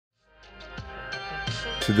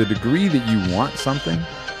to the degree that you want something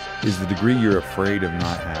is the degree you're afraid of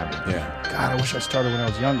not having. Yeah. God, I wish I started when I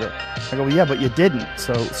was younger. I go, well, yeah, but you didn't.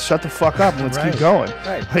 So shut the fuck up and let's keep going.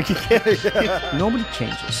 Right. Like, you can't. Nobody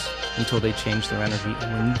changes until they change their energy.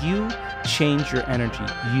 And when you change your energy,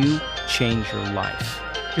 you change your life.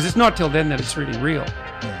 Because it's not till then that it's really real.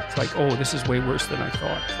 Yeah. It's like, oh, this is way worse than I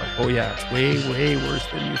thought. It's like, oh yeah, it's way, way worse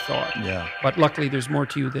than you thought. Yeah. But luckily, there's more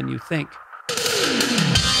to you than you think.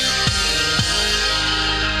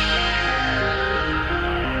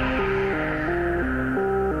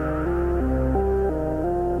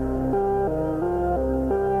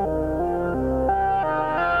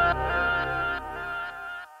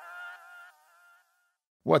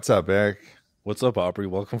 What's up, Eric? What's up, Aubrey?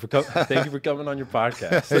 Thank you for coming on your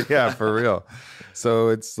podcast. Yeah, for real. So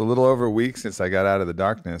it's a little over a week since I got out of the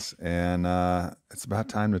darkness, and it's about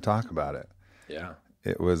time to talk about it. Yeah.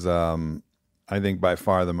 It was, I think, by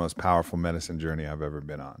far the most powerful medicine journey I've ever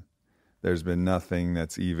been on. There's been nothing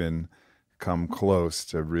that's even come close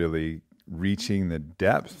to really reaching the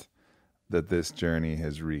depth that this journey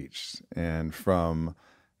has reached. And from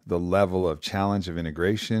the level of challenge of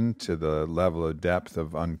integration to the level of depth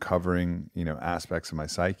of uncovering, aspects of my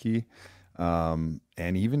psyche, and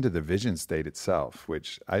even to the vision state itself,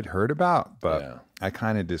 which I'd heard about, but I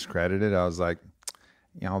kind of discredited. I was like,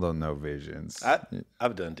 y'all don't know visions.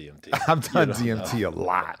 I've done DMT. I've done DMT a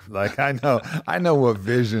lot. Like I know what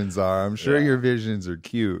visions are. I'm sure your visions are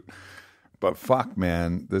cute, but fuck,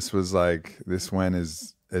 man, this went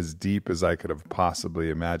as deep as I could have possibly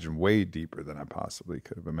imagined, way deeper than I possibly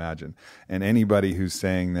could have imagined. And anybody who's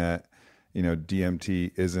saying that,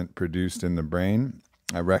 DMT isn't produced in the brain,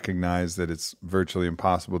 I recognize that it's virtually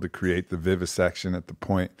impossible to create the vivisection at the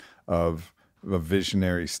point of a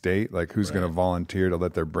visionary state. Like, who's going to volunteer to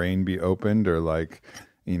let their brain be opened or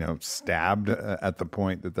stabbed at the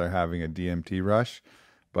point that they're having a DMT rush?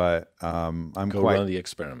 But I'm run the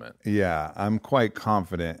experiment. Yeah, I'm quite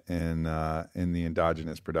confident in the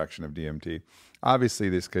endogenous production of DMT. Obviously,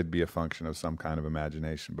 this could be a function of some kind of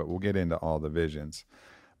imagination, but we'll get into all the visions.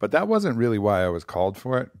 But that wasn't really why I was called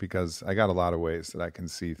for it, because I got a lot of ways that I can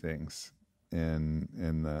see things in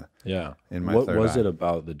my what third was eye. it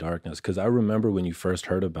about the darkness? Because I remember when you first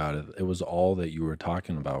heard about it, it was all that you were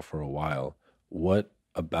talking about for a while. What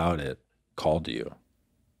about it called you?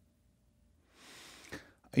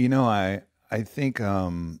 I think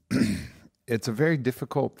it's a very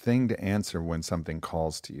difficult thing to answer when something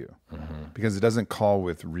calls to you, because it doesn't call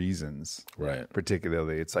with reasons, right?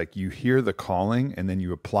 Particularly, it's like you hear the calling and then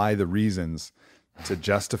you apply the reasons to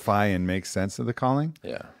justify and make sense of the calling.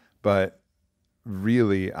 Yeah. But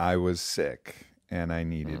really, I was sick and I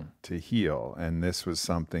needed to heal, and this was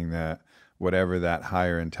something that whatever that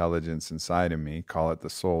higher intelligence inside of me, call it the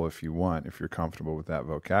soul if you want, if you're comfortable with that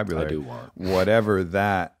vocabulary. I do want. Whatever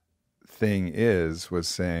that thing was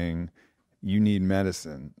saying, you need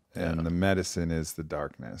medicine, and the medicine is the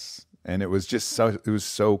darkness. And it was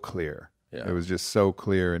so clear. Yeah. It was just so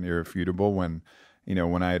clear and irrefutable when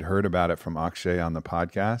I had heard about it from Akshay on the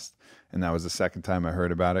podcast, and that was the second time I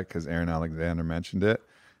heard about it because Aaron Alexander mentioned it.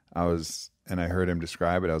 And I heard him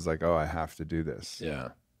describe it. I was like, oh, I have to do this. Yeah.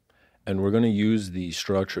 And we're going to use the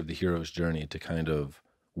structure of the hero's journey to kind of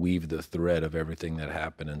weave the thread of everything that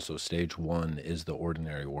happened. And so stage one is the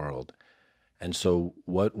ordinary world. And so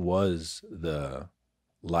what was the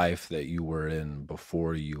life that you were in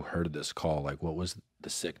before you heard this call? Like, what was the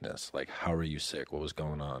sickness? Like, how are you sick? What was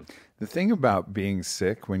going on? The thing about being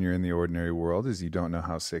sick when you're in the ordinary world is you don't know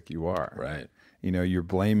how sick you are. Right. You're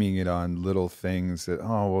blaming it on little things that,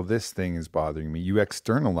 oh, well, this thing is bothering me. You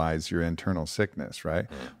externalize your internal sickness, right?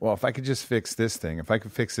 Well, if I could just fix this thing, if I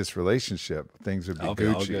could fix this relationship, things would be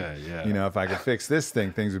Gucci. Good, yeah. If I could fix this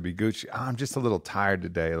thing, things would be Gucci. Oh, I'm just a little tired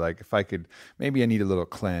today. Like, if I could, maybe I need a little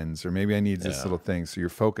cleanse, or maybe I need this little thing. So you're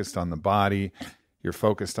focused on the body, you're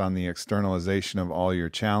focused on the externalization of all your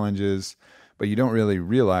challenges, but you don't really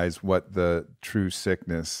realize what the true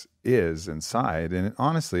sickness is inside. And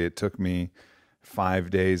honestly, it took me 5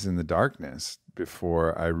 days in the darkness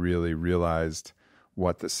before I really realized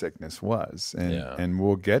what the sickness was. And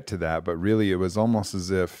we'll get to that, but really it was almost as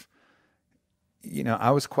if, I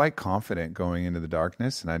was quite confident going into the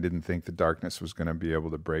darkness, and I didn't think the darkness was going to be able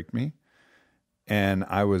to break me. And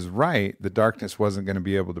I was right. The darkness wasn't going to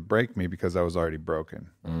be able to break me because I was already broken.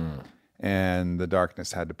 And the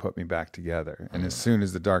darkness had to put me back together. And as soon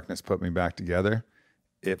as the darkness put me back together,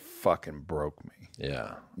 it fucking broke me.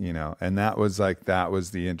 Yeah. And that was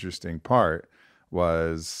the interesting part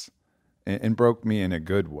was, and broke me in a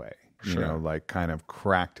good way, like kind of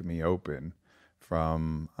cracked me open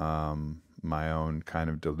from my own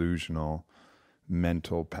kind of delusional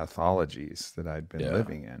mental pathologies that I'd been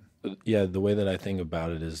living in. Yeah, the way that I think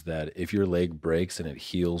about it is that if your leg breaks and it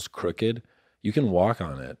heals crooked, you can walk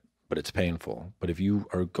on it, but it's painful. But if you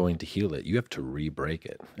are going to heal it, you have to re-break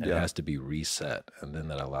it. And it has to be reset, and then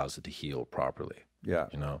that allows it to heal properly. Yeah.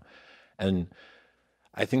 You know? And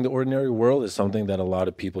I think the ordinary world is something that a lot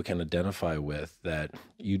of people can identify with, that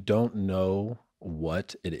you don't know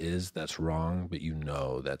what it is that's wrong, but you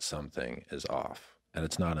know that something is off. And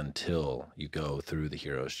it's not until you go through the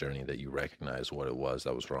hero's journey that you recognize what it was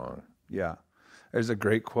that was wrong. Yeah. There's a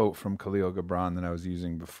great quote from Khalil Gibran that I was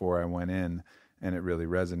using before I went in, and it really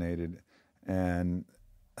resonated. And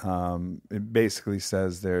it basically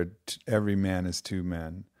says every man is two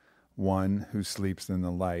men, one who sleeps in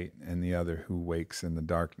the light and the other who wakes in the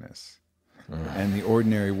darkness. And the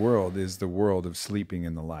ordinary world is the world of sleeping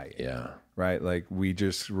in the light. Yeah. Right? Like we're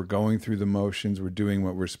going through the motions. We're doing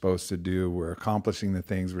what we're supposed to do. We're accomplishing the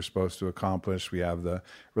things we're supposed to accomplish. We have the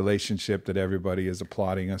relationship that everybody is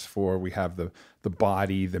applauding us for. We have the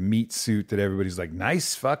body, the meat suit that everybody's like,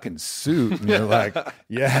 nice fucking suit. And you're like,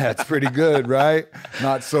 yeah, it's pretty good, right?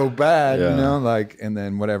 Not so bad, you know? Like, and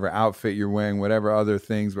then whatever outfit you're wearing, whatever other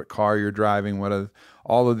things, what car you're driving,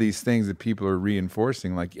 all of these things that people are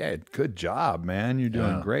reinforcing, like, yeah, good job, man. You're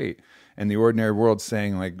doing great. And the ordinary world's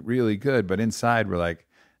saying, like, really good. But inside, we're like,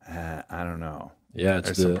 I don't know. Yeah,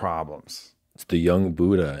 there's some problems. It's the young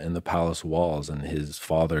Buddha in the palace walls, and his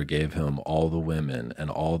father gave him all the women and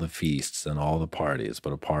all the feasts and all the parties.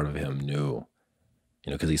 But a part of him knew,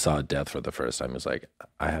 because he saw death for the first time. He was like,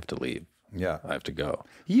 I have to leave. Yeah. I have to go.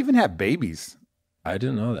 He even had babies. I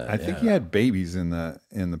didn't know that. I think he had babies in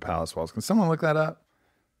the palace walls. Can someone look that up?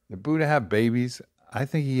 Did Buddha have babies? I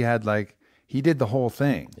think he had he did the whole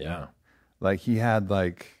thing. Yeah. Like he had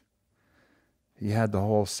the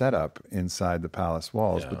whole setup inside the palace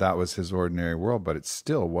walls, but that was his ordinary world. But it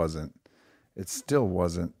still wasn't. It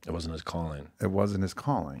wasn't his calling. It wasn't his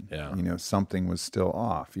calling. Yeah. Something was still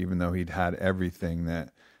off, even though he'd had everything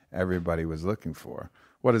that everybody was looking for.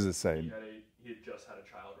 What does it say? He had just had a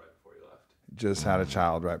child right before he left. Just had a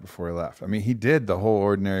child right before he left. I mean, he did the whole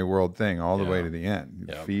ordinary world thing all the way to the end.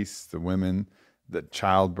 The feasts, the women, the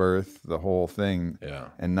childbirth, the whole thing. Yeah.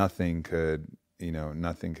 And nothing could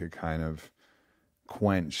kind of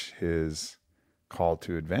quench his call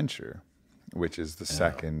to adventure, which is the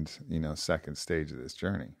second stage of this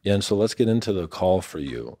journey. Yeah. And so let's get into the call for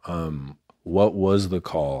you. What was the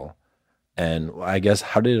call? And I guess,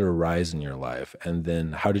 how did it arise in your life? And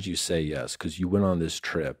then how did you say yes? Because you went on this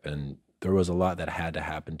trip and there was a lot that had to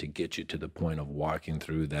happen to get you to the point of walking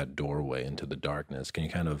through that doorway into the darkness. Can you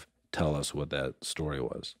kind of tell us what that story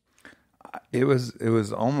was? It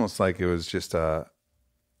was almost like it was just I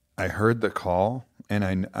heard the call,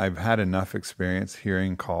 and I've had enough experience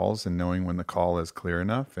hearing calls and knowing when the call is clear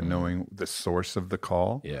enough and knowing the source of the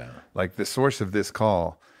call. Yeah. Like the source of this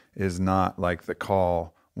call is not like the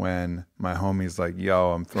call when my homie's like,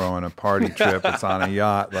 yo, I'm throwing a party trip. It's on a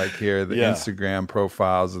yacht. Like here, the Instagram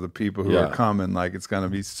profiles of the people who are coming, like it's going to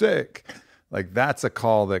be sick. Like that's a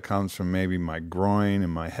call that comes from maybe my groin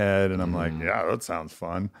and my head. And I'm like, yeah, that sounds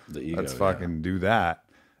fun. The ego, let's fucking do that.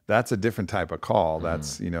 That's a different type of call.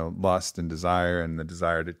 That's, lust and desire and the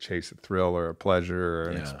desire to chase a thrill or a pleasure or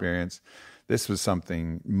an experience. This was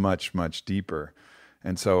something much, much deeper.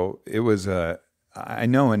 And so it was I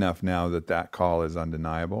know enough now that call is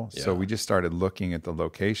undeniable. Yeah. So we just started looking at the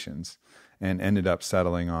locations and ended up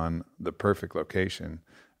settling on the perfect location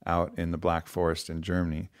out in the Black Forest in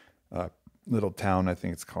Germany. Little town, I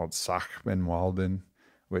think it's called Sachsenwalden,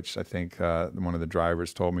 which I think one of the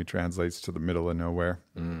drivers told me translates to the middle of nowhere.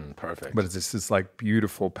 Perfect. But it's just this like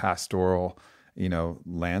beautiful pastoral,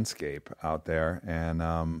 landscape out there,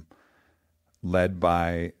 and led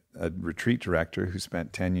by a retreat director who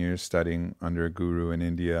spent 10 years studying under a guru in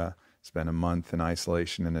India, spent a month in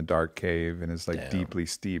isolation in a dark cave, and is deeply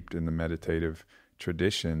steeped in the meditative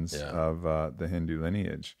traditions of the Hindu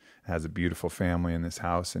lineage. Has a beautiful family in this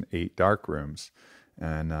house and 8 dark rooms.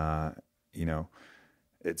 And,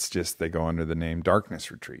 it's just, they go under the name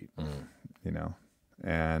Darkness Retreat, and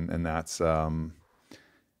that's, and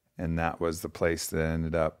that was the place that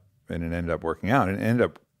ended up working out. And it ended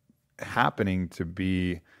up happening to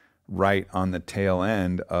be right on the tail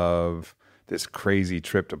end of this crazy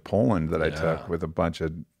trip to Poland that I took with a bunch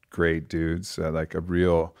of great dudes, like a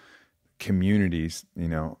real communities,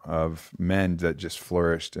 of men that just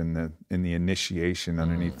flourished in the initiation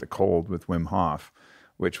underneath the cold with Wim Hof,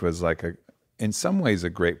 which was like in some ways a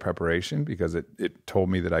great preparation because it told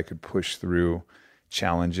me that I could push through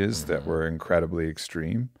challenges that were incredibly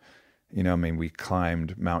extreme. We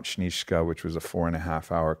climbed Mount Śnieżka, which was a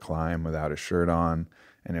 4.5-hour climb without a shirt on.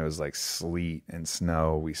 and it was like sleet and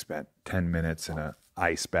snow. We spent 10 minutes in a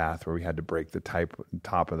ice bath where we had to break the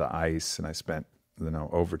top of the ice, and I spent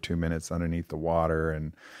over 2 minutes underneath the water,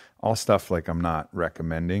 and all stuff like I'm not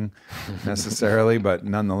recommending necessarily, but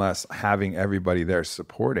nonetheless, having everybody there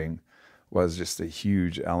supporting was just a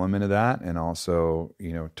huge element of that, and also,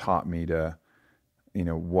 taught me to,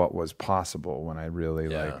 what was possible when I really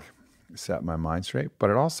like set my mind straight. But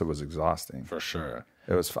it also was exhausting. For sure.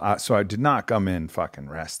 It was so I did not come in fucking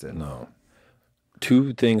rested. No.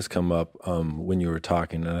 Two things come up when you were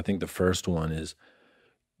talking, and I think the first one is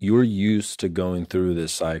you're used to going through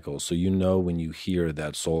this cycle, so when you hear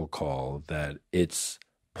that soul call that it's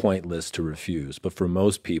pointless to refuse. But for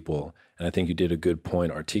most people, and I think you did a good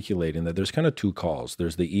point articulating that there's kind of two calls.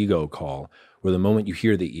 There's the ego call, where the moment you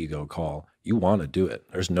hear the ego call, you want to do it.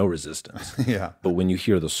 There's no resistance. Yeah. But when you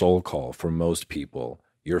hear the soul call, for most people,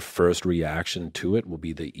 your first reaction to it will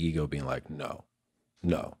be the ego being like, no,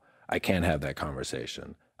 I can't have that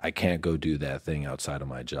conversation. I can't go do that thing outside of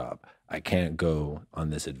my job. I can't go on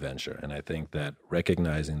this adventure. And I think that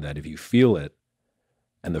recognizing that if you feel it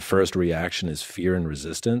and the first reaction is fear and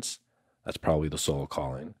resistance, that's probably the soul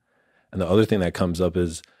calling. And the other thing that comes up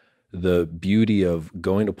is the beauty of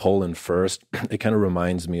going to Poland first. It kind of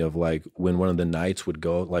reminds me of like when one of the knights would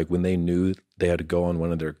go, like when they knew they had to go on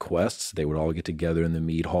one of their quests, they would all get together in the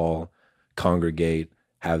mead hall, congregate,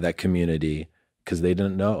 have that community, because they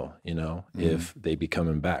didn't know, if they'd be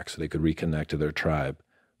coming back, so they could reconnect to their tribe,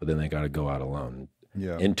 but then they got to go out alone.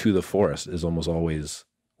 Yeah. Into the forest is almost always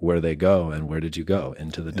where they go. And where did you go?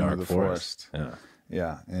 Into the dark forest. Yeah.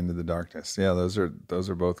 Yeah, into the darkness. Yeah, those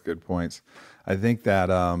are both good points. I think that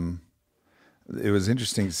it was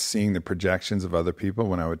interesting seeing the projections of other people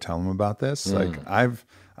when I would tell them about this. Like I've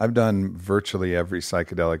done virtually every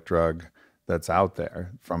psychedelic drug that's out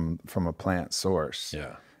there from a plant source.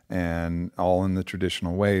 Yeah. And all in the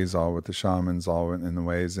traditional ways, all with the shamans, all in the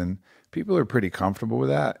ways. And people are pretty comfortable with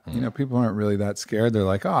that. People aren't really that scared. They're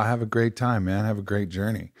like, oh, have a great time, man. Have a great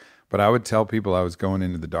journey. But I would tell people I was going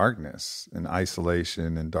into the darkness and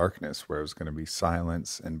isolation and darkness, where it was going to be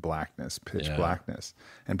silence and blackness, pitch blackness.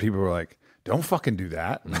 And people were like, don't fucking do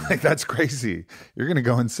that. Like, that's crazy. You're going to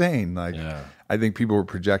go insane. Like, I think people were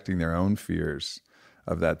projecting their own fears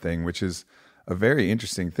of that thing, which is a very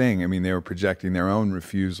interesting thing. I mean, they were projecting their own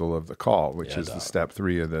refusal of the call, which is the step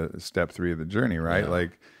three of the journey, right? Yeah.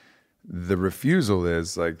 Like, the refusal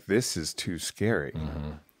is like, this is too scary.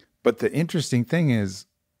 But the interesting thing is,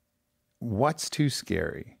 what's too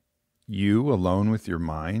scary? You alone with your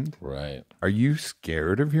mind? Right. Are you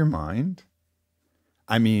scared of your mind?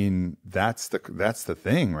 I mean, that's the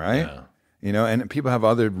thing, right? Yeah. And people have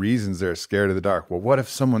other reasons they're scared of the dark. Well, what if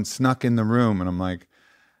someone snuck in the room? And I'm like,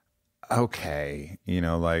 okay,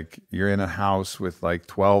 like you're in a house with like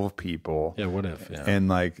 12 people. Yeah, what if? Yeah. And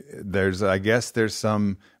like I guess there's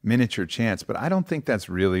some miniature chance, but I don't think that's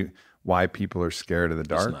really why people are scared of the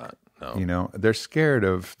dark. It's not. No. They're scared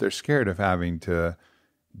of having to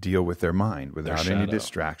deal with their mind without any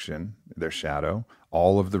distraction, their shadow,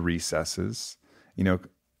 all of the recesses.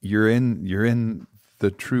 You're in the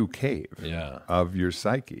true cave of your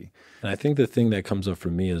psyche. And I think the thing that comes up for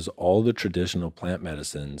me is all the traditional plant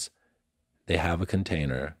medicines, they have a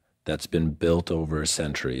container that's been built over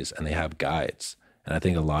centuries, and they have guides. And I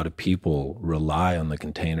think a lot of people rely on the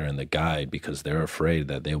container and the guide because they're afraid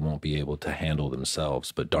that they won't be able to handle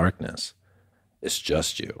themselves. But darkness, it's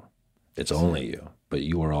just you. It's only you. But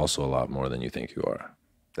you are also a lot more than you think you are.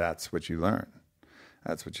 That's what you learn.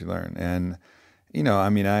 And, I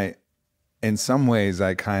mean, in some ways,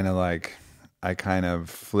 I kind of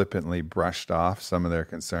flippantly brushed off some of their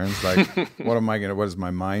concerns. Like, what is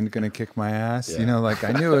my mind going to kick my ass? Yeah. Like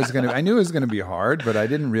I knew it was going to be hard, but I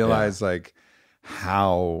didn't realize like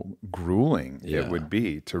how grueling it would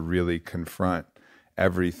be to really confront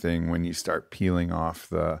everything when you start peeling off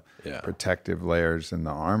the protective layers and the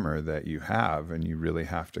armor that you have, and you really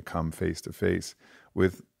have to come face to face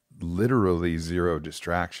with literally zero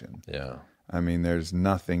distraction. Yeah. I mean, there's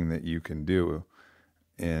nothing that you can do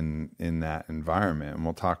in that environment. And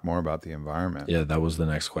we'll talk more about the environment. Yeah, that was the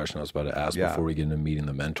next question I was about to ask before we get into meeting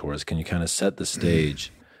the mentors. Can you kind of set the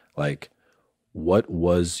stage? Like, what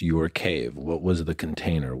was your cave? What was the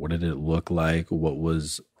container? What did it look like? What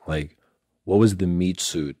was the meat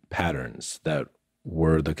suit patterns that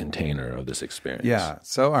were the container of this experience? Yeah.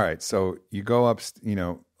 So, all right. So you go up,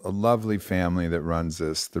 a lovely family that runs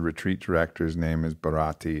this. The retreat director's name is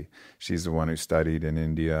Bharati. She's the one who studied in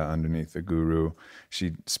India underneath the guru.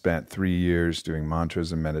 She spent 3 years doing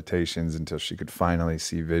mantras and meditations until she could finally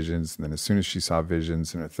see visions. And then as soon as she saw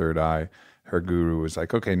visions in her third eye, her guru was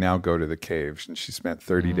like, okay, now go to the cave. And she spent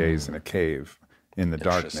 30 days in a cave in the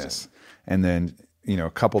darkness. And then, you know,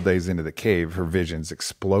 a couple days into the cave, her visions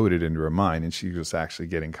exploded into her mind, and she was actually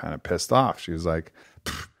getting kind of pissed off. She was like,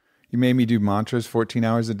 you made me do mantras 14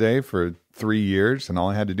 hours a day for 3 years, and all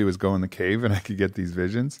I had to do was go in the cave and I could get these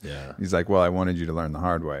visions. Yeah. He's like, well, I wanted you to learn the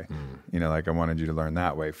hard way. You know, like I wanted you to learn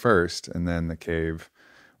that way first, and then the cave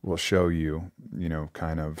will show you, you know,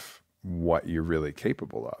 kind of what you're really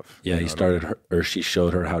capable of. Yeah, you he know, started her, or she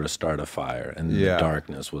showed her how to start a fire, and the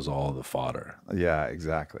darkness was all the fodder. Yeah,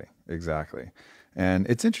 exactly. And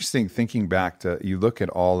it's interesting thinking back to, you look at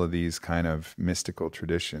all of these kind of mystical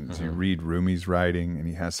traditions. You read Rumi's writing, and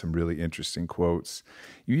he has some really interesting quotes.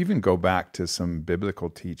 You even go back to some biblical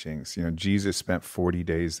teachings. You know, Jesus spent 40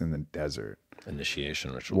 days in the desert.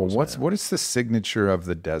 Initiation rituals. Well, what is the signature of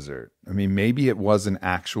the desert? I mean, maybe it was an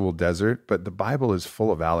actual desert, but the Bible is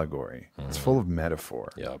full of allegory. It's full of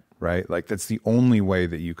metaphor. Yep. Right? Like that's the only way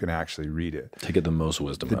that you can actually read it. To get the most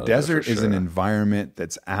wisdom out of it. The desert is an environment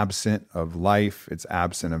that's absent of life. It's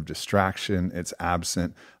absent of distraction. It's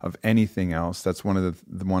absent of anything else. That's one of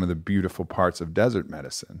the beautiful parts of desert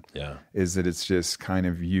medicine. Yeah. Is that it's just kind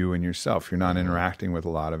of you and yourself. You're not interacting with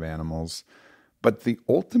a lot of animals. But the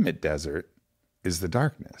ultimate desert is the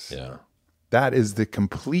darkness. Yeah. That is the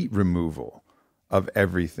complete removal of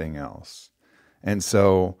everything else. And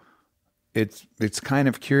so it's kind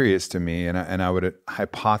of curious to me, and I would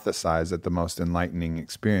hypothesize that the most enlightening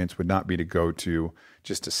experience would not be to go to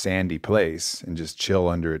just a sandy place and just chill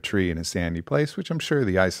under a tree in a sandy place, which I'm sure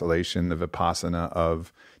the isolation, the vipassana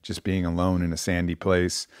of just being alone in a sandy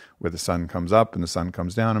place where the sun comes up and the sun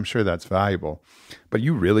comes down, I'm sure that's valuable. But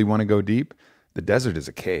you really want to go deep? The desert is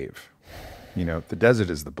a cave. You know, the desert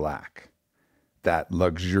is the black, that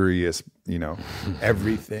luxurious, you know,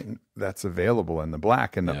 everything that's available in the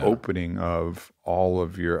black, and the opening of all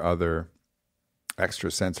of your other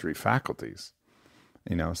extrasensory faculties,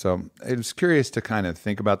 you know. So it was curious to kind of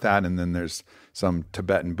think about that. And then there's some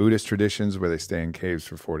Tibetan Buddhist traditions where they stay in caves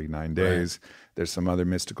for 49 days. Right. There's some other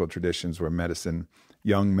mystical traditions where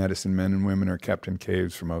young medicine men and women are kept in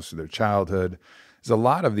caves for most of their childhood. There's a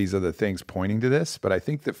lot of these other things pointing to this, but I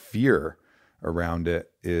think the fear around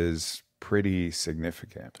it is pretty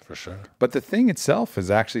significant. For sure. But the thing itself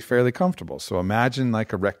is actually fairly comfortable. So imagine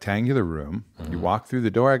like a rectangular room. You walk through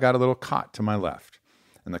the door, I got a little cot to my left.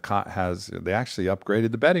 And the cot they actually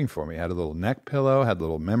upgraded the bedding for me. It had a little neck pillow, had a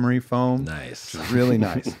little memory foam. Nice. Which is really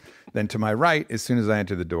nice. Then to my right, as soon as I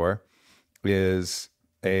enter the door, is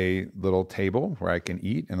a little table where I can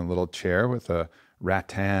eat, and a little chair with a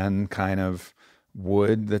rattan kind of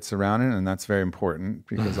wood that's around it, and that's very important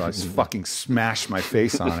because I just fucking smashed my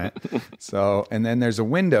face on it. So, and then there's a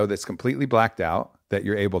window that's completely blacked out that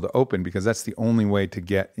you're able to open because that's the only way to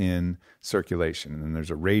get in circulation. And then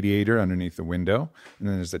there's a radiator underneath the window, and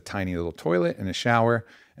then there's a tiny little toilet and a shower,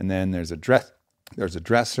 and then there's a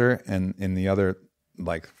dresser, and in the other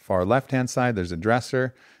like far left-hand side there's a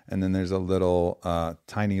dresser, and then there's a little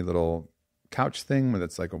tiny little couch thing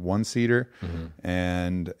that's like a one-seater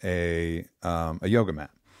and a yoga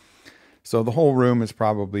mat. So the whole room is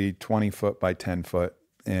probably 20 foot by 10 foot,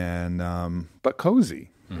 and but cozy.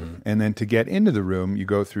 And then to get into the room, you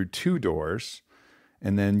go through 2 doors,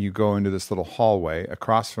 and then you go into this little hallway.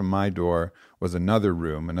 Across from my door was another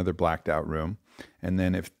room, another blacked out room. And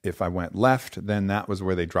then if I went left, then that was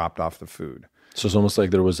where they dropped off the food. So it's almost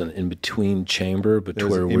like there was an in-between chamber between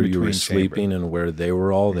where you were sleeping and where they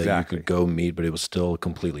were all, that you could go meet, but it was still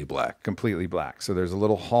completely black. Completely black. So there's a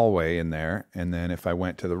little hallway in there, and then if I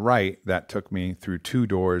went to the right, that took me through 2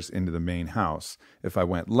 doors into the main house. If I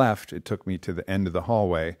went left, it took me to the end of the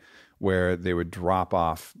hallway where they would drop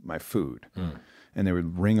off my food. And they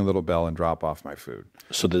would ring a little bell and drop off my food.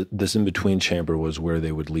 So this in-between chamber was where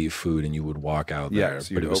they would leave food, and you would walk out there,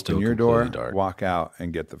 so but it was still open your completely door, dark. Walk out,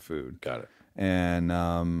 and get the food. Got it.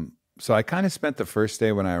 And so I kind of spent the first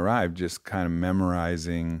day when I arrived just kind of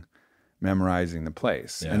memorizing the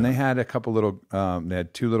place. Yeah. And they had a couple little, they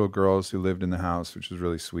had 2 little girls who lived in the house, which was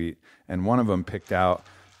really sweet. And one of them picked out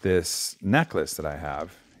this necklace that I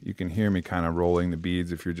have. You can hear me kind of rolling the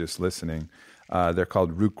beads if you're just listening. They're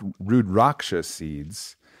called Rudraksha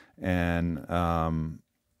seeds, and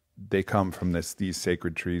they come from these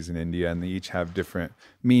sacred trees in India, and they each have different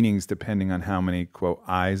meanings depending on how many, quote,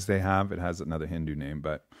 eyes they have. It has another Hindu name,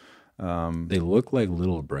 but they look like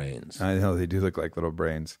little brains. I know, they do look like little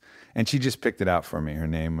brains. And she just picked it out for me. Her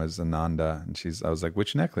name was Ananda, and I was like,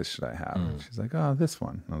 which necklace should I have? And she's like, oh, this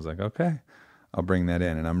one. And I was like, okay, I'll bring that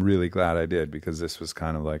in. And I'm really glad I did, because this was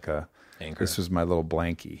kind of like anchor. This was my little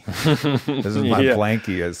blankie. This is my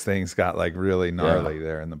blankie as things got like really gnarly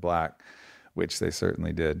there in the black, which they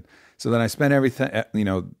certainly did. So then I spent everything,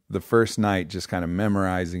 the first night just kind of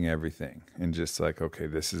memorizing everything and just like, okay,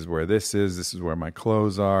 this is where this is where my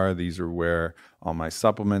clothes are, these are where all my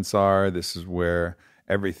supplements are, this is where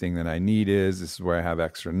everything that I need is, this is where I have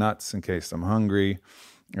extra nuts in case I'm hungry,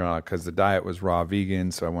 because the diet was raw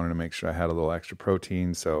vegan, so I wanted to make sure I had a little extra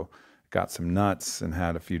protein, so got some nuts and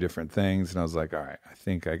had a few different things, and I was like, all right, I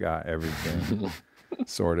think I got everything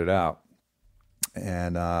sorted out.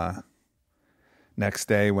 And next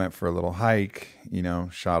day, went for a little hike,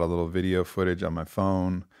 shot a little video footage on my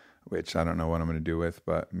phone, which I don't know what I'm going to do with,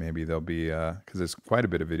 but maybe there'll be, because there's quite a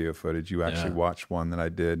bit of video footage. You actually watched one that I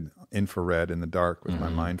did infrared in the dark with my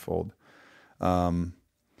mindfold. And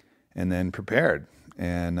then prepared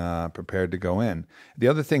to go in. The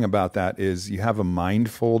other thing about that is you have a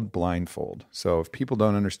mindfold blindfold. So if people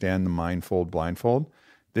don't understand the mindfold blindfold,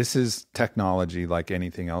 this is technology like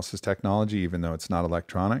anything else is technology, even though it's not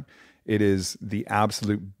electronic. It is the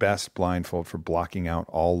absolute best blindfold for blocking out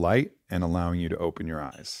all light and allowing you to open your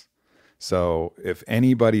eyes. So if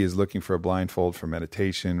anybody is looking for a blindfold for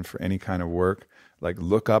meditation, for any kind of work, like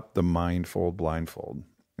look up the mindfold blindfold,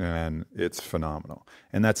 and it's phenomenal.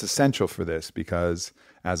 And that's essential for this because,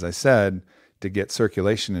 as I said, to get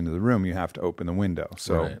circulation into the room, you have to open the window.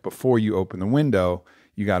 So before you open the window,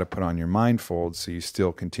 you got to put on your mindfold so you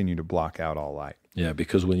still continue to block out all light. Yeah,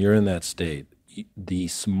 because when you're in that state, the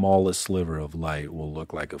smallest sliver of light will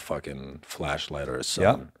look like a fucking flashlight or a sun.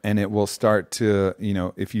 Yep. And it will start to,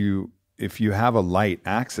 if you have a light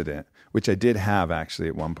accident, which I did have actually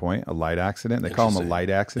at one point, a light accident. They call them a light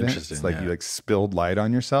accident. It's like you spilled light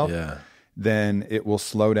on yourself. Yeah. Then it will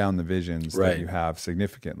slow down the visions that you have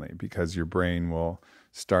significantly because your brain will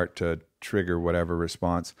start to trigger whatever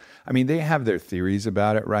response. I mean, they have their theories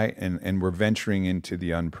about it, right? And we're venturing into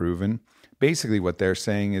the unproven. Basically, what they're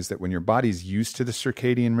saying is that when your body's used to the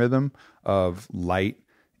circadian rhythm of light,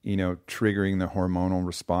 triggering the hormonal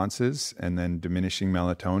responses and then diminishing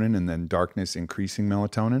melatonin and then darkness increasing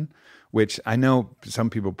melatonin, which I know some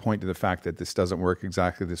people point to the fact that this doesn't work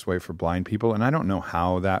exactly this way for blind people. And I don't know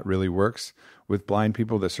how that really works with blind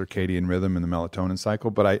people, the circadian rhythm and the melatonin cycle,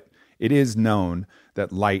 but it is known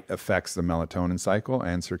that light affects the melatonin cycle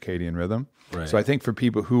and circadian rhythm. Right. So I think for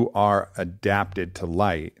people who are adapted to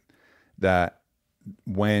light, that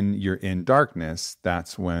when you're in darkness,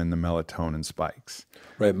 that's when the melatonin spikes.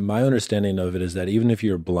 Right. My understanding of it is that even if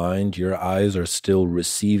you're blind, your eyes are still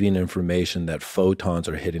receiving information that photons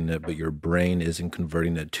are hitting it, but your brain isn't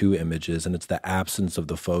converting it to images, and it's the absence of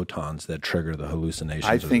the photons that trigger the hallucinations.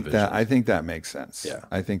 I think that makes sense. Yeah.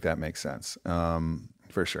 I think that makes sense.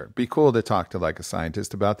 For sure. Be cool to talk to like a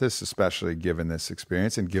scientist about this, especially given this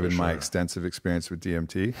experience and given my extensive experience with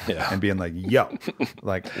DMT and being like, yo,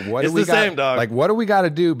 like what do we got? Like, what do we got to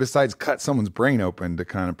do besides cut someone's brain open to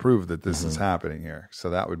kind of prove that this is happening here? So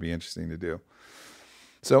that would be interesting to do.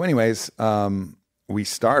 So anyways, we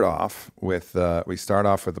start off with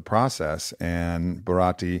the process, and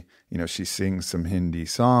Bharati, she sings some Hindi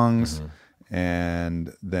songs,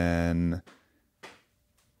 and then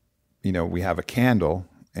we have a candle,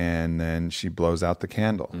 and then she blows out the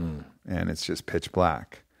candle, and it's just pitch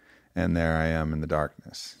black. And there I am in the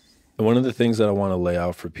darkness. One of the things that I want to lay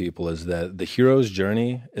out for people is that the hero's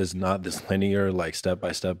journey is not this linear, like step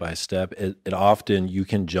by step by step. It often, you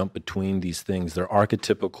can jump between these things. They're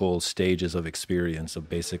archetypical stages of experience of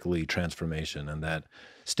basically transformation. And that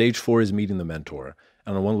stage 4 is meeting the mentor.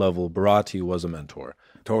 And on one level, Bharati was a mentor.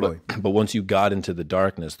 Totally. But once you got into the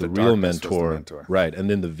darkness, the real mentor, right, and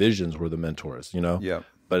then the visions were the mentors, Yeah.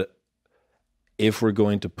 But if we're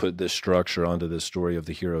going to put this structure onto this story of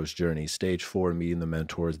the hero's journey, stage 4, meeting the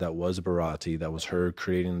mentors, that was Bharati, that was her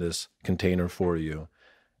creating this container for you,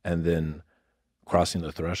 and then crossing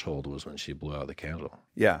the threshold was when she blew out the candle.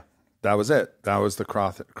 Yeah, that was it. That was the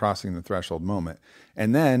crossing the threshold moment.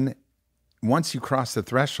 And then once you cross the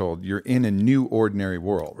threshold, you're in a new ordinary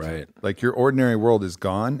world. Right. Like your ordinary world is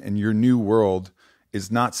gone, and your new world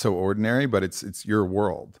is not so ordinary, but it's your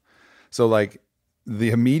world. So like the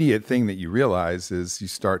immediate thing that you realize is you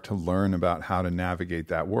start to learn about how to navigate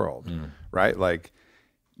that world, right? Like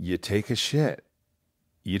you take a shit.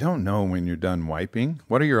 You don't know when you're done wiping.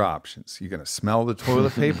 What are your options? You going to smell the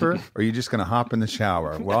toilet paper, or are you just going to hop in the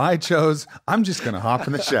shower? Well, I'm just going to hop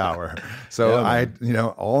in the shower. So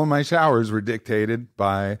all of my showers were dictated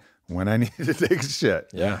by when I needed to take a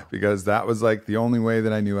shit. Yeah. Because that was like the only way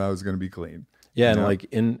that I knew I was going to be clean. Yeah. And like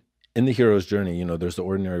in the hero's journey, there's the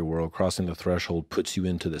ordinary world. Crossing the threshold puts you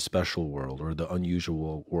into the special world, or the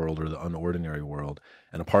unusual world, or the unordinary world.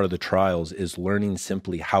 And a part of the trials is learning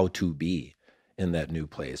simply how to be in that new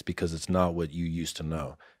place, because it's not what you used to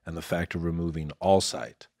know. And the fact of removing all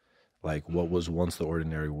sight Like what was once the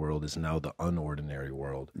ordinary world is now the unordinary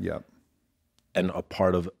world. Yep. And a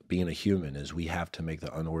part of being a human is we have to make the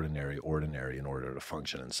unordinary ordinary in order to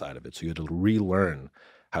function inside of it. So you have to relearn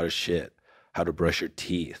how to shit, how to brush your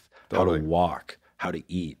teeth, Totally. how to walk, how to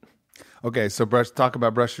eat. Okay, so talk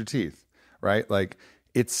about brush your teeth, right? Like,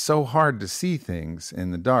 it's so hard to see things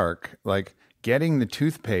in the dark. Like, getting the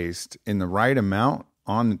toothpaste in the right amount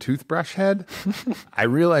on the toothbrush head, I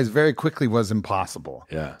realized very quickly was impossible.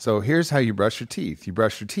 Yeah. So here's how you brush your teeth. You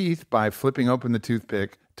brush your teeth by flipping open the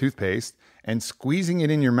toothpaste and squeezing it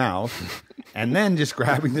in your mouth and then just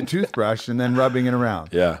grabbing the toothbrush and then rubbing it around.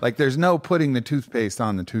 Yeah. Like, there's no putting the toothpaste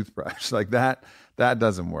on the toothbrush. Like, that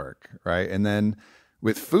doesn't work, right? And then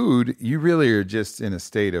with food, you really are just in a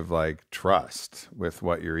state of like trust with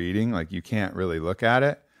what you're eating. Like, you can't really look at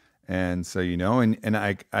it. And so, you know, and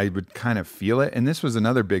I would kind of feel it. And this was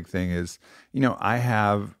another big thing is, you know,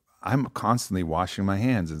 I'm constantly washing my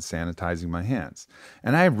hands and sanitizing my hands.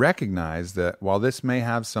 And I recognize that while this may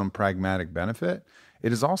have some pragmatic benefit,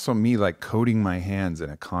 it is also me like coating my hands in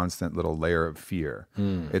a constant little layer of fear.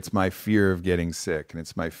 It's my fear of getting sick, and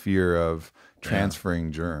it's my fear of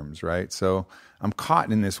transferring germs, right? So I'm caught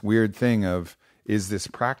in this weird thing of, is this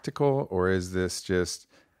practical or is this just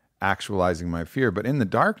actualizing my fear? But in the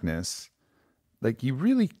darkness, like, you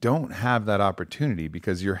really don't have that opportunity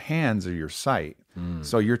because your hands are your sight.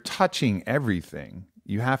 So you're touching everything.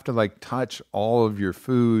 You have to like touch all of your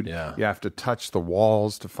food. Yeah. You have to touch the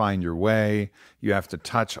walls to find your way. You have to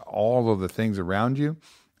touch all of the things around you.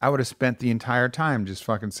 I would have spent the entire time just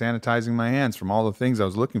fucking sanitizing my hands from all the things I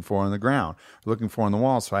was looking for on the ground, looking for on the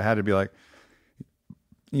wall. So I had to be like,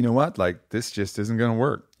 you know what? Like, this just isn't going to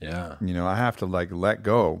work. Yeah. You know, I have to like let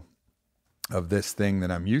go of this thing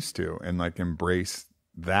that I'm used to and like embrace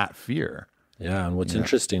that fear. Yeah, and what's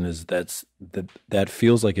interesting is that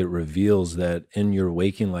feels like it reveals that in your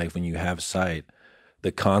waking life, when you have sight,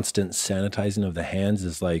 the constant sanitizing of the hands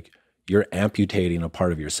is like you're amputating a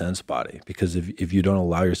part of your sense body. Because if you don't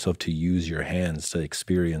allow yourself to use your hands to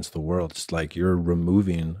experience the world, it's like you're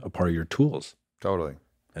removing a part of your tools. Totally.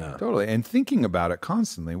 Yeah. Totally. And thinking about it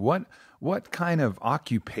constantly, what kind of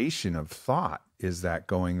occupation of thought is that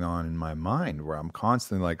going on in my mind where I'm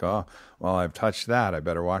constantly like, oh, well, I've touched that. I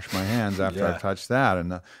better wash my hands after I've touched that.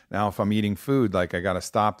 And now if I'm eating food, like, I got to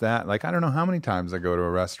stop that. Like, I don't know how many times I go to a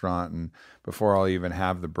restaurant and before I'll even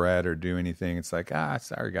have the bread or do anything, it's like,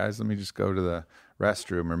 sorry guys, let me just go to the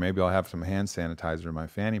restroom, or maybe I'll have some hand sanitizer in my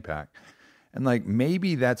fanny pack. And like,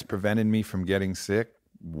 maybe that's prevented me from getting sick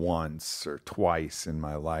once or twice in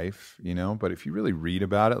my life, you know? But if you really read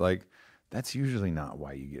about it, like, that's usually not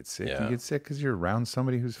why you get sick. Yeah. You get sick because you're around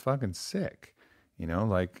somebody who's fucking sick. You know,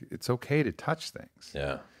 like, it's okay to touch things.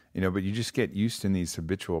 Yeah. You know, but you just get used in these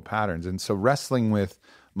habitual patterns. And so wrestling with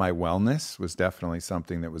my wellness was definitely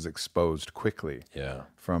something that was exposed quickly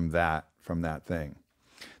from that thing.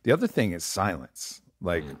 The other thing is silence.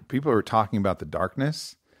 Like, people are talking about the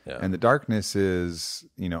darkness, and the darkness is,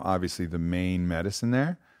 you know, obviously the main medicine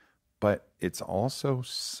there, but it's also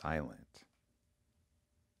silent.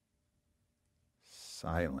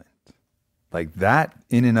 Like, that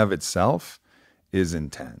in and of itself is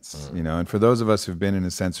intense, you know. And for those of us who've been in a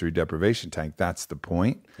sensory deprivation tank, that's the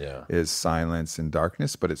point, is silence and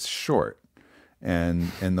darkness, but it's short. And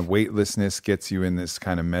the weightlessness gets you in this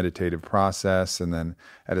kind of meditative process, and then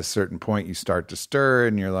at a certain point you start to stir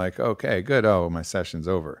and you're like, okay, good, oh, my session's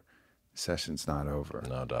over. The session's not over.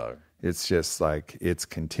 No, dog. It's just like, it's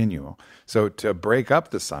continual. So to break up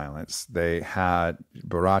the silence,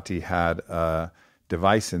 Bharati had a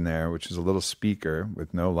device in there, which is a little speaker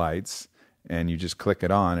with no lights, and you just click it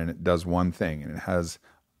on and it does one thing. And it has,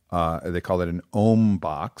 they call it an Om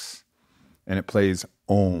box, and it plays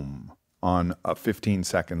Om on a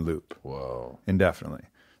 15-second loop. Whoa. Indefinitely.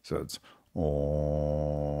 So it's Om,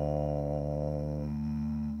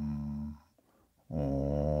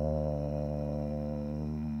 Om.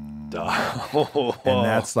 And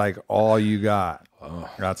that's like all you got.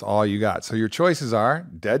 That's all you got. So your choices are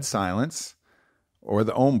dead silence, or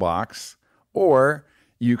the Om box, or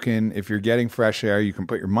you can, if you're getting fresh air, you can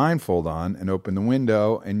put your mindfold on and open the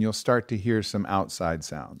window, and you'll start to hear some outside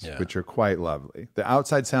sounds, which are quite lovely. The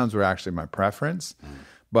outside sounds were actually my preference,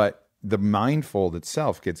 but the mindfold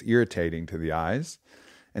itself gets irritating to the eyes.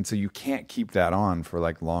 And so you can't keep that on for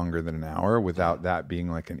like longer than an hour without that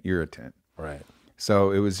being like an irritant. Right.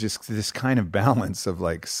 So it was just this kind of balance of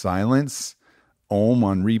like silence, Om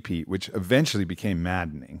on repeat, which eventually became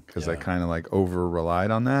maddening because I kind of like over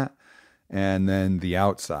relied on that. And then the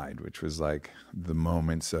outside, which was like the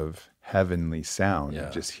moments of heavenly sound,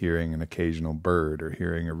 of just hearing an occasional bird or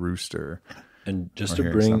hearing a rooster. And just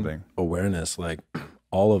to bring awareness, like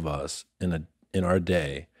all of us in our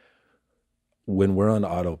day, when we're on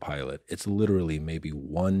autopilot, it's literally maybe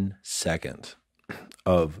 1 second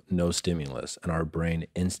of no stimulus, and our brain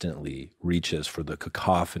instantly reaches for the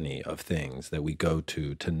cacophony of things that we go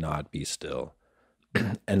to not be still.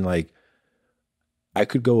 And like, I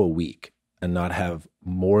could go a week and not have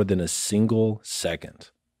more than a single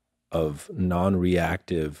second of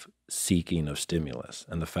non-reactive seeking of stimulus.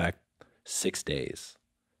 And the fact, 6 days.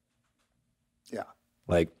 Yeah.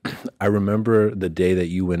 Like, I remember the day that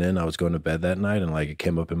you went in, I was going to bed that night, and like, it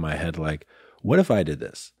came up in my head, like, what if I did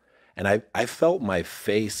this? And I felt my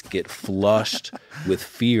face get flushed with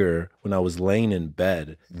fear when I was laying in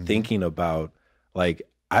bed, thinking about, like,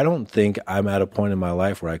 I don't think I'm at a point in my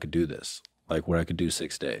life where I could do this, like where I could do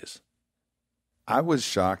 6 days. I was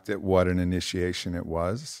shocked at what an initiation it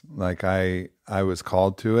was. Like I was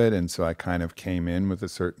called to it, and so I kind of came in with a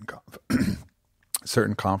certain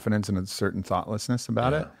certain confidence and a certain thoughtlessness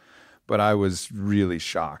about it. But I was really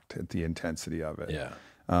shocked at the intensity of it. Yeah.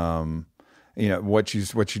 You know, what you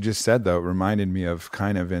just said, though, reminded me of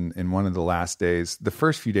kind of in one of the last days. The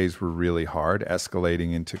first few days were really hard,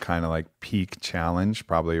 escalating into kind of like peak challenge,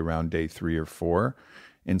 probably around day 3 or 4.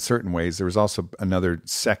 In certain ways, there was also another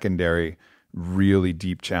secondary, really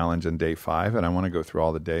deep challenge on day 5, and I want to go through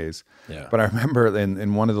all the days. Yeah. But I remember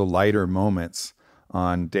in one of the lighter moments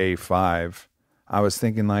on day 5, I was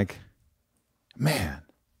thinking like, man,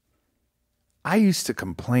 I used to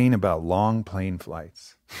complain about long plane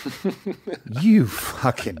flights. You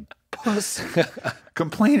fucking pussy.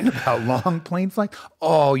 Complaining about long plane flights.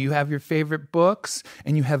 Oh, you have your favorite books,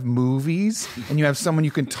 and you have movies, and you have someone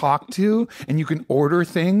you can talk to, and you can order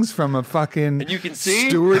things from a fucking and you can see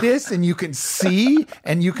stewardess, and you can see,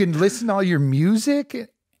 and you can listen to all your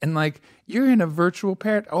music, and like you're in a virtual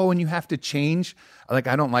parrot. Oh, and you have to change. Like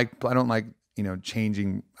I don't like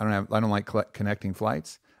changing. I don't like connecting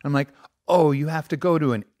flights. I'm like, oh, you have to go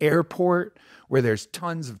to an airport where there's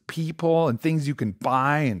tons of people and things you can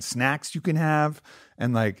buy and snacks you can have.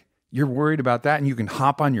 And like, you're worried about that. And you can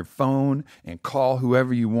hop on your phone and call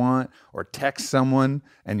whoever you want or text someone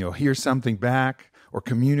and you'll hear something back or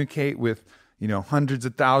communicate with, hundreds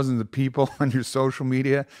of thousands of people on your social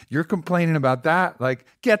media. You're complaining about that. Like,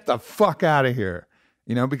 get the fuck out of here.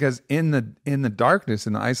 Because in the darkness,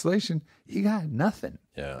 in the isolation, you got nothing.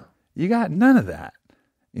 Yeah. You got none of that.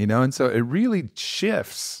 And so it really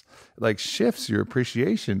shifts your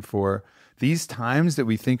appreciation for these times that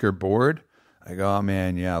we think are bored. Like, oh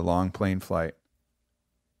man, yeah, long plane flight.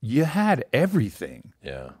 You had everything.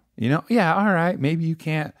 Yeah. Yeah, all right. Maybe you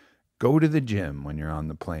can't go to the gym when you're on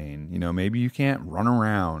the plane. Maybe you can't run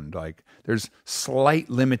around. Like, there's slight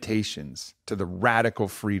limitations to the radical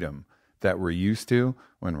freedom that we're used to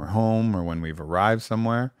when we're home or when we've arrived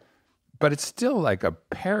somewhere. But it's still like a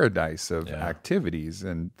paradise of activities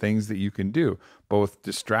and things that you can do, both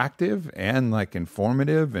distractive and like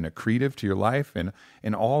informative and accretive to your life and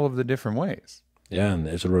in all of the different ways. Yeah, and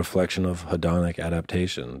it's a reflection of hedonic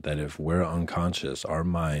adaptation, that if we're unconscious, our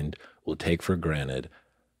mind will take for granted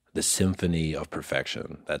the symphony of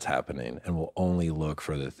perfection that's happening and will only look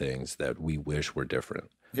for the things that we wish were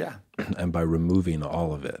different. Yeah. And by removing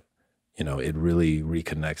all of it, it really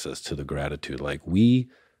reconnects us to the gratitude. Like, we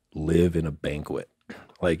live in a banquet.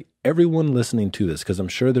 Like, everyone listening to this, because I'm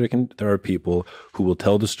sure there are people who will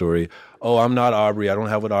tell the story, oh, I'm not Aubrey, I don't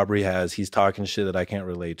have what Aubrey has, he's talking shit that I can't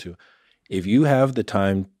relate to. If you have the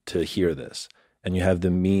time to hear this and you have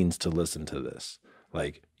the means to listen to this,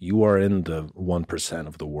 like, you are in the 1%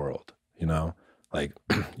 of the world, like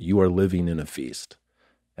you are living in a feast,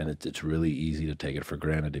 and it's really easy to take it for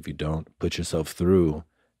granted if you don't put yourself through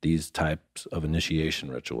these types of initiation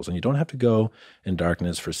rituals. And you don't have to go in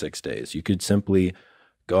darkness for 6 days. You could simply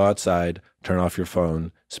go outside, turn off your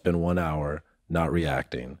phone, spend 1 hour not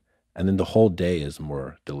reacting, and then the whole day is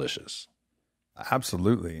more delicious.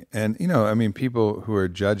 Absolutely. And, people who are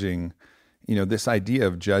judging, this idea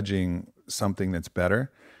of judging something that's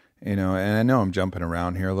better, and I know I'm jumping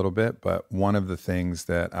around here a little bit, but one of the things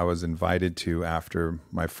that I was invited to after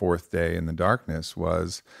my 4th day in the darkness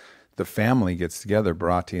was the family gets together,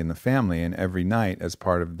 Bharati and the family, and every night as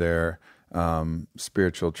part of their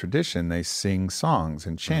spiritual tradition, they sing songs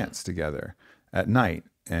and chants together at night.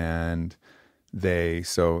 And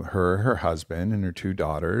her husband and her 2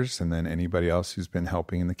 daughters, and then anybody else who's been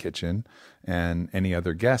helping in the kitchen and any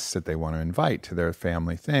other guests that they want to invite to their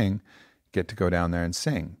family thing, get to go down there and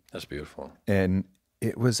sing. That's beautiful. And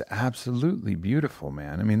it was absolutely beautiful,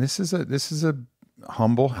 man. I mean, this is a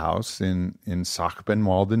humble house in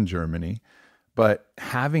Sachbenwalden, Germany, But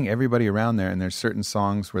having everybody around there, and there's certain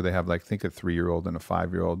songs where they have like, think a 3-year-old and a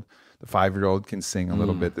 5-year-old. The 5-year-old can sing a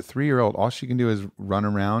little bit. The 3-year-old, all she can do is run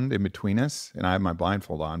around in between us, and I have my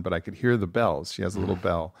blindfold on, but I could hear the bells. She has a little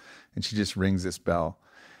bell, and she just rings this bell.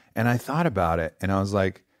 And I thought about it, and I was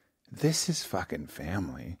like, this is fucking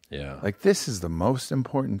family. Yeah. Like, this is the most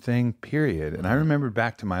important thing, period. And I remembered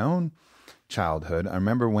back to my own childhood. I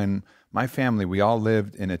remember when my family, we all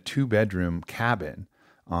lived in a 2-bedroom cabin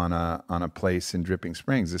on a place in Dripping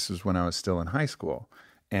Springs. This was when I was still in high school.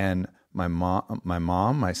 And my mom,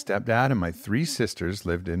 my stepdad, and my 3 sisters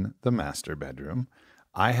lived in the master bedroom.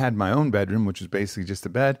 I had my own bedroom, which was basically just a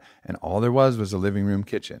bed, and all there was a living room,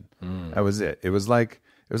 kitchen. That was it. It was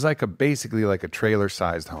basically like a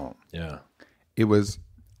trailer-sized home. Yeah. It was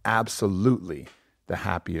absolutely the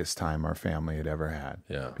happiest time our family had ever had.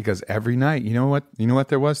 Yeah. Because every night, you know what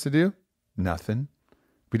there was to do? Nothing.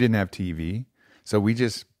 We didn't have TV. So we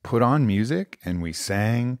just put on music and we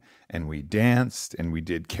sang and we danced and we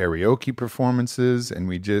did karaoke performances and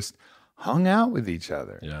we just hung out with each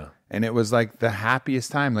other. Yeah. And it was like the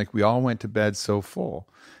happiest time. Like, we all went to bed so full.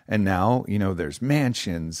 And now, there's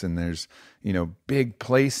mansions and there's, big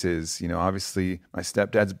places. Obviously my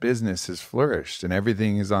stepdad's business has flourished and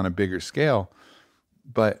everything is on a bigger scale.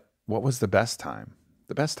 But what was the best time?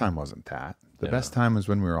 The best time wasn't that. The best time was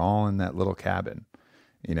when we were all in that little cabin,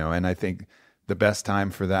 and I think the best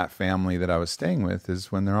time for that family that I was staying with is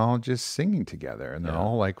when they're all just singing together and they're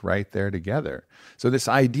all like right there together. So this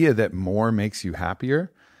idea that more makes you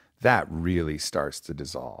happier, that really starts to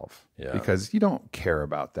dissolve because you don't care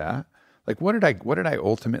about that. Like, what did I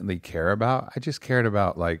ultimately care about? I just cared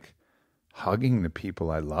about like hugging the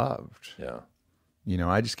people I loved. Yeah.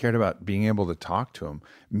 I just cared about being able to talk to them.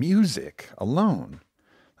 Music alone.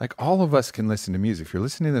 Like, all of us can listen to music. If you're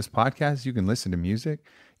listening to this podcast, you can listen to music.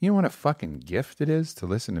 You know what a fucking gift it is to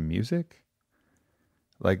listen to music?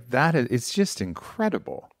 Like, it's just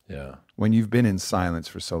incredible. Yeah. When you've been in silence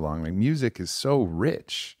for so long. Like, music is so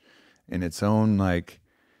rich in its own,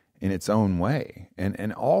 in its own way.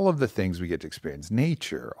 And all of the things we get to experience,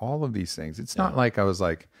 nature, all of these things. It's not like I was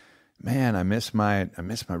like, man, I miss my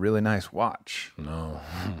really nice watch. No.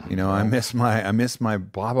 I miss my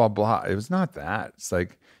blah, blah, blah. It was not that. It's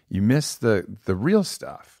like, you miss the real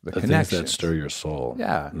stuff, the connections. Things that stir your soul.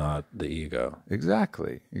 Yeah. Not the ego.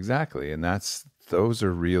 Exactly. And those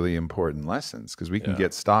are really important lessons, because we can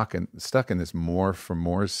get stuck in this more for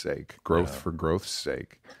more's sake, growth for growth's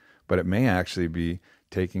sake. But it may actually be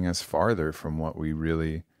taking us farther from what we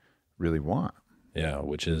really, really want. Yeah,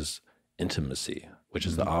 which is intimacy, which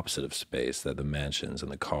is the opposite of space that the mansions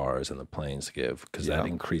and the cars and the planes give, because that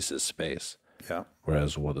increases space. Yeah.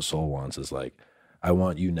 Whereas what the soul wants is like, I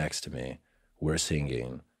want you next to me. We're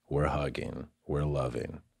singing, we're hugging, we're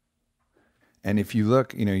loving. And if you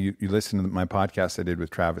look, you listen to my podcast I did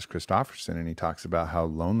with Travis Christofferson, and he talks about how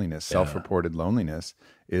loneliness, self-reported loneliness,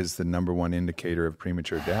 is the number one indicator of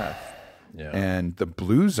premature death. Yeah. And the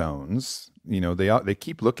blue zones, they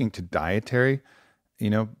keep looking to dietary,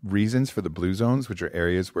 reasons for the blue zones, which are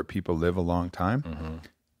areas where people live a long time. Mm-hmm.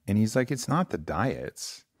 And he's like, it's not the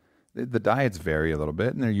diets. The diets vary a little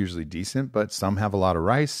bit, and they're usually decent, but some have a lot of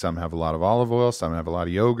rice, some have a lot of olive oil, some have a lot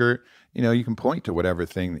of yogurt. You can point to whatever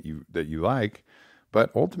thing that you like,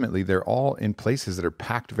 but ultimately they're all in places that are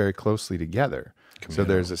packed very closely together. So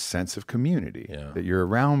there's a sense of community, that you're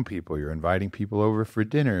around people, you're inviting people over for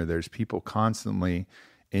dinner. There's people constantly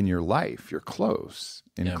in your life. You're close,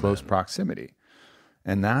 in close proximity.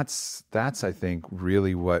 And that's I think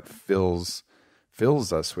really what fills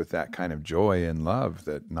us with that kind of joy and love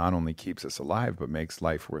that not only keeps us alive, but makes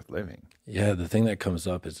life worth living. Yeah, the thing that comes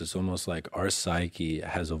up is it's almost like our psyche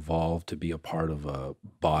has evolved to be a part of a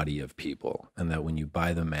body of people. And that when you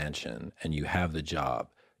buy the mansion and you have the job,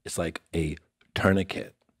 it's like a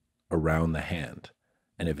tourniquet around the hand.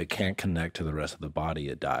 And if it can't connect to the rest of the body,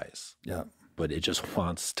 it dies. Yeah. But it just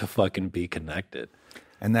wants to fucking be connected.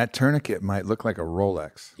 And that tourniquet might look like a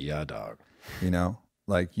Rolex. Yeah, dog.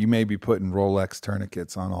 Like, you may be putting Rolex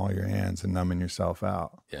tourniquets on all your hands and numbing yourself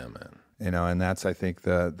out. Yeah, man. And that's, I think,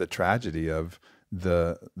 the tragedy of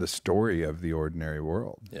the story of the ordinary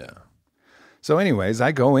world. Yeah. So anyways,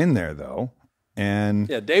 I go in there though, and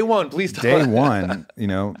day one, please tell day one,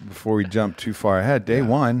 before we jump too far ahead, day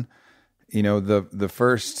one, the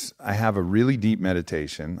first, I have a really deep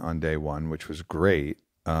meditation on day one, which was great.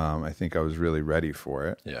 I think I was really ready for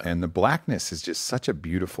it. Yeah. And the blackness is just such a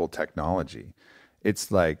beautiful technology.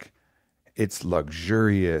 It's like, it's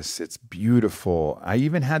luxurious. It's beautiful. I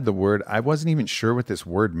even had the word, I wasn't even sure what this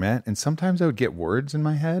word meant. And sometimes I would get words in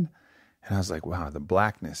my head and I was like, wow, the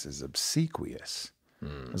blackness is obsequious.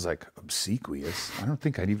 I was like, obsequious? I don't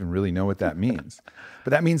think I'd even really know what that means.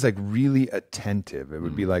 But that means like really attentive. It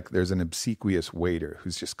would be like there's an obsequious waiter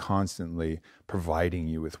who's just constantly providing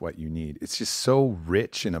you with what you need. It's just so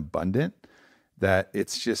rich and abundant that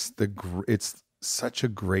it's just it's such a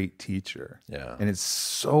great teacher. Yeah. And it's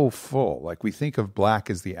so full. Like we think of black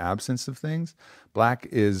as the absence of things. Black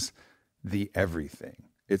is the everything.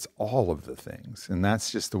 It's all of the things. And that's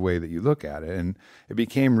just the way that you look at it. And it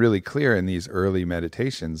became really clear in these early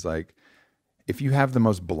meditations, like if you have the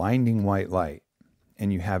most blinding white light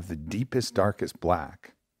and you have the deepest, darkest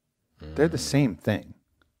black, they're the same thing.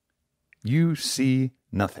 You see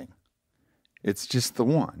nothing. It's just the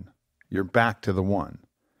one. You're back to the one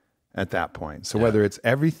at that point. So whether it's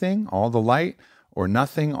everything, all the light, or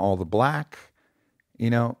nothing, all the black, you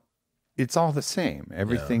know, it's all the same.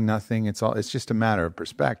 Everything, nothing, it's just a matter of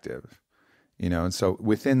perspective, you know? And so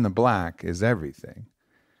within the black is everything.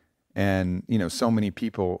 And, you know, so many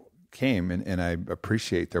people came and I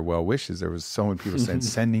appreciate their well wishes. There was so many people saying,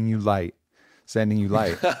 sending you light.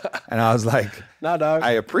 And I was like, nah, dog.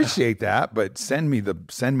 I appreciate that, but send me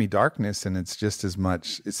darkness. And it's just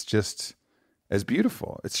as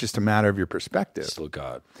beautiful. It's just a matter of your perspective. Still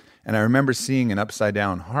God. And I remember seeing an upside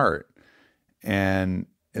down heart, and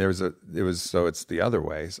it's the other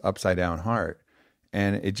way, it's upside down heart.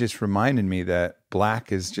 And it just reminded me that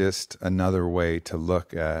black is just another way to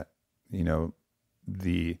look at, you know,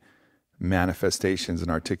 the manifestations and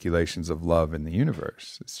articulations of love in the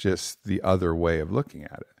universe. It's just the other way of looking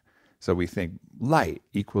at it. So we think light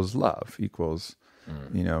equals love, equals,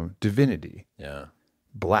 you know, divinity. Yeah.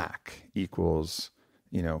 Black equals,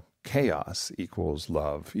 you know, chaos equals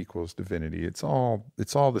love, equals divinity. It's all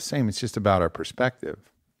the same. It's just about our perspective.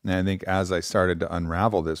 And I think as I started to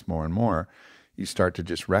unravel this more and more, you start to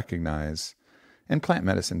just recognize, and plant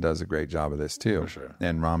medicine does a great job of this too. For sure.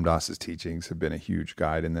 And Ram Dass's teachings have been a huge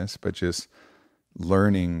guide in this, but just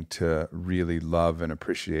learning to really love and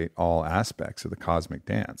appreciate all aspects of the cosmic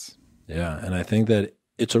dance. Yeah. And I think that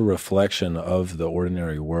it's a reflection of the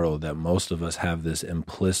ordinary world that most of us have this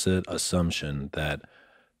implicit assumption that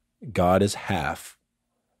God is half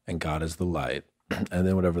and God is the light. And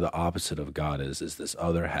then whatever the opposite of God is this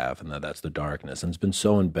other half, and that's the darkness. And it's been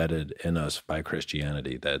so embedded in us by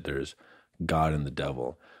Christianity that there's God and the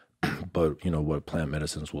devil. But, you know, what plant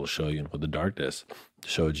medicines will show you and what the darkness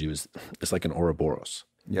showed you is it's like an Ouroboros.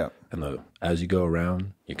 Yeah. And as you go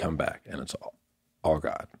around, you come back, and it's all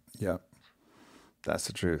God. Yeah. That's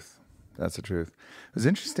the truth. That's the truth. It was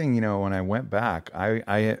interesting, you know, when I went back, I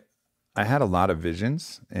had a lot of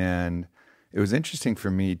visions, and it was interesting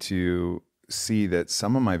for me to see that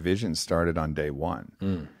some of my visions started on day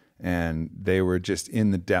one, and they were just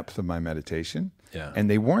in the depth of my meditation. Yeah. And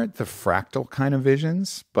they weren't the fractal kind of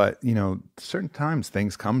visions, but, you know, certain times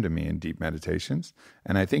things come to me in deep meditations.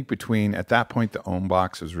 And I think at that point, the Om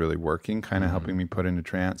box was really working, kind of helping me put into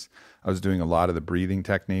trance. I was doing a lot of the breathing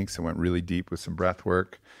techniques. I went really deep with some breath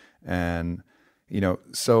work. And, you know,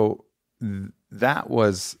 so that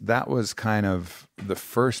was kind of the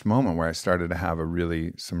first moment where I started to have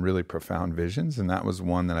some really profound visions. And that was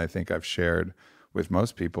one that I think I've shared with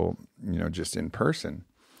most people, you know, just in person.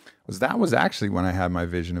 That was actually when I had my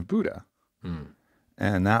vision of Buddha.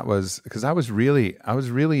 And that was because I was really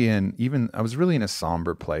in a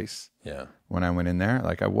somber place. Yeah. When I went in there,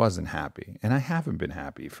 like I wasn't happy, and I haven't been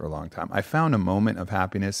happy for a long time. I found some moments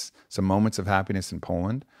of happiness in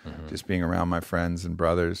Poland, just being around my friends and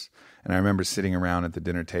brothers. And I remember sitting around at the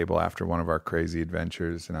dinner table after one of our crazy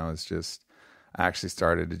adventures, and I actually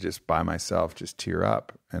started to just by myself, just tear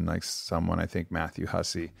up. And like someone, I think Matthew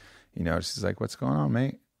Hussey, you know, she's like, "What's going on,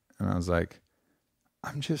 mate?" And I was like,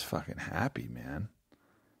 "I'm just fucking happy, man.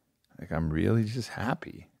 Like I'm really just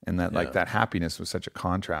happy." And that like that happiness was such a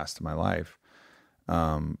contrast to my life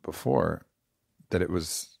before that it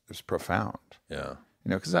was profound. Yeah.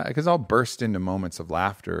 You know, because I'll burst into moments of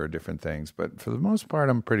laughter or different things, but for the most part,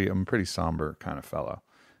 I'm a pretty somber kind of fellow,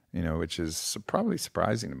 you know, which is probably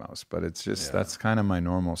surprising to most, but it's just, that's kind of my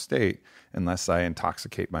normal state unless I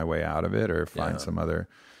intoxicate my way out of it or find some other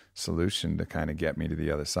solution to kind of get me to the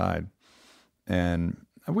other side. And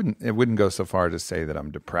it wouldn't go so far to say that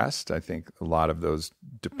I'm depressed. I think a lot of those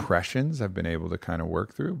depressions I've been able to kind of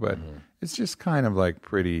work through, but it's just kind of like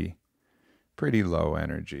pretty low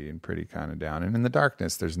energy and pretty kind of down. And in the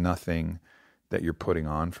darkness, there's nothing that you're putting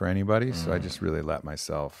on for anybody. So I just really let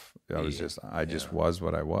myself, I just was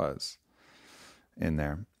what I was in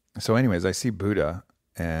there. So anyways, I see Buddha,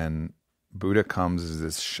 and Buddha comes as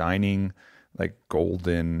this shining, like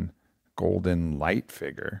golden light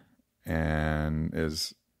figure. And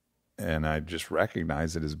and I just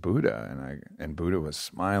recognized it as Buddha, and Buddha was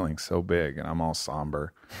smiling so big, and I'm all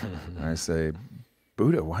somber. And I say,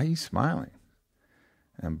 Buddha, why are you smiling?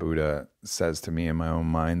 And Buddha says to me in my own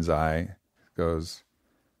mind's eye, goes,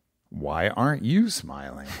 why aren't you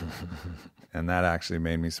smiling? And that actually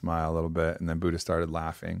made me smile a little bit. And then Buddha started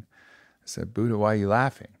laughing. I said, Buddha, why are you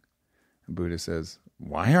laughing? And Buddha says,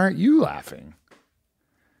 why aren't you laughing?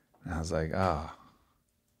 And I was like, oh,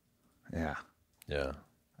 yeah. Yeah.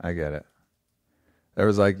 I get it. There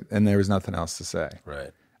was nothing else to say.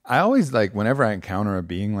 Right. I always whenever I encounter a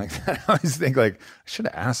being like that, I always think I should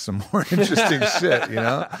have asked some more interesting shit, you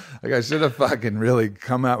know? I should have fucking really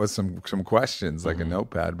come out with some questions, like a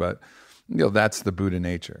notepad, but that's the Buddha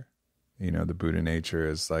nature. The Buddha nature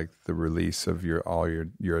is the release of all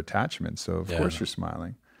your attachments. So of course you're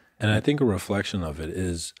smiling. And I think a reflection of it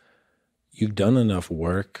is you've done enough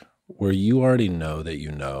work where you already know that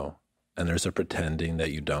you know, and there's a pretending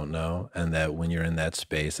that you don't know, and that when you're in that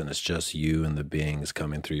space and it's just you and the beings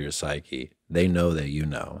coming through your psyche, they know that you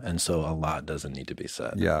know. And so a lot doesn't need to be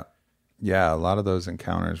said. Yeah. Yeah. A lot of those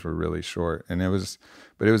encounters were really short, but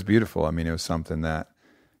it was beautiful. I mean, it was something that's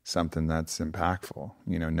impactful,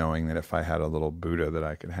 knowing that if I had a little Buddha that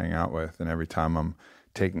I could hang out with, and every time I'm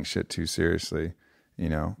taking shit too seriously,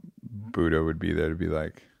 Buddha would be there to be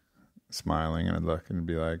smiling, and I'd look and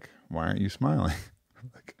be like, why aren't you smiling?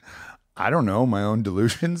 I don't know, my own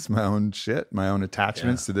delusions, my own shit, my own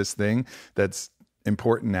attachments to this thing that's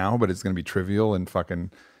important now, but it's going to be trivial in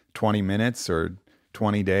fucking 20 minutes or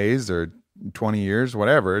 20 days or 20 years,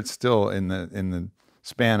 whatever. It's still in the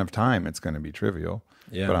span of time, it's going to be trivial,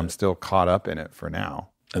 but I'm still caught up in it for now.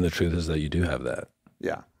 And the truth is that you do have that.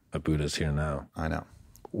 Yeah. A Buddha's here now. I know.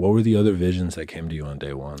 What were the other visions that came to you on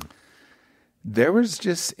day one? There was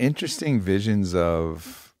just interesting visions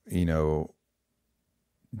of,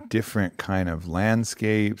 different kind of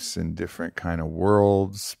landscapes and different kind of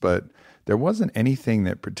worlds, but there wasn't anything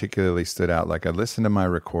that particularly stood out. I listened to my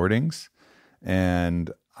recordings, and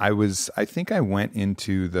I think I went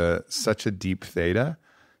into such a deep theta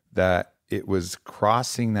that it was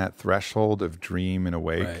crossing that threshold of dream and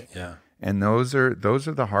awake. Right, yeah. And those are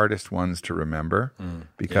the hardest ones to remember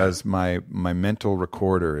because my mental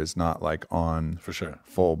recorder is not on for sure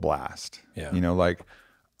full blast. Yeah.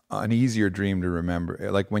 An easier dream to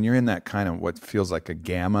remember. When you're in that kind of what feels like a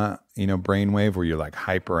gamma, brainwave where you're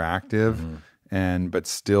hyperactive but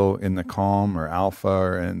still in the calm or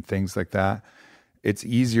alpha and things like that. It's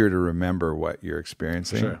easier to remember what you're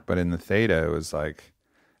experiencing. Sure. But in the theta, it was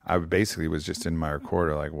I basically was just in my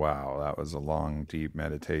recorder wow, that was a long, deep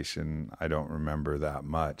meditation. I don't remember that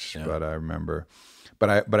much, but I remember, but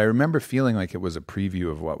I remember feeling like it was a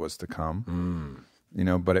preview of what was to come,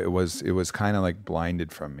 but it was kind of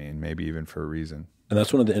blinded from me, and maybe even for a reason. And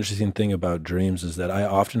that's one of the interesting thing about dreams is that I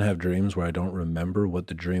often have dreams where I don't remember what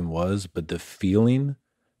the dream was, but the feeling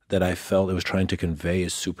that I felt it was trying to convey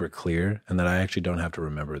is super clear, and that I actually don't have to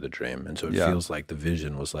remember the dream. And so it feels like the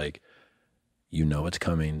vision was it's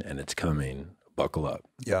coming, and it's coming. Buckle up.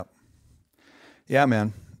 Yeah. Yeah,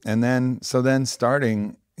 man. And then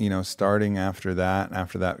starting after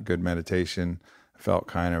that good meditation, I felt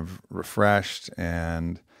kind of refreshed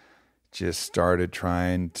and just started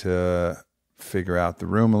trying to figure out the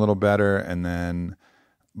room a little better.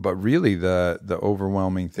 But really the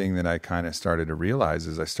overwhelming thing that I kind of started to realize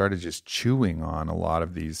is I started just chewing on a lot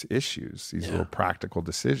of these issues, these little practical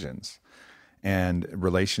decisions. And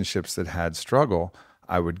relationships that had struggle,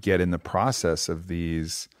 I would get in the process of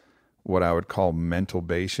these, what I would call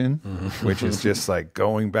mentalbation, which is just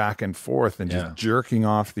going back and forth and just jerking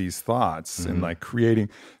off these thoughts and creating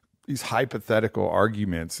these hypothetical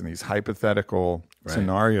arguments and these hypothetical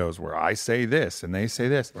scenarios where I say this and they say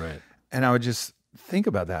this. Right. And I would just think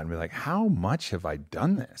about that and be how much have I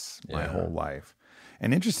done this my whole life?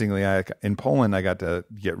 And interestingly, in Poland, I got to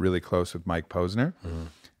get really close with Mike Posner.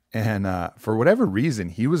 And for whatever reason,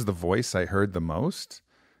 he was the voice I heard the most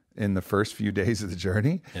in the first few days of the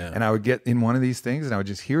journey. Yeah. And I would get in one of these things and I would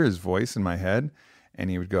just hear his voice in my head. And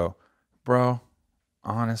he would go, bro,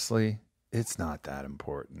 honestly, it's not that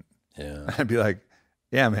important. Yeah. I'd be like,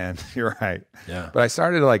 yeah, man, you're right. Yeah. But I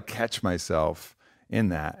started to catch myself in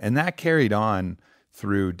that. And that carried on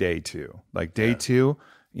through day two. Day two,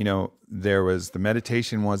 there was, the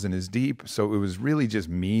meditation wasn't as deep. So it was really just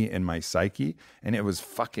me and my psyche, and it was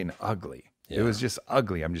fucking ugly. It was just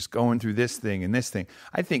ugly. I'm just going through this thing and this thing.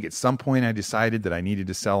 I think at some point I decided that I needed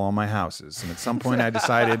to sell all my houses. And at some point I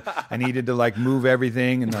decided I needed to like move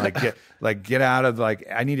everything and get out of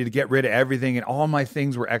I needed to get rid of everything. And all my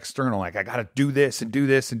things were external. Like I got to do this and do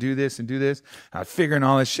this and do this and do this. I was figuring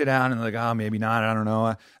all this shit out and like, oh, maybe not. I don't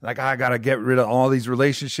know. Like I got to get rid of all these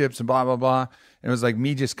relationships and blah, blah, blah. And it was like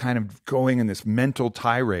me just kind of going in this mental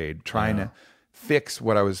tirade, trying to fix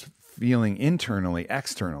what I was feeling internally,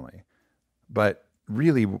 externally. But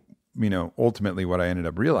really, ultimately what I ended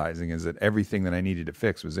up realizing is that everything that I needed to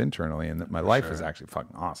fix was internally and that my life was actually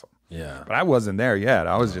fucking awesome. Yeah. But I wasn't there yet.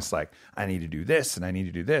 I was just like, I need to do this and I need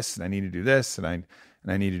to do this and I need to do this and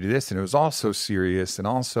I need to do this. And it was all so serious and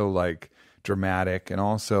also like dramatic and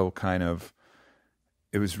also kind of,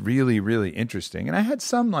 it was really, really interesting. And I had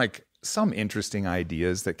some interesting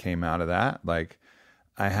ideas that came out of that. Like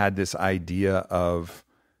I had this idea of,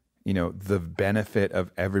 the benefit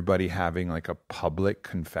of everybody having like a public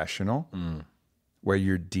confessional where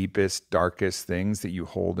your deepest, darkest things that you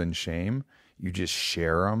hold in shame, you just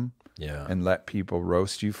share them and let people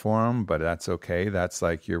roast you for them. But that's okay. That's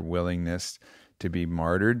like your willingness to be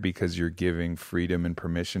martyred because you're giving freedom and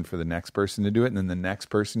permission for the next person to do it. And then the next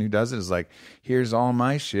person who does it is like, here's all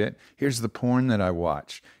my shit. Here's the porn that I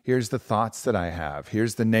watch. Here's the thoughts that I have.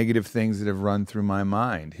 Here's the negative things that have run through my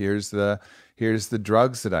mind. Here's the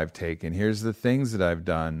drugs that I've taken. Here's the things that I've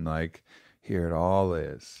done. Like, here it all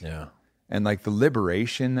is. Yeah. And like the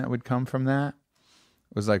liberation that would come from that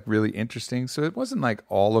was like really interesting. So it wasn't like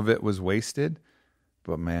all of it was wasted,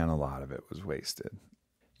 but man, a lot of it was wasted.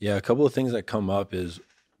 Yeah. A couple of things that come up is,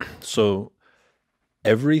 so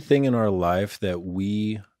everything in our life that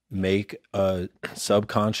we make a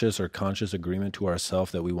subconscious or conscious agreement to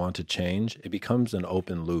ourselves that we want to change, it becomes an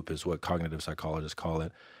open loop is what cognitive psychologists call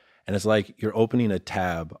it. And it's like you're opening a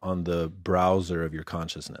tab on the browser of your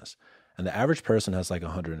consciousness. And the average person has like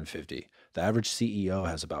 150. The average CEO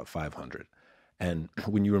has about 500. And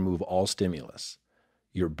when you remove all stimulus,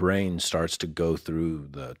 your brain starts to go through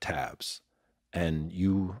the tabs and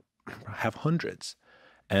you have hundreds.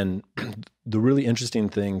 And the really interesting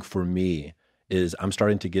thing for me is I'm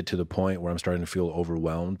starting to get to the point where I'm starting to feel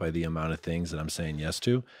overwhelmed by the amount of things that I'm saying yes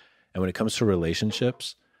to. And when it comes to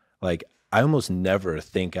relationships, like I almost never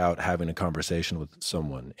think out having a conversation with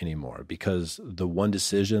someone anymore because the one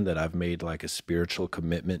decision that I've made like a spiritual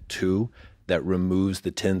commitment to that removes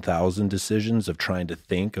the 10,000 decisions of trying to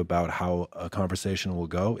think about how a conversation will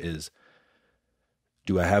go is,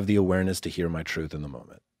 do I have the awareness to hear my truth in the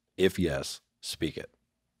moment? If yes, speak it.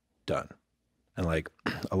 Done. And like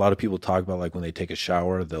a lot of people talk about like when they take a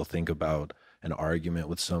shower, they'll think about an argument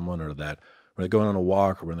with someone or that when they're going on a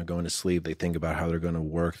walk or when they're going to sleep, they think about how they're going to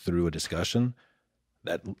work through a discussion.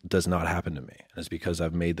 That does not happen to me. And it's because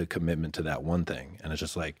I've made the commitment to that one thing. And it's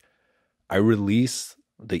just like, I release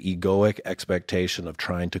the egoic expectation of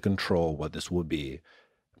trying to control what this will be.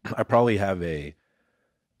 I probably have a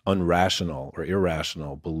unrational or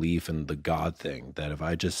irrational belief in the God thing that if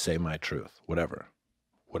I just say my truth, whatever.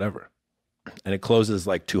 And it closes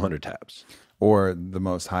like 200 tabs. Or the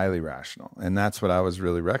most highly rational. And that's what I was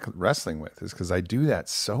really wrestling with is because I do that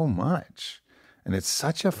so much. And it's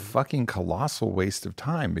such a fucking colossal waste of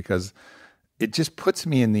time because it just puts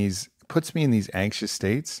me in these anxious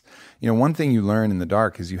states. One thing you learn in the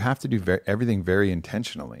dark is you have to do everything very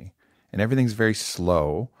intentionally. And everything's very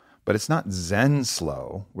slow. But it's not Zen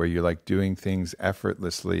slow where you're like doing things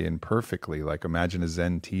effortlessly and perfectly. Like imagine a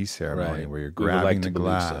Zen tea ceremony where you're grabbing the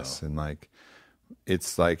glass and like,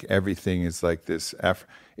 it's like everything is like this effort.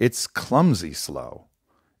 It's clumsy slow.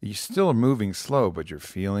 You still are moving slow, but you're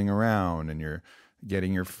feeling around and you're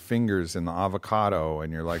getting your fingers in the avocado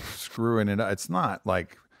and you're like screwing it up. It's not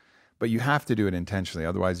like, but you have to do it intentionally.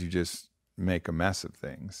 Otherwise you just make a mess of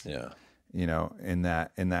things. Yeah. In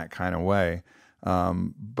that kind of way.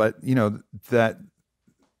 But that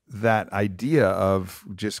idea of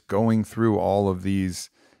just going through all of these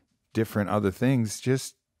different other things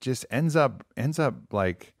just ends up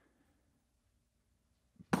like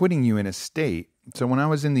putting you in a state. So when I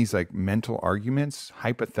was in these like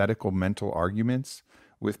hypothetical mental arguments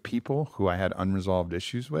with people who I had unresolved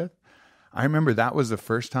issues with, I remember that was the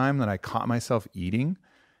first time that I caught myself eating.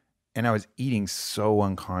 And I was eating so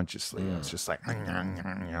unconsciously. I was just like,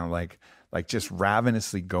 like just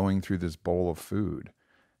ravenously going through this bowl of food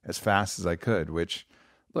as fast as I could, which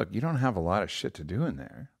look, you don't have a lot of shit to do in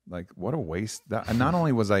there. Like, what a waste. And not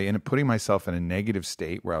only was I putting myself in a negative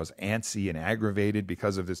state where I was antsy and aggravated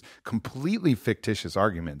because of this completely fictitious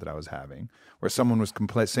argument that I was having, where someone was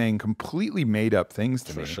saying completely made up things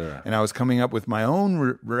to me. Sure. And I was coming up with my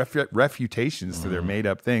own refutations to their made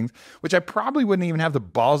up things, which I probably wouldn't even have the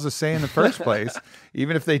balls to say in the first place,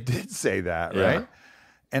 even if they did say that, right?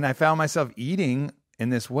 And I found myself eating in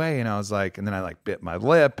this way, and I was like, and then I like bit my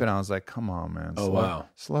lip, and I was like, come on, man.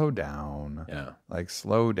 Slow down. Yeah. Like,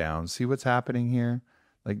 slow down. See what's happening here?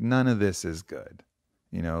 Like, none of this is good.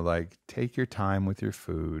 You know, like, take your time with your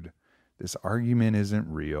food. This argument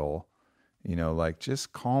isn't real. You know, like,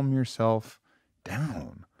 just calm yourself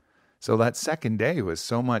down. So that second day was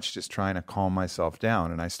so much just trying to calm myself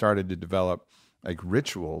down. And I started to develop like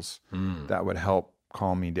rituals that would help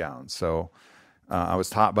calm me down. So I was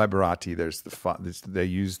taught by Bharati, they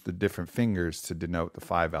use the different fingers to denote the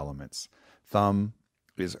 5 elements. Thumb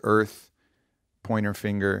is earth, pointer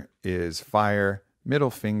finger is fire, middle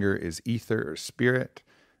finger is ether or spirit,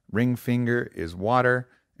 ring finger is water,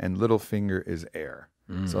 and little finger is air.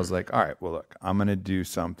 So I was like, all right, well, look, I'm going to do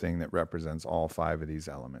something that represents all 5 of these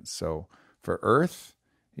elements. So for earth,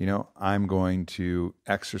 you know, I'm going to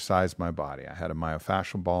exercise my body. I had a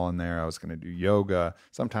myofascial ball in there. I was going to do yoga.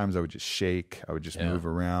 Sometimes I would just shake. I would just move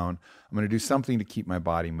around. I'm going to do something to keep my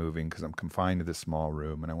body moving because I'm confined to this small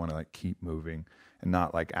room and I want to like keep moving and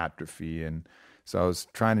not like atrophy. And so I was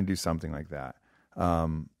trying to do something like that.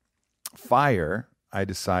 Fire, I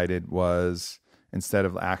decided was, instead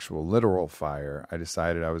of actual literal fire, I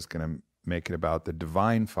decided I was going to make it about the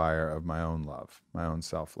divine fire of my own love, my own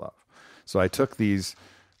self-love. So I took these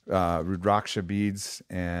Rudraksha beads,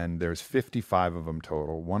 and there's 55 of them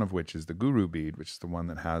total, one of which is the guru bead, which is the one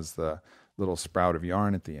that has the little sprout of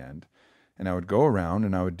yarn at the end. And I would go around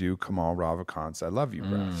and I would do Kamal Ravikant's I love you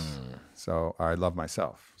breaths. So I love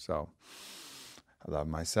myself. So I love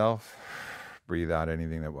myself, breathe out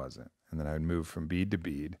anything that wasn't. And then I would move from bead to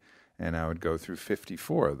bead, and I would go through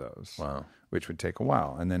 54 of those, which would take a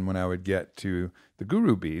while. And then when I would get to the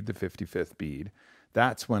guru bead, the 55th bead,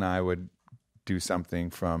 that's when I would do something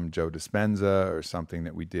from Joe Dispenza or something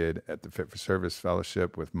that we did at the Fit for Service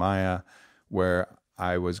Fellowship with Maya, where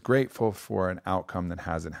I was grateful for an outcome that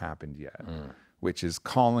hasn't happened yet, which is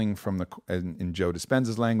calling from in Joe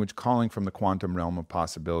Dispenza's language, calling from the quantum realm of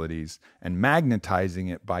possibilities and magnetizing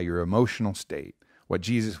it by your emotional state. What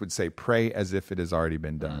Jesus would say, pray as if it has already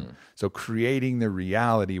been done. So creating the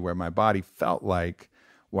reality where my body felt like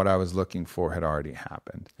what I was looking for had already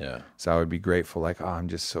happened. Yeah. So I would be grateful, like, oh, I'm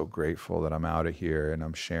just so grateful that I'm out of here and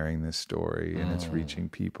I'm sharing this story and it's reaching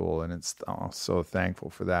people, and it's so thankful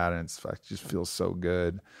for that, and it just feels so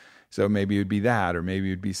good. So maybe it would be that, or maybe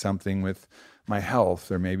it would be something with my health,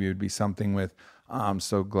 or maybe it would be something with, I'm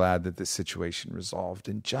so glad that this situation resolved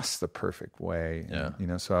in just the perfect way. And, you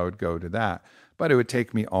know, so I would go to that. But it would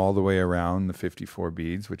take me all the way around the 54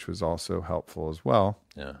 beads, which was also helpful as well.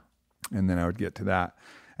 Yeah. And then I would get to that.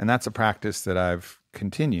 And that's a practice that I've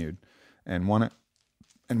continued and want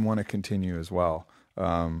to continue as well,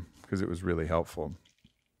 because it was really helpful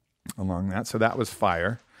along that. So that was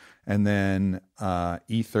fire. And then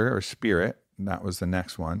ether or spirit, that was the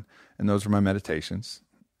next one. And those were my meditations.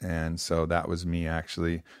 And so that was me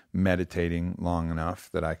actually meditating long enough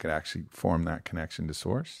that I could actually form that connection to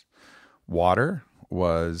source. Water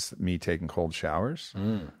was me taking cold showers,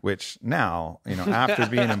 which now, you know, after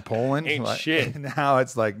being in Poland, now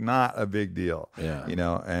it's like not a big deal, you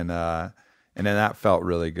know, and then that felt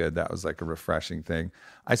really good. That was like a refreshing thing.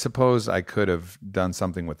 I suppose I could have done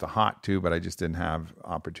something with the hot too, but I just didn't have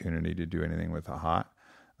opportunity to do anything with the hot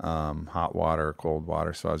water or cold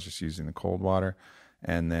water. So I was just using the cold water.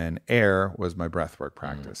 And then air was my breathwork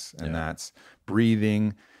practice. And that's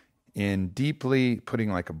breathing in deeply, putting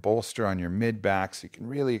like a bolster on your mid back so you can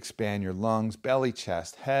really expand your lungs, belly,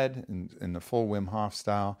 chest, head in the full Wim Hof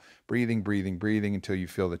style. Breathing until you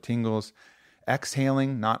feel the tingles.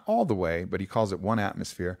 Exhaling, not all the way, but he calls it 1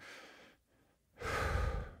 atmosphere.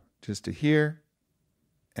 Just to here.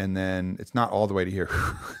 And then it's not all the way to here.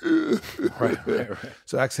 Right.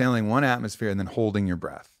 So exhaling 1 atmosphere and then holding your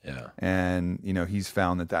breath. Yeah. And, you know, he's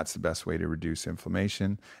found that that's the best way to reduce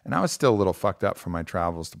inflammation. And I was still a little fucked up from my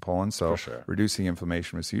travels to Poland. So reducing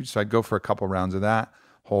inflammation was huge. So I'd go for a couple rounds of that,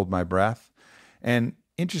 hold my breath. And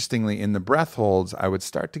interestingly, in the breath holds, I would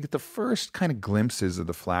start to get the first kind of glimpses of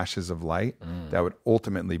the flashes of light that would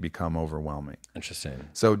ultimately become overwhelming. Interesting.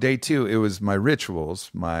 So day 2, it was my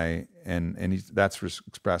rituals, that's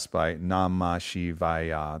expressed by Namah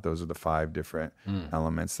Shivaya. Those are the 5 different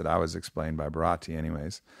elements that I was explained by Bharati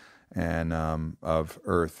anyways, and of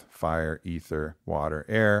earth, fire, ether, water,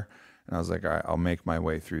 air. And I was like, all right, I'll make my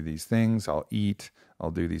way through these things. I'll eat.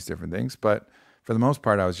 I'll do these different things. But for the most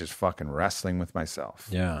part, I was just fucking wrestling with myself.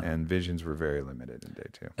 Yeah. And visions were very limited in day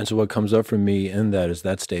 2. And so what comes up for me in that is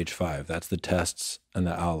that stage 5. That's the tests and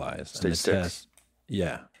the allies. Stage and the 6. tests,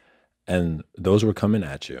 yeah. And those were coming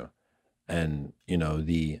at you. And, you know,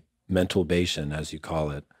 the mentalization, as you call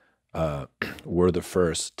it, were the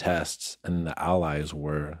first tests, and the allies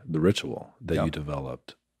were the ritual that you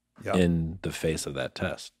developed in the face of that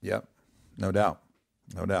test. Yep. No doubt.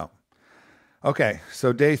 No doubt. Okay.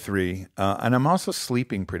 So day 3, and I'm also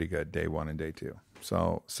sleeping pretty good day 1 and day 2.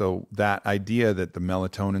 So that idea that the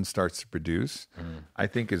melatonin starts to produce, I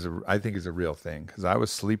think is a real thing, because I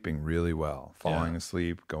was sleeping really well, falling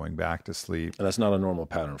asleep, going back to sleep. And that's not a normal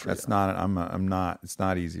pattern for you. That's not. I'm not. It's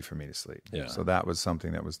not easy for me to sleep. Yeah. So that was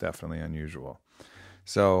something that was definitely unusual.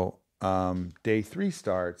 So day 3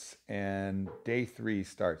 starts, and day 3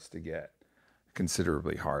 starts to get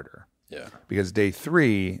considerably harder. Yeah. Because day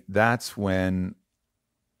 3, that's when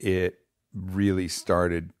it really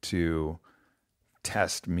started to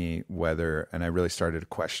test me and I really started to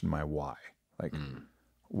question my why. Like,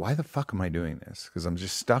 why the fuck am I doing this? Because I'm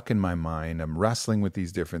just stuck in my mind. I'm wrestling with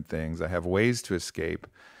these different things. I have ways to escape.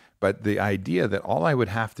 But the idea that all I would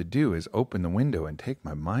have to do is open the window and take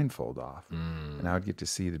my blindfold off, and I would get to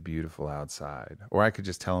see the beautiful outside. Or I could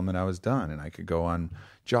just tell them that I was done, and I could go on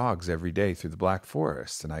jogs every day through the Black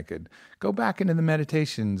Forest, and I could go back into the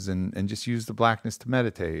meditations and just use the blackness to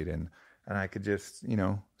meditate, and I could just,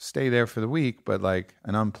 stay there for the week, but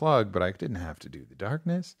and unplug, but I didn't have to do the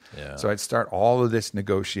darkness. Yeah. So I'd start all of this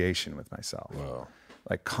negotiation with myself. Whoa.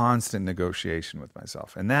 Like constant negotiation with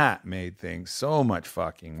myself. And that made things so much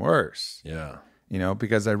fucking worse. Yeah.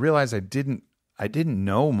 Because I realized I didn't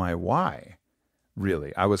know my why,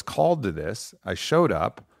 really. I was called to this. I showed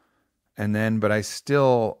up, but I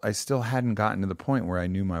still hadn't gotten to the point where I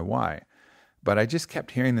knew my why. But I just kept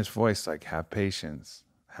hearing this voice like, have patience.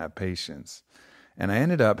 And I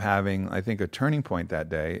ended up having, I think, a turning point that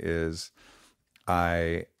day is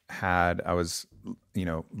I had my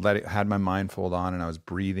mindfold on, and I was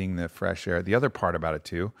breathing the fresh air. The other part about it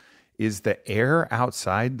too is the air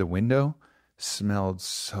outside the window smelled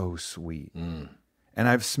so sweet. And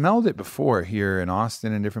I've smelled it before here in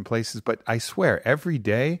Austin and different places, but I swear every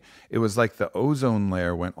day it was like the ozone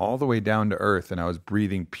layer went all the way down to earth, and I was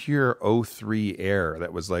breathing pure O3 air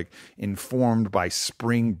that was like informed by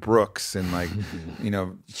spring brooks and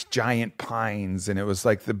giant pines. And it was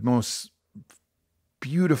like the most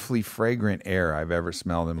beautifully fragrant air I've ever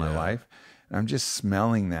smelled in my life. And I'm just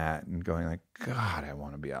smelling that and going like, God, I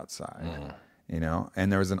want to be outside, and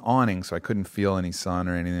there was an awning, so I couldn't feel any sun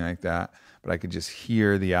or anything like that, but I could just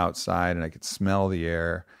hear the outside and I could smell the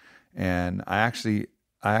air. And I actually,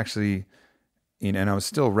 and I was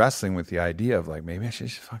still wrestling with the idea of like, maybe I should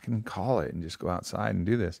just fucking call it and just go outside and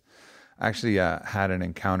do this. I actually had an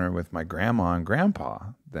encounter with my grandma and grandpa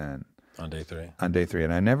then. On day 3.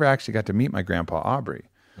 And I never actually got to meet my grandpa Aubrey.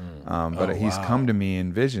 But he's come to me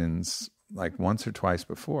in visions like once or twice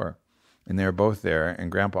before, and they were both there.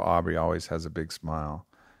 And Grandpa Aubrey always has a big smile,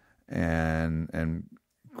 and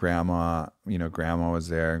Grandma was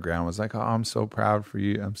there, and Grandma was like, "Oh, I'm so proud for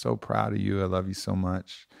you. I'm so proud of you. I love you so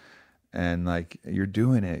much, and like you're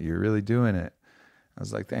doing it. You're really doing it." I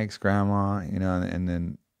was like, "Thanks, Grandma." And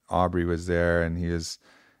then Aubrey was there, and he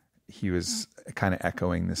was kind of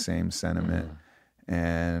echoing the same sentiment.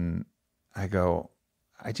 And I go,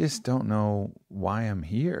 I just don't know why I'm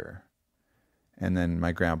here. And then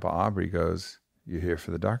my grandpa Aubrey goes, "You're here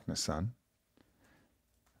for the darkness, son."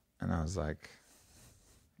 And I was like,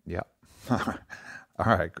 "Yep." All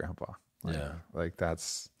right, Grandpa. Like that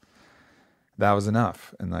was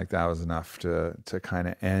enough. And like that was enough to kind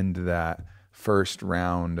of end that first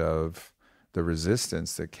round of the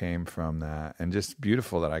resistance that came from that. And just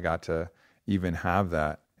beautiful that I got to even have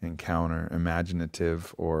that encounter,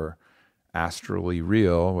 imaginative or astrally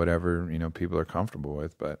real, whatever, people are comfortable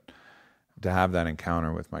with, but to have that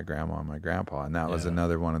encounter with my grandma and my grandpa. And that was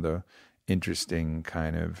another one of the interesting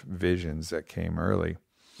kind of visions that came early.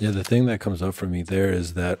 Yeah, the thing that comes up for me there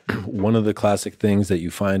is that one of the classic things that you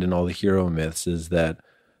find in all the hero myths is that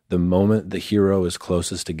the moment the hero is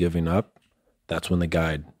closest to giving up, that's when the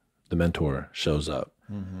guide, the mentor, shows up.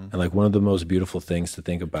 And like one of the most beautiful things to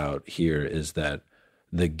think about here is that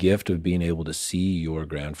the gift of being able to see your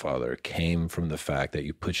grandfather came from the fact that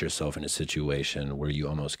you put yourself in a situation where you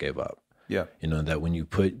almost gave up. Yeah. That when you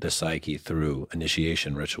put the psyche through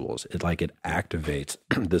initiation rituals, it activates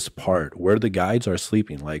this part where the guides are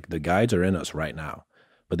sleeping. Like the guides are in us right now,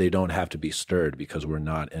 but they don't have to be stirred because we're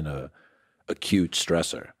not in a acute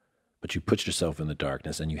stressor. But you put yourself in the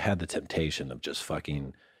darkness and you had the temptation of just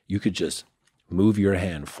fucking, you could just move your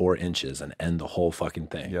hand 4 inches and end the whole fucking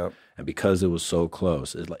thing. Yep. And because it was so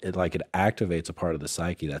close, it activates a part of the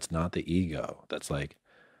psyche that's not the ego. That's like,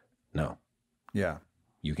 no, Yeah.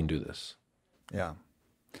 you can do this. Yeah.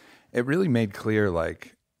 It really made clear,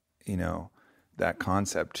 like, that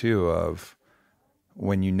concept too of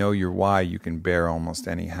when you know your why, you can bear almost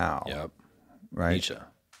any how. Yep. Right. Nietzsche.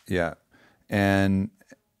 Yeah. And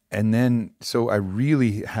then, so I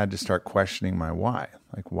really had to start questioning my why.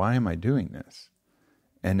 Like, why am I doing this?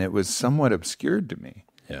 And it was somewhat obscured to me.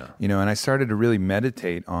 Yeah. And I started to really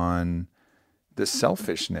meditate on the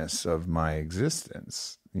selfishness of my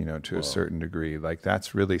existence, to a certain degree. Like,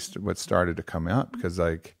 that's really what started to come up, because,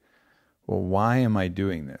 like, well, why am I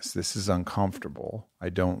doing this? This is uncomfortable. I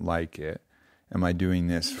don't like it. Am I doing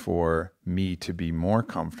this for me to be more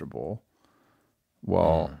comfortable?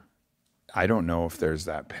 Well, I don't know if there's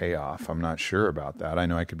that payoff. I'm not sure about that. I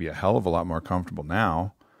know I could be a hell of a lot more comfortable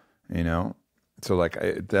now, So like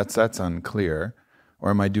that's unclear.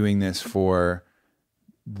 Or am I doing this for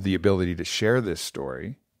the ability to share this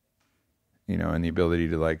story, and the ability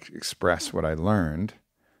to like express what I learned?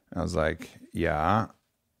 And I was like, yeah,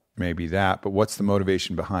 maybe that. But what's the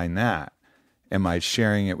motivation behind that? Am I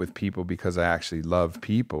sharing it with people because I actually love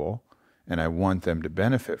people and I want them to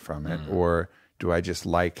benefit from it? Or do I just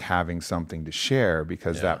like having something to share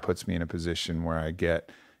because that puts me in a position where I get,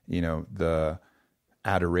 the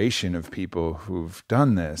adoration of people who've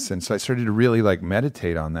done this? And so I started to really like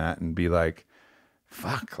meditate on that and be like,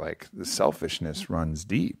 fuck, like the selfishness runs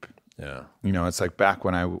deep. Yeah. It's like back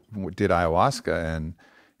when I did ayahuasca and,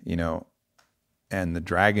 and the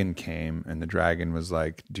dragon came and the dragon was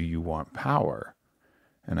like, do you want power?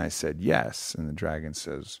 And I said, yes. And the dragon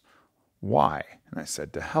says, why? And I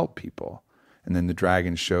said, to help people. And then the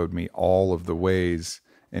dragon showed me all of the ways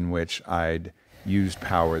in which I'd used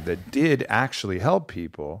power that did actually help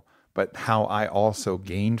people, but how I also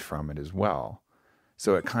gained from it as well.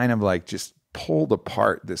 So it kind of like just pulled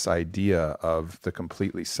apart this idea of the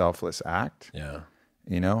completely selfless act,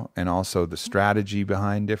 and also the strategy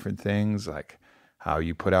behind different things, like how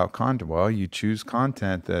you put out content. Well, you choose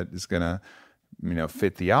content that is going to,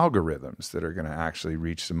 fit the algorithms that are going to actually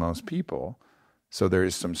reach the most people. So there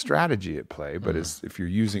is some strategy at play, but if you're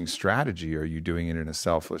using strategy, are you doing it in a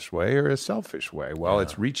selfless way or a selfish way? Well,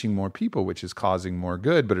 it's reaching more people, which is causing more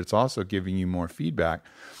good, but it's also giving you more feedback.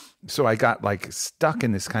 So I got like stuck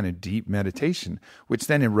in this kind of deep meditation, which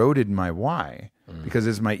then eroded my why, because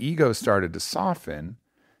as my ego started to soften,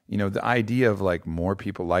 the idea of like more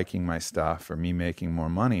people liking my stuff or me making more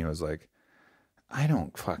money, I was like, I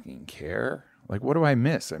don't fucking care. Like, what do I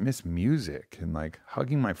miss? I miss music and like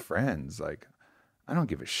hugging my friends. Like, I don't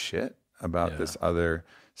give a shit about this other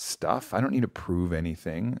stuff. I don't need to prove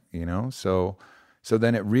anything, So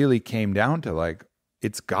then it really came down to like,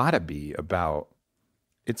 it's gotta be about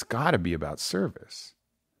service.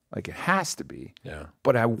 Like, it has to be. Yeah.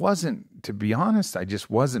 But I wasn't, to be honest, I just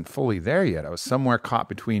wasn't fully there yet. I was somewhere caught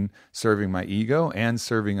between serving my ego and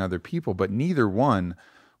serving other people, but neither one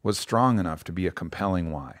was strong enough to be a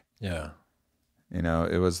compelling why. Yeah.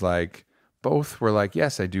 It was like, both were like,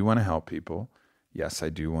 yes, I do want to help people. Yes, I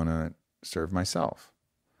do want to serve myself.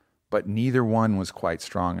 But neither one was quite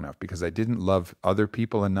strong enough because I didn't love other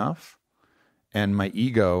people enough. And my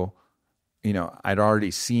ego, I'd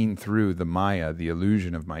already seen through the Maya, the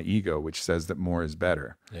illusion of my ego, which says that more is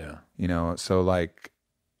better. Yeah. So like,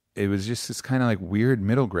 it was just this kind of like weird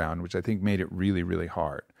middle ground, which I think made it really, really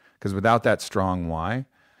hard. Because without that strong why,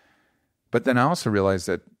 but then I also realized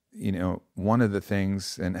that, one of the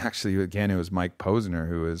things, and actually, again, it was Mike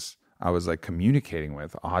Posner I was like communicating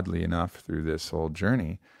with, oddly enough, through this whole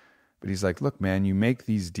journey. But he's like, look, man, you make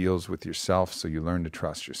these deals with yourself so you learn to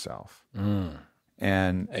trust yourself.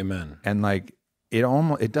 And amen. And like,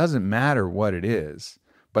 it doesn't matter what it is,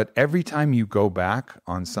 but every time you go back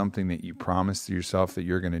on something that you promised to yourself that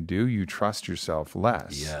you're going to do, you trust yourself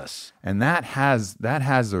less. Yes. And that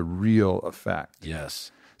has a real effect.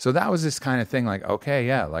 Yes. So that was this kind of thing, like, okay,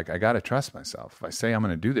 yeah, like I got to trust myself. If I say I'm going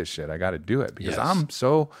to do this shit, I got to do it because I'm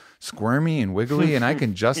so squirmy and wiggly and I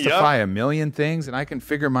can justify a million things and I can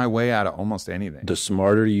figure my way out of almost anything. The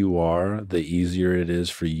smarter you are, the easier it is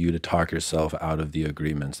for you to talk yourself out of the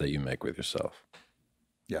agreements that you make with yourself.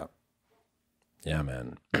 Yeah. Yeah,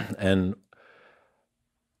 man. And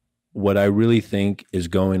what I really think is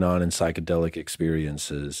going on in psychedelic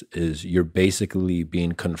experiences is you're basically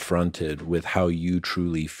being confronted with how you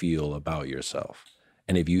truly feel about yourself.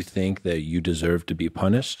 And if you think that you deserve to be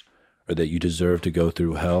punished or that you deserve to go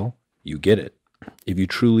through hell, you get it. If you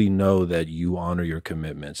truly know that you honor your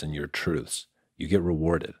commitments and your truths, you get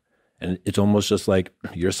rewarded. And it's almost just like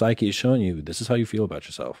your psyche is showing you this is how you feel about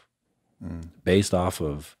yourself based off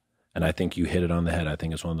of, and I think you hit it on the head. I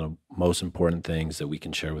think it's one of the most important things that we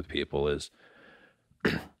can share with people is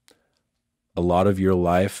a lot of your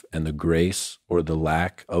life and the grace or the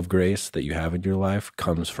lack of grace that you have in your life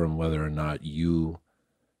comes from whether or not you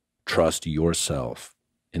trust yourself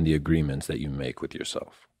in the agreements that you make with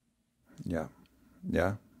yourself. Yeah.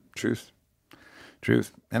 Yeah. Truth.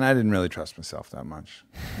 And I didn't really trust myself that much.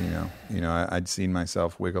 I'd seen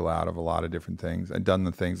myself wiggle out of a lot of different things. I'd done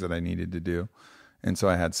the things that I needed to do. And so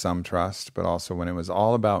I had some trust, but also when it was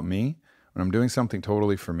all about me, when I'm doing something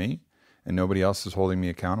totally for me and nobody else is holding me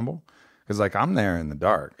accountable, because like I'm there in the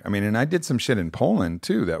dark. I mean, and I did some shit in Poland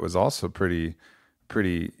too that was also pretty,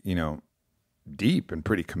 deep and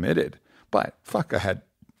pretty committed. But fuck, I had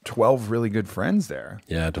 12 really good friends there.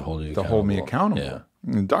 Yeah, to hold me accountable. Yeah.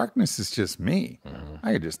 And darkness is just me.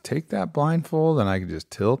 I could just take that blindfold and I could just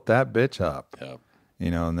tilt that bitch up. Yep.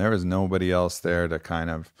 And there was nobody else there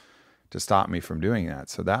to stop me from doing that.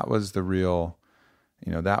 So that was the real,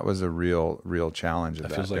 that was a real challenge of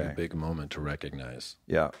that feels like day. a big moment to recognize.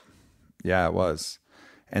 Yeah. Yeah, it was.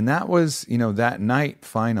 And that was, that night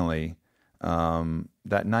finally,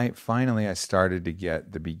 I started to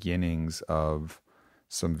get the beginnings of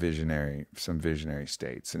some visionary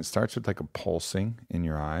states. And it starts with like a pulsing in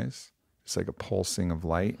your eyes. It's like a pulsing of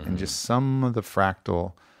light and just some of the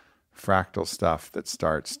fractal stuff that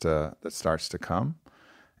starts to come.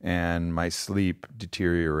 And my sleep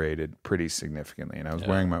deteriorated pretty significantly. And I was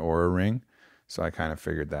wearing my Oura ring, so I kind of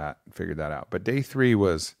figured that out. But day three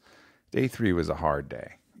was a hard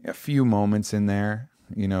day. A few moments in there,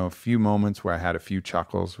 a few moments where I had a few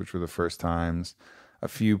chuckles, which were the first times, a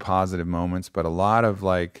few positive moments, but a lot of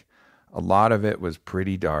it was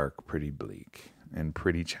pretty dark, pretty bleak, and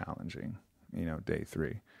pretty challenging, day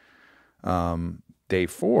three. Day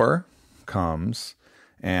four comes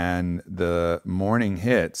and the morning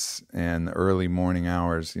hits and the early morning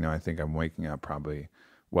hours, I think I'm waking up probably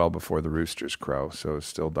well before the roosters crow. So it's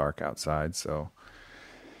still dark outside.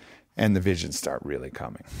 And the visions start really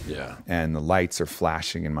coming. Yeah. And the lights are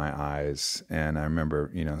flashing in my eyes. And I remember,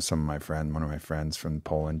 one of my friends from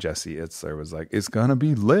Poland, Jesse Itzler, was like, "It's going to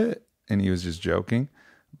be lit." And he was just joking,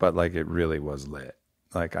 but like it really was lit.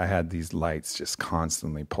 Like I had these lights just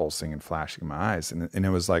constantly pulsing and flashing in my eyes. And it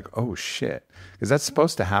was like, oh shit. Because that's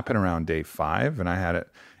supposed to happen around day 5. And I had it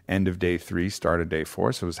end of day 3, start of day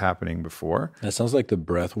 4. So it was happening before. That sounds like the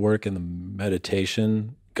breath work and the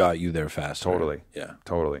meditation got you there faster. Totally. Yeah.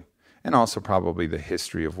 Totally. And also probably the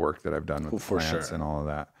history of work that I've done with the plants and all of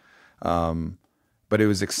that. But it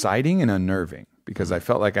was exciting and unnerving because I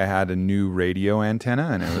felt like I had a new radio antenna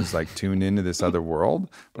and it was like tuned into this other world.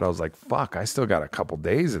 But I was like, fuck, I still got a couple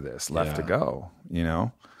days of this left to go,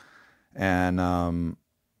 And,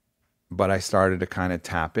 but I started to kind of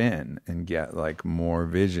tap in and get like more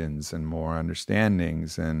visions and more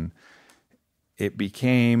understandings. And it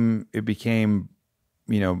became, it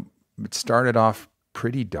started off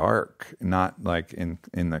pretty dark, not like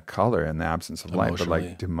in the color and the absence of light, but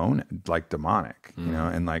like demonic,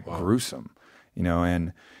 and like gruesome,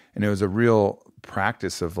 and it was a real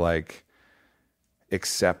practice of like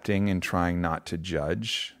accepting and trying not to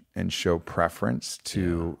judge and show preference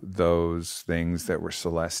to those things that were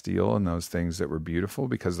celestial and those things that were beautiful,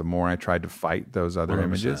 because the more I tried to fight those other 100%.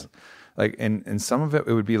 Images, like, and some of it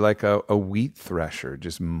would be like a wheat thresher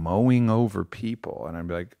just mowing over people. And I'd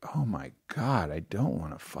be like, oh my God, I don't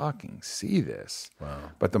want to fucking see this.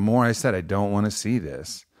 Wow. But the more I said, I don't want to see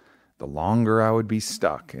this, the longer I would be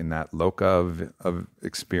stuck in that loca of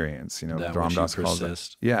experience, that Ram which Dass you calls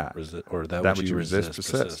persist, it. Yeah. Or that which which you resist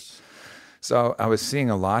persists. So I was seeing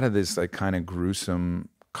a lot of this like kind of gruesome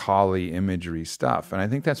Kali imagery stuff. And I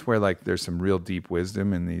think that's where like there's some real deep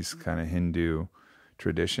wisdom in these kind of Hindu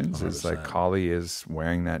traditions. 100%. Is like Kali is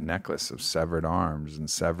wearing that necklace of severed arms and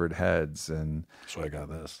severed heads, and That's why I got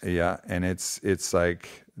this. yeah, and it's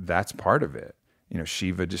like that's part of it.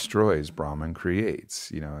 Shiva destroys, Brahman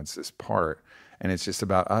creates. It's this part, and it's just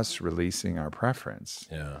about us releasing our preference,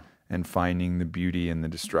 and finding the beauty in the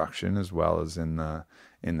destruction as well as in the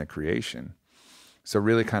creation. So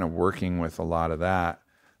really, kind of working with a lot of that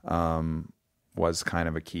was kind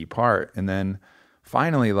of a key part, and then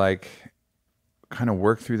finally, like, kind of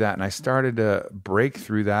work through that. And I started to break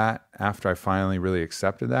through that after I finally really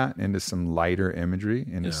accepted that into some lighter imagery,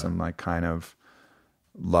 into some like kind of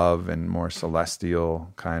love and more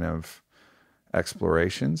celestial kind of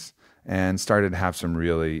explorations, and started to have some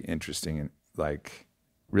really interesting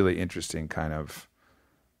kind of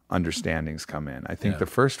understandings come in. I think the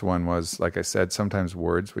first one was, like I said, sometimes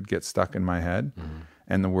words would get stuck in my head.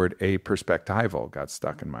 And the word aperspectival got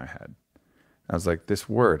stuck in my head. I was like, this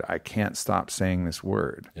word, I can't stop saying this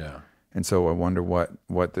word. Yeah. And so I wonder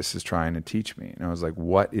what this is trying to teach me. And I was like,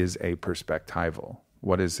 what is aperspectival?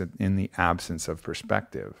 What is it in the absence of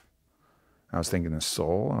perspective? I was thinking the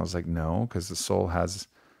soul. I was like, no, because the soul has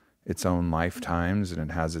its own lifetimes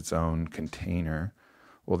and it has its own container.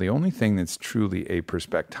 Well, the only thing that's truly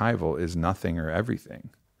aperspectival is nothing or everything.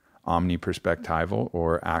 Omniperspectival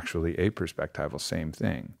or actually aperspectival, same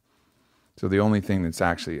thing. So the only thing that's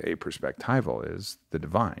actually aperspectival is the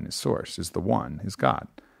divine, is source, is the one, is God.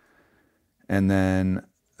 And then,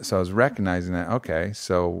 so I was recognizing that, okay,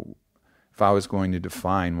 so if I was going to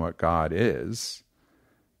define what God is,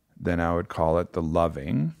 then I would call it the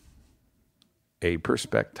loving,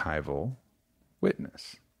 aperspectival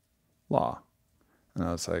witness, law. And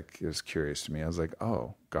I was like, it was curious to me. I was like,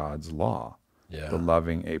 oh, God's law. Yeah. The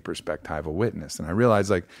loving aperspectival witness. And I realized,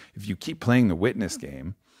 like, if you keep playing the witness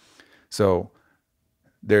game, so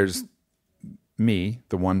there's me,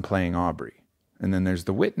 the one playing Aubrey, and then there's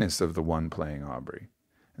the witness of the one playing Aubrey,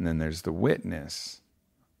 and then there's the witness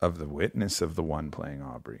of the witness of the one playing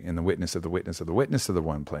Aubrey, and the witness of the witness of the witness of the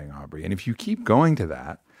one playing Aubrey. And if you keep going to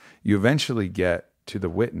that, you eventually get to the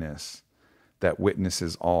witness that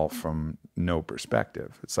witnesses all from no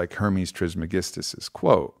perspective. It's like Hermes Trismegistus's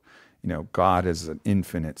quote, God is an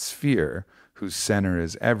infinite sphere whose center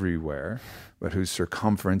is everywhere, but whose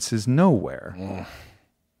circumference is nowhere.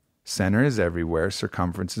 Center is everywhere,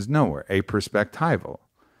 circumference is nowhere. Aperspectival,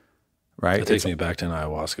 right? That takes me back to an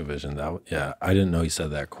ayahuasca vision. I didn't know he said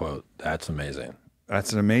that quote. That's amazing.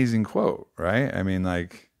 That's an amazing quote, right? I mean,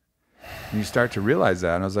 like, you start to realize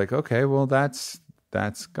that, and I was like, okay, well, that's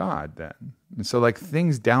God then. And so, like,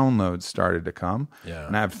 downloads started to come. Yeah.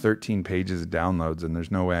 And I have 13 pages of downloads, and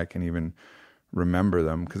there's no way I can even remember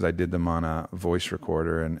them because I did them on a voice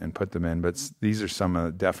recorder and put them in. But these are some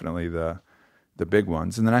of definitely the big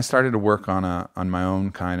ones. And then I started to work on my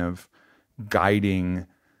own kind of guiding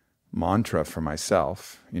mantra for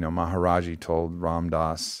myself. Maharaji told Ram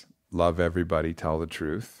Dass, love everybody, tell the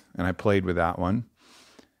truth. And I played with that one.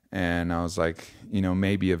 And I was like,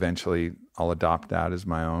 maybe eventually I'll adopt that as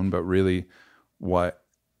my own. But really what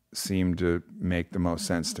seemed to make the most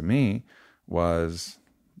sense to me was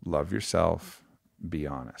love yourself, be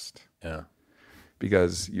honest. Yeah.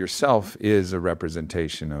 Because yourself is a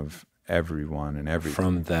representation of everyone and everything.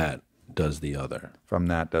 From that does the other. From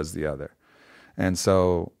that does the other. And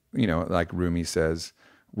so, like Rumi says,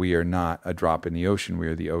 we are not a drop in the ocean, we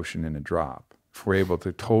are the ocean in a drop. If we're able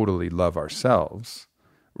to totally love ourselves,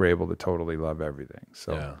 we're able to totally love everything.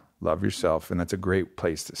 So love yourself, and that's a great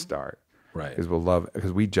place to start. Right.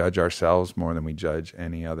 Because we judge ourselves more than we judge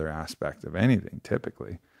any other aspect of anything,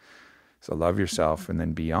 typically. So love yourself and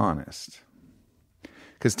then be honest.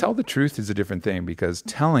 Because tell the truth is a different thing, because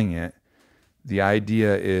telling it, the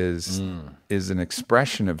idea is an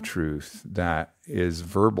expression of truth that is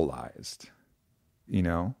verbalized,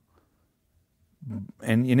 and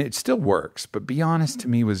it still works, but be honest to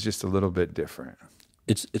me was just a little bit different.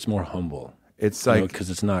 It's more humble. It's like,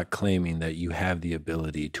 because it's not claiming that you have the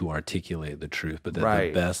ability to articulate the truth, but that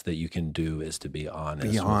the best that you can do is to be honest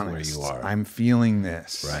with where you are. I'm feeling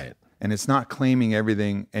this. Right. And it's not claiming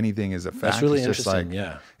anything is a fact. That's really it's interesting.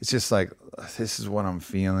 It's just like, this is what I'm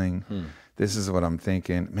feeling. This is what I'm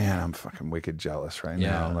thinking. Man, I'm fucking wicked jealous right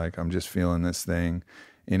now. Like, I'm just feeling this thing,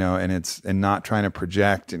 and not trying to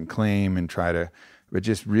project and claim and but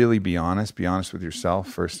just really be honest with yourself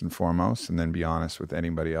first and foremost, and then be honest with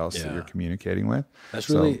anybody else that you're communicating with.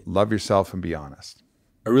 So love yourself and be honest.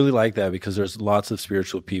 I really like that, because there's lots of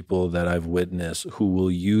spiritual people that I've witnessed who will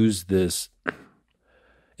use this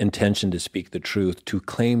intention to speak the truth to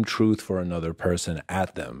claim truth for another person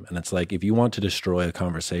at them. And it's like, if you want to destroy a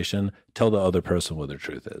conversation, tell the other person what their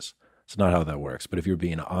truth is. It's not how that works. But if you're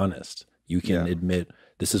being honest, you can admit,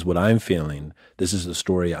 this is what I'm feeling. This is the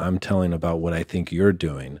story I'm telling about what I think you're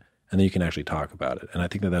doing. And then you can actually talk about it. And I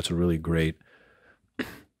think that that's a really great,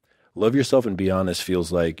 love yourself and be honest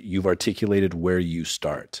feels like you've articulated where you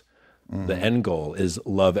start. The end goal is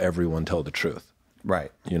love everyone, tell the truth.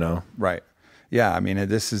 Right. Right. Yeah, I mean,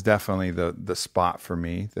 this is definitely the spot for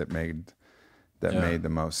me that made the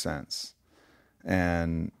most sense.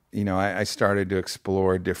 And, I started to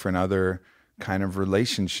explore different other kind of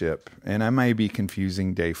relationship. And I might be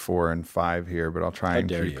confusing day 4 and 5 here, but I'll try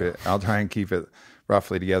and keep it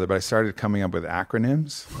roughly together. But I started coming up with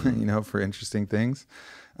acronyms, for interesting things.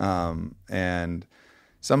 And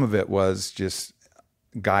some of it was just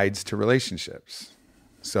guides to relationships.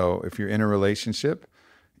 So if you're in a relationship,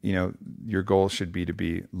 your goal should be to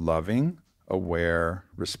be loving, aware,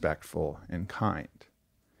 respectful, and kind,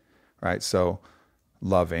 right? So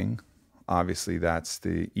loving. Obviously, that's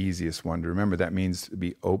the easiest one to remember. That means to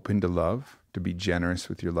be open to love, to be generous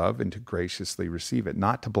with your love, and to graciously receive it,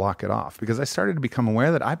 not to block it off. Because I started to become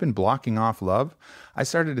aware that I've been blocking off love. I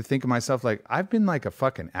started to think of myself like I've been like a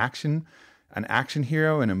fucking an action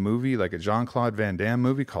hero in a movie, like a Jean-Claude Van Damme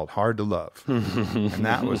movie called Hard to Love. And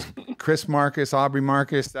that was Chris Marcus, Aubrey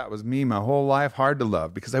Marcus. That was me my whole life, hard to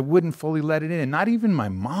love, because I wouldn't fully let it in. Not even my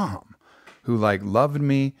mom, who like loved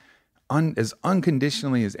me as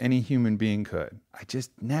unconditionally as any human being could. I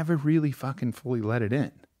just never really fucking fully let it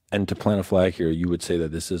in. And to plant a flag here, you would say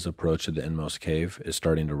that this is approach to the inmost cave is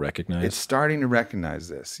starting to recognize? It's starting to recognize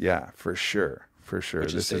this. Yeah, for sure. For sure.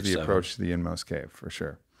 This is the 7. approach to the inmost cave, for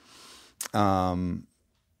sure. And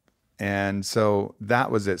so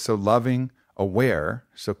that was it. So loving, aware,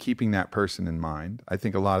 so keeping that person in mind. I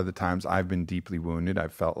think a lot of the times I've been deeply wounded.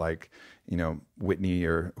 I've felt like, Whitney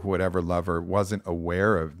or whatever lover wasn't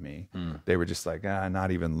aware of me. They were just like,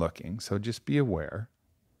 not even looking. So just be aware,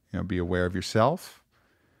 be aware of yourself,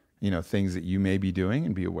 things that you may be doing,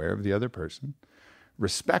 and be aware of the other person.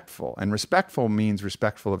 Respectful. And respectful means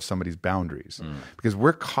respectful of somebody's boundaries, because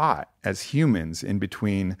we're caught as humans in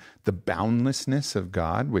between the boundlessness of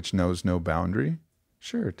God, which knows no boundary.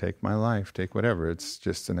 Sure, take my life, take whatever. It's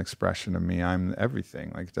just an expression of me. I'm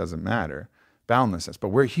everything. Like, it doesn't matter. Boundlessness. But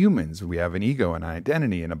we're humans. We have an ego and an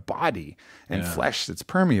identity and a body and flesh that's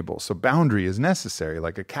permeable. So boundary is necessary,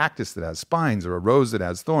 like a cactus that has spines or a rose that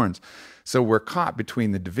has thorns. So we're caught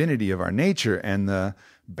between the divinity of our nature and the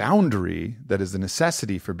boundary that is the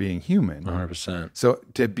necessity for being human. 100%. So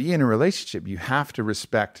to be in a relationship, you have to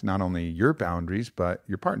respect not only your boundaries, but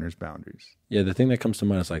your partner's boundaries. Yeah, the thing that comes to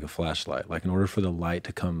mind is like a flashlight. Like, in order for the light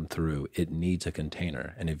to come through, it needs a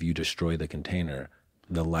container. And if you destroy the container,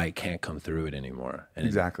 the light can't come through it anymore. And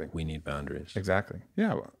Exactly. we need boundaries. Exactly.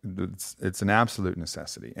 Yeah, well, it's an absolute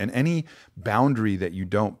necessity. And any boundary that you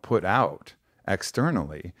don't put out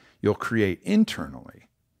externally, you'll create internally,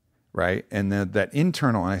 right? And that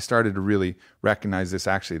internal, and I started to really recognize this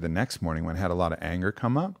actually the next morning when I had a lot of anger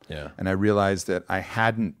come up. Yeah. And I realized that I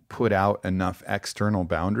hadn't put out enough external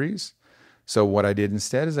boundaries. So what I did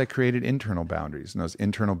instead is I created internal boundaries. And those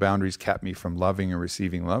internal boundaries kept me from loving or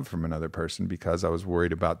receiving love from another person, because I was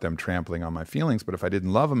worried about them trampling on my feelings. But if I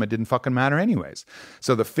didn't love them, it didn't fucking matter anyways.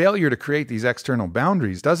 So the failure to create these external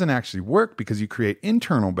boundaries doesn't actually work, because you create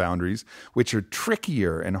internal boundaries, which are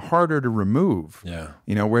trickier and harder to remove. Yeah.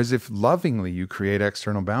 Whereas if lovingly you create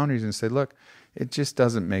external boundaries and say, look, it just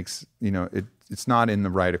doesn't make, it's not in the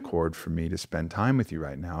right accord for me to spend time with you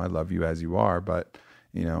right now. I love you as you are, but,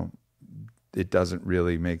 it doesn't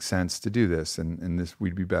really make sense to do this, and this,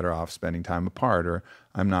 we'd be better off spending time apart, or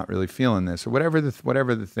I'm not really feeling this, or whatever the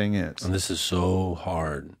thing is. And this is so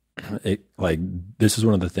hard. This is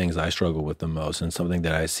one of the things I struggle with the most, and something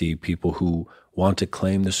that I see people who want to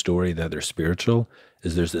claim the story that they're spiritual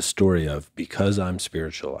is there's this story of, because I'm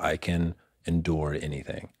spiritual, I can endure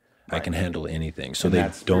anything. Right. I can handle anything. So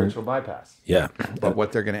that's spiritual bypass. Yeah. But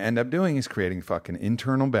what they're going to end up doing is creating fucking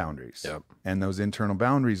internal boundaries. Yep. And those internal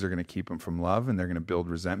boundaries are going to keep them from love, and they're going to build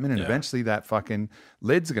resentment. And eventually that fucking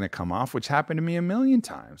lid's going to come off, which happened to me a million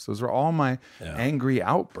times. Those are all my angry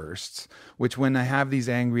outbursts, which when I have these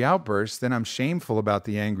angry outbursts, then I'm shameful about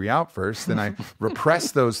the angry outbursts. Then I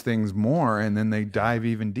repress those things more, and then they dive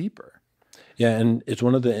even deeper. Yeah, and it's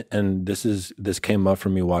this came up for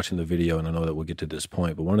me watching the video, and I know that we'll get to this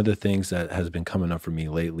point, but one of the things that has been coming up for me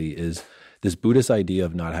lately is this Buddhist idea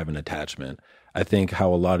of not having attachment. I think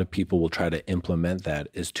how a lot of people will try to implement that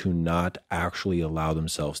is to not actually allow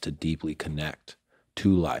themselves to deeply connect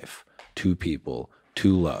to life, to people,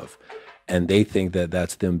 to love. And they think that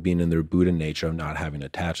that's them being in their Buddha nature of not having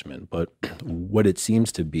attachment. But what it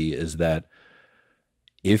seems to be is that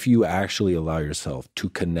if you actually allow yourself to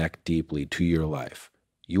connect deeply to your life,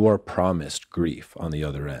 you are promised grief on the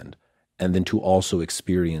other end. And then to also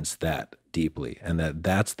experience that deeply. And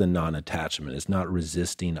that's the non-attachment. It's not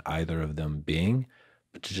resisting either of them being,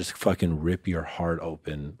 but to just fucking rip your heart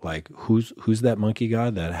open. Like, who's that monkey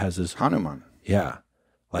god that has this? Hanuman. Yeah.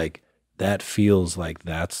 Like, that feels like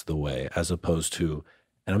that's the way, as opposed to,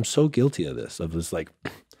 and I'm so guilty of this, like,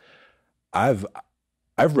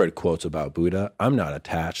 I've read quotes about Buddha. I'm not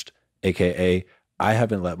attached, AKA I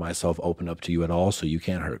haven't let myself open up to you at all, so you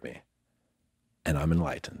can't hurt me. And I'm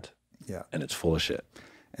enlightened. Yeah. And it's full of shit.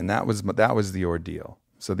 And that was the ordeal.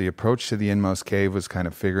 So the approach to the inmost cave was kind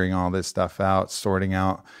of figuring all this stuff out, sorting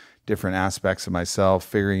out different aspects of myself,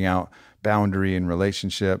 figuring out boundary and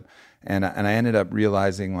relationship. And I ended up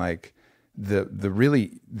realizing, like,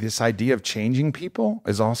 this idea of changing people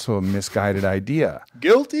is also a misguided idea.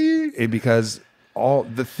 Guilty? Because all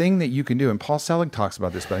the thing that you can do, and Paul Selig talks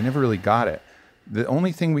about this, but I never really got it. The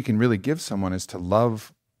only thing we can really give someone is to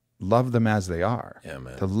love them as they are. Yeah,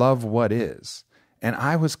 man. To love what is. And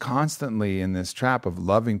I was constantly in this trap of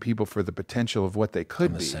loving people for the potential of what they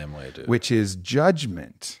could I'm be. the same way, dude. Which is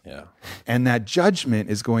judgment. Yeah. And that judgment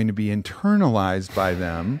is going to be internalized by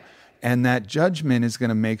them. And that judgment is going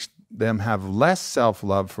to make them have less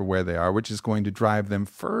self-love for where they are, which is going to drive them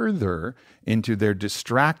further into their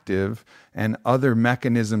distractive and other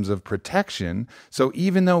mechanisms of protection. So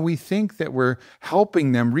even though we think that we're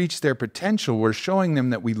helping them reach their potential, we're showing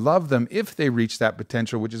them that we love them if they reach that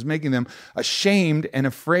potential, which is making them ashamed and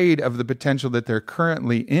afraid of the potential that they're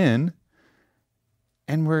currently in.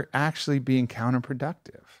 And we're actually being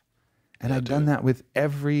counterproductive. And I've done that with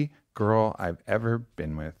every girl I've ever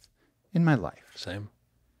been with in my life. Same.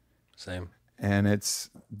 And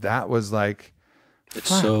that was like, it's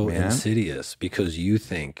so insidious because you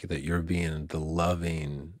think that you're being the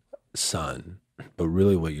loving son, but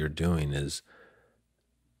really what you're doing is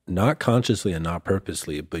not consciously and not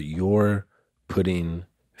purposely, but you're putting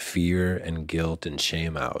fear and guilt and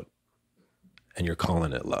shame out and you're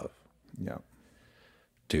calling it love. Yeah.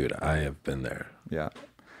 Dude, I have been there. Yeah.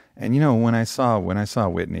 And when I saw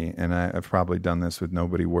Whitney, and I've probably done this with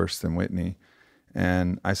nobody worse than Whitney,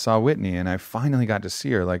 and I saw Whitney and I finally got to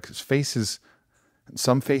see her. Like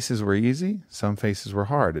some faces were easy, some faces were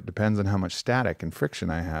hard. It depends on how much static and friction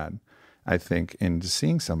I had, I think, into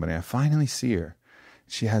seeing somebody. I finally see her.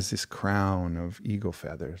 She has this crown of eagle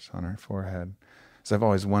feathers on her forehead. So I've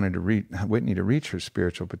always wanted Whitney to reach her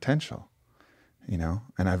spiritual potential, and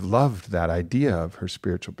I've loved that idea of her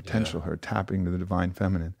spiritual potential, her tapping to the divine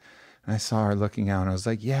feminine. And I saw her looking out and I was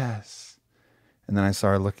like, yes. And then I saw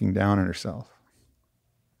her looking down at herself.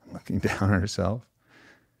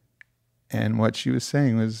 And what she was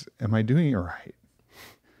saying was, am I doing it right?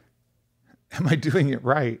 Am I doing it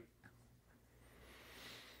right?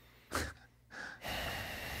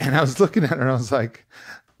 And I was looking at her and I was like,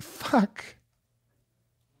 fuck.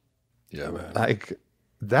 Yeah, man. Like,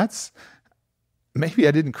 maybe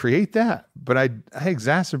I didn't create that, but I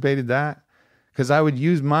exacerbated that because I would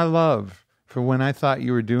use my love for when I thought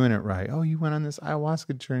you were doing it right. Oh, you went on this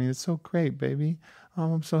ayahuasca journey. That's so great, baby.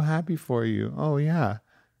 Oh, I'm so happy for you. Oh, yeah.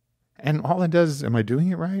 And all it does is, am I doing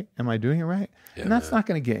it right? Am I doing it right? Yeah, and that's not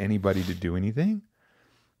going to get anybody to do anything.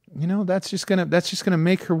 That's just gonna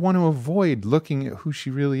make her want to avoid looking at who she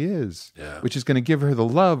really is, which is going to give her the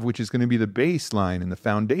love, which is going to be the baseline and the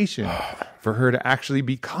foundation for her to actually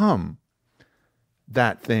become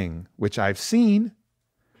that thing, which I've seen.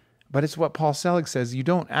 But it's what Paul Selig says. You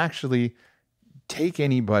don't actually take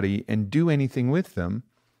anybody and do anything with them.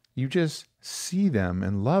 You just see them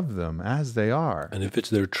and love them as they are. And if it's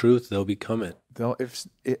their truth, they'll become it.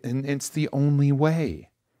 And it's the only way.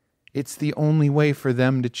 It's the only way for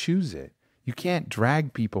them to choose it. You can't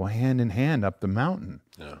drag people hand in hand up the mountain.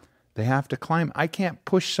 No. They have to climb. I can't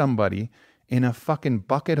push somebody in a fucking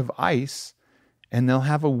bucket of ice and they'll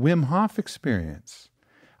have a Wim Hof experience.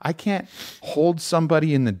 I can't hold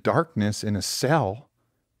somebody in the darkness in a cell.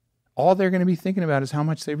 All they're going to be thinking about is how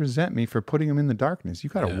much they resent me for putting them in the darkness. You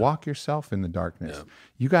got to walk yourself in the darkness. Yeah.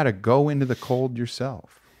 You got to go into the cold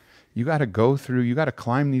yourself. You got to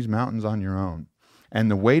climb these mountains on your own. And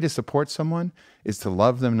the way to support someone is to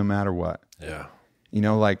love them no matter what. Yeah.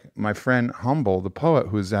 Like my friend Humble, the poet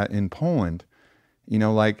who's in Poland,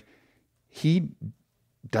 he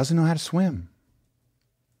doesn't know how to swim.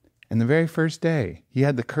 And the very first day, he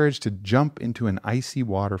had the courage to jump into an icy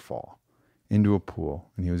waterfall, into a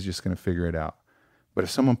pool, and he was just going to figure it out. But if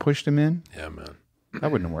someone pushed him in, yeah, man, that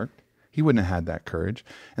wouldn't have worked. He wouldn't have had that courage.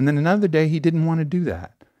 And then another day, he didn't want to do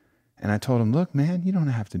that. And I told him, look, man, you don't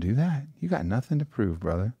have to do that. You got nothing to prove,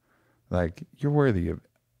 brother. Like, you're worthy of,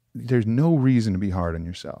 there's no reason to be hard on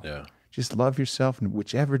yourself. Yeah. Just love yourself, and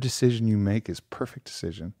whichever decision you make is perfect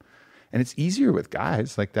decision. And it's easier with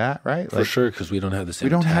guys like that, right? For sure, because we don't have the same. We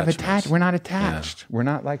don't have attachments. We're not attached. Yeah. We're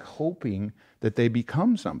not like hoping that they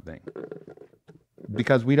become something.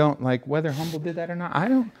 Because we don't like whether Humble did that or not. I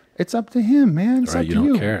don't. It's up to him, man. It's up to you. You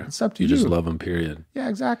don't care. It's up to you. You just love him, period. Yeah,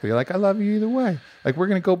 exactly. Like, I love you either way. Like, we're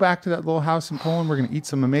going to go back to that little house in Poland. We're going to eat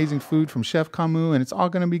some amazing food from Chef Camus, and it's all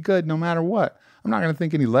going to be good no matter what. I'm not going to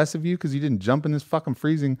think any less of you because you didn't jump in this fucking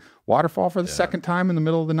freezing waterfall for the second time in the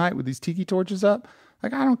middle of the night with these tiki torches up.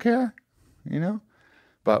 Like, I don't care,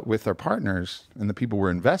 But with our partners and the people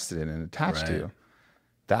we're invested in and attached to,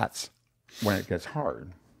 that's when it gets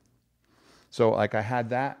hard. So, like, I had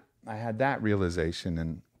that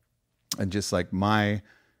realization, and just like my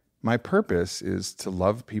purpose is to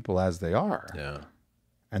love people as they are. Yeah.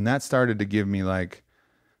 And that started to give me like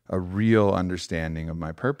a real understanding of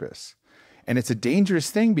my purpose. And it's a dangerous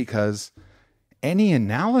thing because any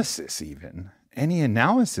analysis even any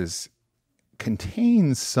analysis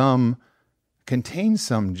contains some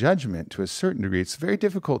judgment to a certain degree. It's very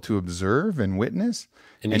difficult to observe and witness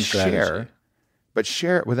and share, but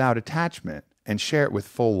share it without attachment and share it with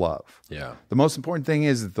full love. Yeah. The most important thing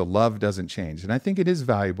is that the love doesn't change. And I think it is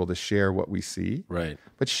valuable to share what we see, right?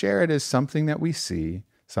 But share it as something that we see,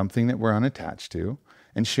 something that we're unattached to,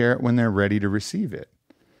 and share it when they're ready to receive it.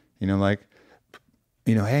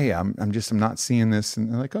 Hey, I'm not seeing this.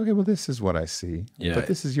 And they're like, okay, well, this is what I see. Yeah. But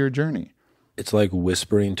this is your journey. It's like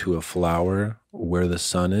whispering to a flower where the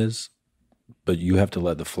sun is, but you have to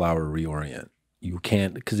let the flower reorient. You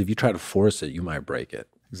can't, because if you try to force it, you might break it.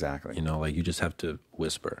 Exactly. You just have to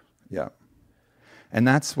whisper. Yeah. And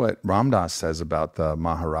that's what Ram Dass says about the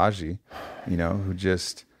Maharaji, who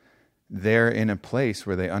just, they're in a place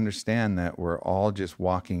where they understand that we're all just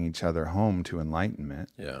walking each other home to enlightenment.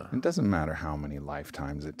 Yeah. It doesn't matter how many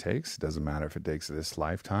lifetimes it takes. It doesn't matter if it takes this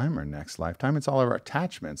lifetime or next lifetime. It's all our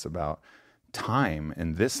attachments about time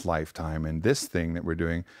and this lifetime and this thing that we're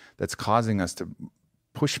doing that's causing us to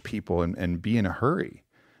push people and be in a hurry,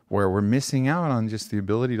 where we're missing out on just the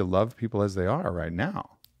ability to love people as they are right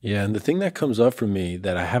now. Yeah, and the thing that comes up for me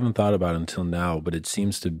that I haven't thought about until now, but it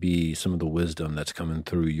seems to be some of the wisdom that's coming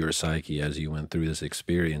through your psyche as you went through this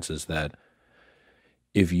experience, is that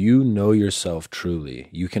if you know yourself truly,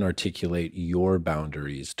 you can articulate your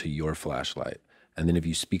boundaries to your flashlight. And then if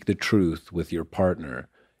you speak the truth with your partner,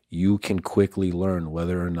 you can quickly learn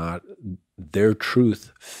whether or not their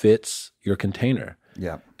truth fits your container.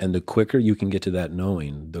 Yeah. And the quicker you can get to that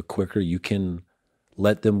knowing, the quicker you can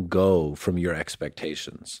let them go from your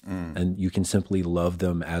expectations. And you can simply love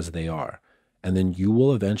them as they are. And then you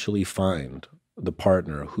will eventually find the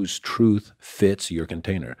partner whose truth fits your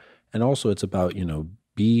container. And also it's about,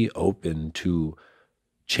 be open to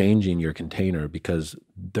changing your container, because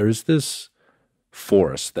there's this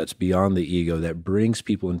force that's beyond the ego that brings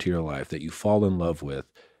people into your life that you fall in love with,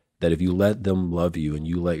 that if you let them love you and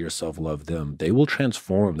you let yourself love them, they will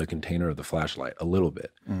transform the container of the flashlight a little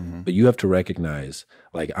bit. Mm-hmm. But you have to recognize,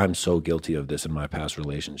 like, I'm so guilty of this in my past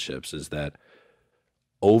relationships, is that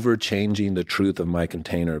over changing the truth of my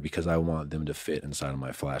container because I want them to fit inside of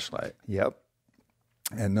my flashlight. Yep.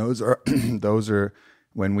 And those are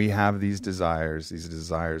when we have these desires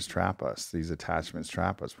trap us. These attachments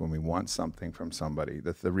trap us when we want something from somebody.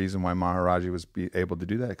 That's the reason why Maharaji was able to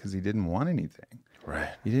do that, because he didn't want anything. Right.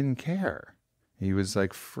 He didn't care. He was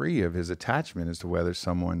like free of his attachment as to whether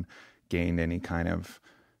someone gained any kind of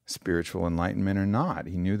spiritual enlightenment or not.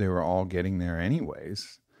 He knew they were all getting there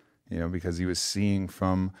anyways, because he was seeing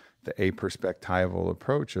from the aperspectival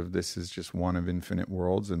approach of this is just one of infinite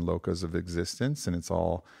worlds and lokas of existence, and it's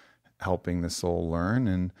all helping the soul learn,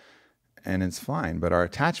 and it's fine. But our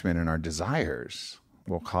attachment and our desires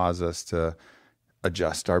will cause us to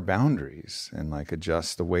adjust our boundaries and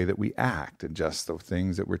adjust the way that we act, adjust the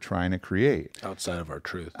things that we're trying to create. Outside of our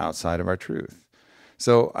truth.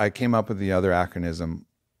 So I came up with the other acronym,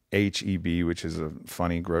 HEB, which is a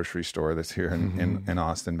funny grocery store that's here in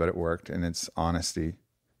Austin, but it worked. And it's honesty,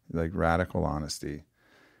 like radical honesty,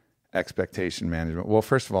 expectation management. Well,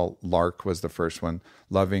 first of all, LARK was the first one,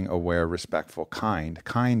 loving, aware, respectful, kind.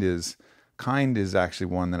 Kind is actually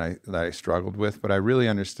one that I struggled with, but I really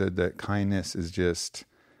understood that kindness is just,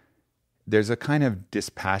 there's a kind of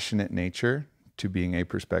dispassionate nature to being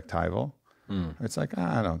aperspectival. It's like,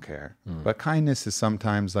 I don't care. But kindness is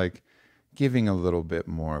sometimes like giving a little bit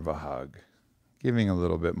more of a hug, giving a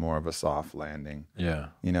little bit more of a soft landing. Yeah.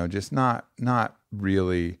 Just not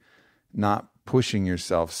pushing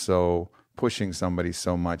somebody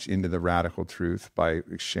so much into the radical truth by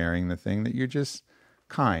sharing the thing, that you're just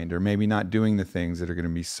kind, or maybe not doing the things that are going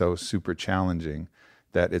to be so super challenging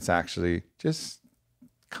that it's actually just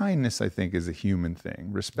kindness. I think is a human thing,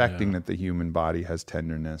 respecting that the human body has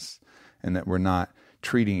tenderness, and that we're not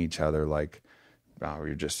treating each other like, oh,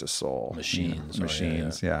 you're just a soul.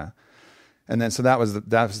 Machines. Yeah. And then, so that was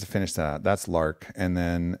to finish that. That's lark. And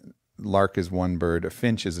then lark is one bird. A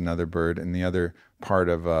finch is another bird. And the other part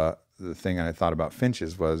of the thing I thought about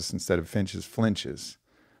finches was, instead of finches, flinches.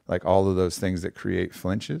 Like all of those things that create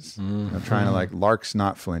flinches. I'm trying to larks,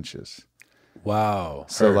 not flinches. Wow.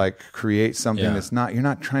 So create something that's not, you're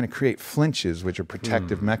not trying to create flinches, which are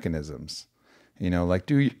protective mechanisms.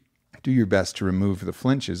 Do your best to remove the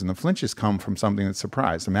flinches. And the flinches come from something that's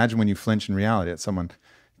surprise. Imagine when you flinch in reality at someone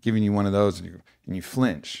giving you one of those and you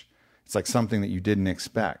flinch. It's like something that you didn't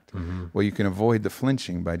expect. Well, you can avoid the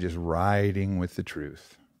flinching by just riding with the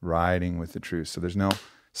truth. So there's no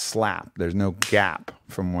slap. There's no gap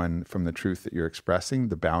from the truth that you're expressing.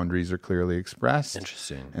 The boundaries are clearly expressed.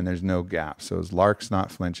 Interesting. And there's no gap. So it's larks,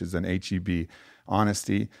 not flinches. And HEB,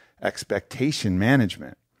 honesty, expectation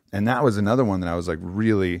management. And that was another one that I was like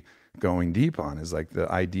really going deep on, is like the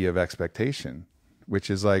idea of expectation, which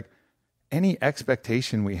is like any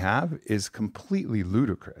expectation we have is completely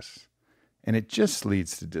ludicrous. And it just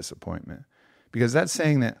leads to disappointment, because that's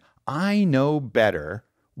saying that I know better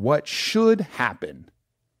what should happen.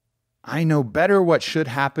 I know better what should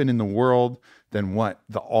happen in the world than what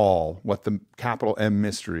the capital M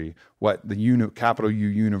mystery, what the capital U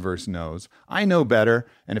universe knows. I know better.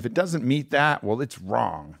 And if it doesn't meet that, well, it's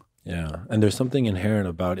wrong. Yeah. And there's something inherent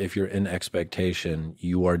about, if you're in expectation,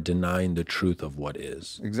 you are denying the truth of what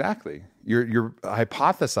is. Exactly. You're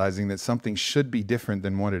hypothesizing that something should be different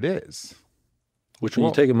than what it is. Which, when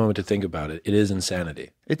you take a moment to think about it, it is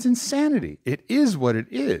insanity. It's insanity. It is what it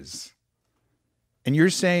is. And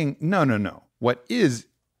you're saying, no. What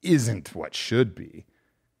isn't what should be.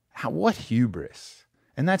 What hubris.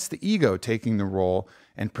 And that's the ego taking the role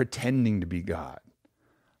and pretending to be God.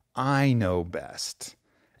 I know best.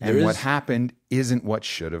 And what happened isn't what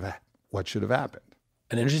should have happened.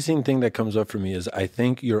 An interesting thing that comes up for me is, I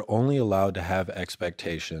think you're only allowed to have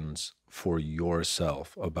expectations for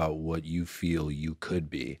yourself about what you feel you could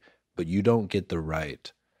be, but you don't get the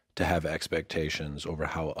right to have expectations over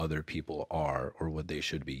how other people are or what they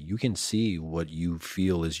should be. You can see what you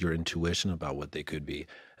feel is your intuition about what they could be,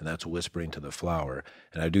 and that's whispering to the flower.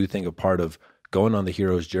 And I do think a part of going on the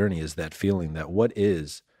hero's journey is that feeling that what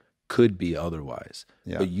is could be otherwise.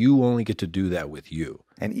 Yeah. But you only get to do that with you.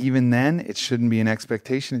 And even then, it shouldn't be an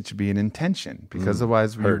expectation. It should be an intention, because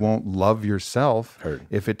otherwise you won't love yourself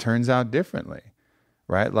if it turns out differently,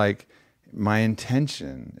 right? Like, my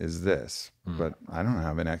intention is this, but I don't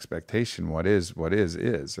have an expectation. What is.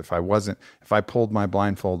 If I pulled my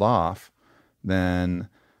blindfold off, then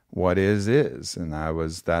what is. And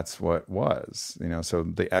that's what was, so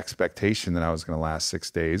the expectation that I was going to last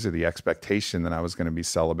 6 days, or the expectation that I was going to be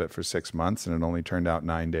celibate for 6 months, and it only turned out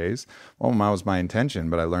 9 days. Well, that was my intention,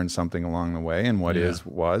 but I learned something along the way, and what is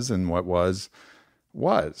was, and what was.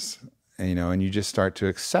 And, and you just start to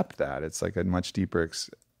accept that. It's like a much deeper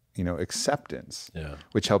acceptance,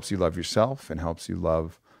 which helps you love yourself and helps you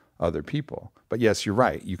love other people. But yes, you're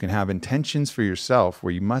right. You can have intentions for yourself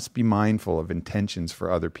where you must be mindful of intentions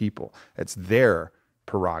for other people. It's their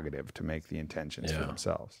prerogative to make the intentions for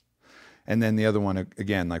themselves. And then the other one,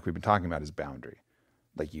 again, like we've been talking about, is boundary.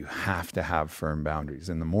 Like, you have to have firm boundaries.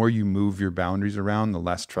 And the more you move your boundaries around, the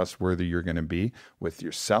less trustworthy you're going to be with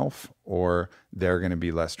yourself, or they're going to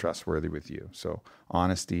be less trustworthy with you. So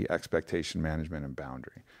honesty, expectation management, and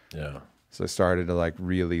boundary. Yeah. So I started to like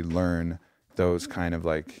really learn those kind of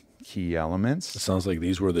like key elements. It sounds like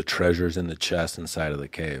these were the treasures in the chest inside of the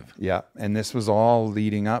cave. Yeah. And this was all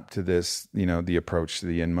leading up to this, the approach to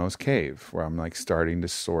the inmost cave, where I'm like starting to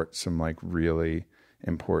sort some like really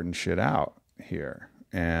important shit out here.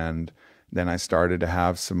 And then I started to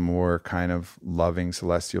have some more kind of loving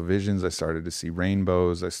celestial visions. I started to see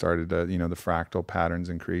rainbows. I started to, the fractal patterns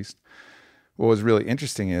increased. What was really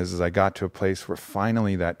interesting is I got to a place where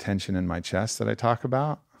finally that tension in my chest that I talk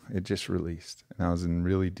about, it just released. And I was in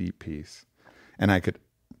really deep peace. And I could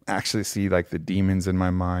actually see like the demons in my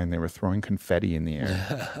mind. They were throwing confetti in the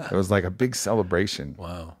air. It was like a big celebration.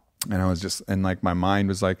 Wow. And I was just, and like my mind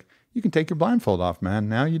was like, you can take your blindfold off, man.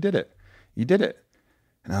 Now you did it. You did it.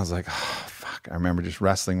 And I was like, oh, fuck. I remember just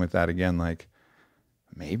wrestling with that again. Like,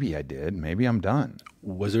 maybe I did. Maybe I'm done.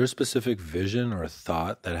 Was there a specific vision or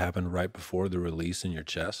thought that happened right before the release in your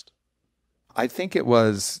chest? I think it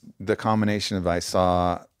was the combination of, I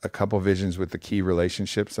saw a couple visions with the key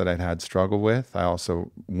relationships that I'd had struggle with. I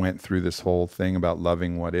also went through this whole thing about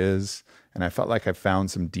loving what is. And I felt like I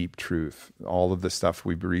found some deep truth. All of the stuff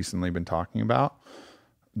we've recently been talking about,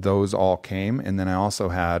 those all came. And then I also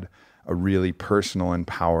had a really personal and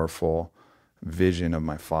powerful vision of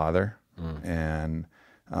my father. And,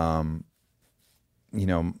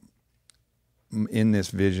 in this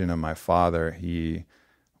vision of my father, he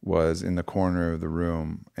was in the corner of the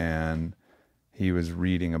room and he was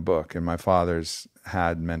reading a book. And my father's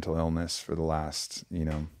had mental illness for the last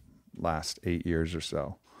 8 years or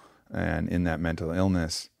so. And in that mental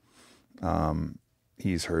illness,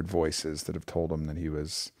 he's heard voices that have told him that he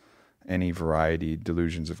was any variety,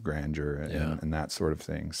 delusions of grandeur and that sort of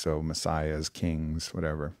thing. So messiahs, kings,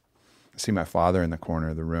 whatever. I see my father in the corner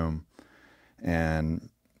of the room, and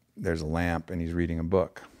there's a lamp, and he's reading a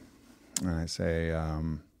book. And I say,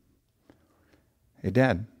 hey,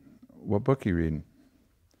 Dad, what book are you reading?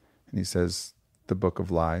 And he says, The Book of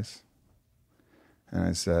Lies. And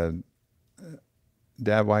I said,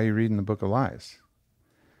 Dad, why are you reading the Book of Lies?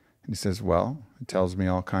 And he says, well, it tells me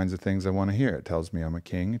all kinds of things I want to hear. It tells me I'm a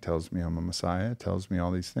king. It tells me I'm a messiah. It tells me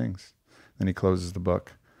all these things. And he closes the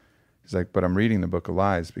book. He's like, but I'm reading the book of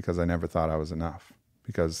lies because I never thought I was enough.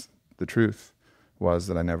 Because the truth was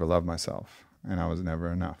that I never loved myself and I was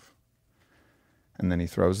never enough. And then he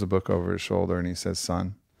throws the book over his shoulder and he says,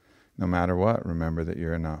 son, no matter what, remember that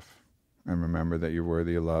you're enough. And remember that you're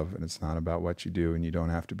worthy of love, and it's not about what you do, and you don't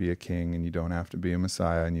have to be a king, and you don't have to be a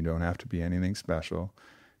messiah, and you don't have to be anything special.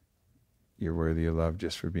 You're worthy of love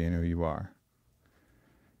just for being who you are.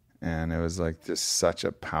 And it was like just such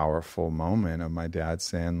a powerful moment of my dad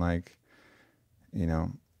saying, like, you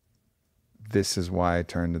know, this is why I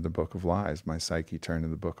turned to the book of lies. My psyche turned to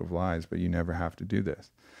the book of lies, but you never have to do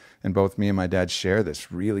this. And both me and my dad share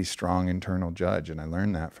this really strong internal judge, and I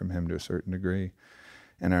learned that from him to a certain degree.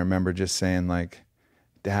 And I remember just saying, like,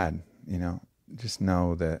 Dad, you know, just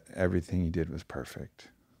know that everything you did was perfect.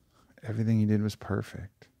 Everything you did was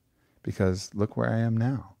perfect. Because look where I am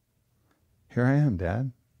now. Here I am,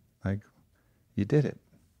 Dad. Like, you did it.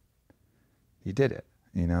 You did it,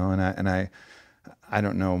 you know? And I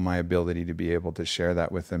don't know my ability to be able to share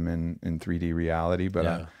that with him in 3D reality,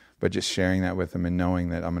 but but just sharing that with him and knowing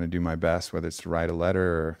that I'm going to do my best, whether it's to write a letter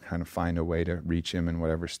or kind of find a way to reach him in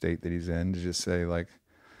whatever state that he's in, to just say, like,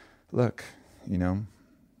 look, you know,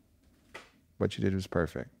 what you did was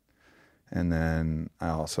perfect. And then I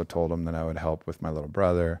also told him that I would help with my little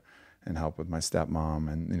brother and help with my stepmom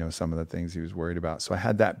and, you know, some of the things he was worried about. So I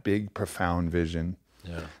had that big, profound vision.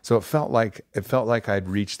 Yeah. So it felt like I'd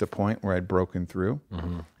reached the point where I'd broken through,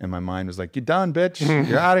 and my mind was like, "You're done, bitch.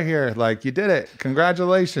 You're out of here. Like, you did it.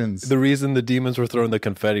 Congratulations." The reason the demons were throwing the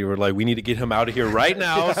confetti were like, we need to get him out of here right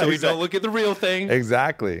now, so we don't look at the real thing.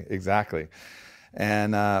 Exactly.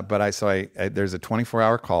 And but there's a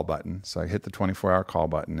 24-hour call button, so I hit the 24-hour call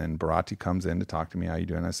button, and Bharati comes in to talk to me. How you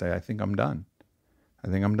doing? I say, I think I'm done. I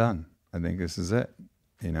think this is it.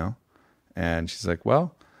 You know, and she's like,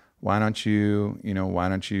 well, why don't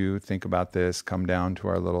you think about this? Come down to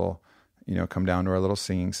our little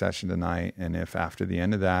singing session tonight. And if after the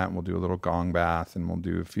end of that, we'll do a little gong bath and we'll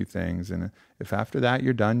do a few things. And if after that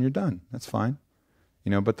you're done, you're done. That's fine.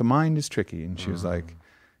 You know, but the mind is tricky. And she was like,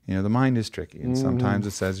 you know, the mind is tricky. And sometimes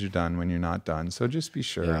it says you're done when you're not done. So just be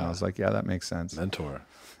sure. Yeah. And I was like, yeah, that makes sense. Mentor.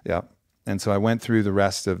 Yeah. And so I went through the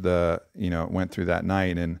rest of went through that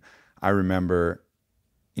night. And I remember,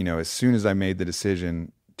 you know, as soon as I made the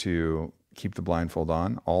decision to keep the blindfold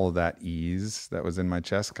on, all of that ease that was in my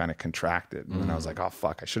chest kind of contracted. And I was like, oh,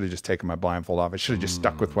 fuck, I should have just taken my blindfold off. I should have just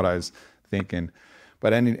stuck with what I was thinking.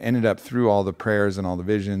 But I ended up through all the prayers and all the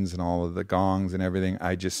visions and all of the gongs and everything,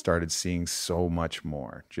 I just started seeing so much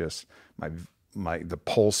more. Just the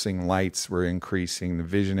pulsing lights were increasing. The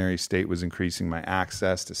visionary state was increasing. My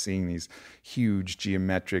access to seeing these huge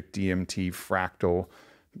geometric DMT fractal,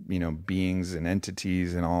 you know, beings and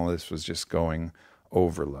entities, and all this was just going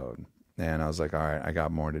overload. And I was like, all right, I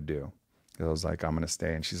got more to do. I was like, I'm going to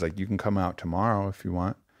stay. And she's like, you can come out tomorrow if you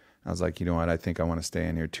want. I was like, you know what? I think I want to stay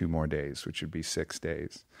in here 2 more days, which would be 6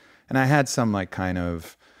 days. And I had some like kind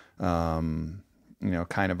of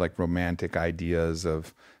like romantic ideas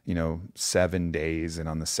of, you know, 7 days. And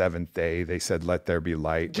on the 7th day, they said, let there be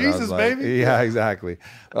light. But Jesus, like, baby. Yeah, exactly.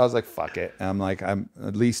 But I was like, fuck it. And I'm like, I'm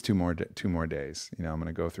at least 2 more days. You know, I'm going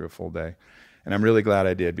to go through a full day. And I'm really glad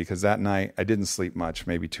I did, because that night I didn't sleep much,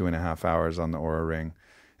 maybe 2.5 hours on the Aura Ring,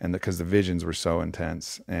 and because the visions were so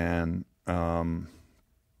intense. And I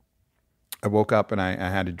woke up and I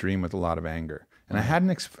had a dream with a lot of anger, and I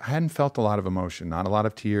hadn't felt a lot of emotion, not a lot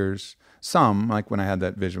of tears. Some, like when I had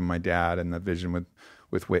that vision with my dad and the vision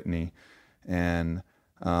with Whitney, and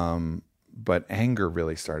but anger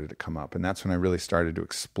really started to come up, and that's when I really started to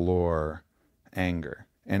explore anger.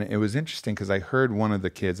 And it was interesting because I heard one of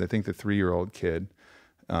the kids, I think the 3-year-old kid,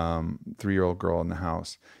 3-year-old girl in the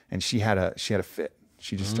house, and she had a fit.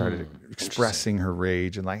 She just started expressing her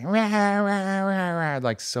rage and like, rah, rah, rah, rah,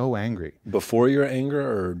 like so angry. Before your anger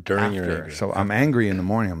or during your anger? So I'm angry in the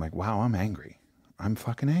morning. I'm like, wow, I'm angry. I'm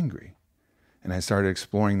fucking angry. And I started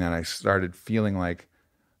exploring that. I started feeling like,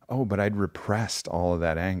 oh, but I'd repressed all of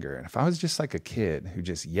that anger. And if I was just like a kid who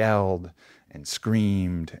just yelled and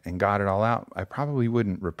screamed and got it all out, I probably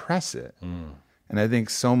wouldn't repress it. And I think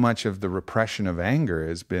so much of the repression of anger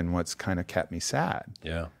has been what's kind of kept me sad.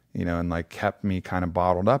 Yeah. You know, and like kept me kind of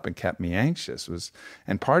bottled up and kept me anxious.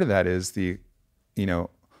 And part of that is the, you know,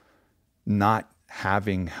 not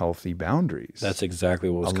having healthy boundaries. That's exactly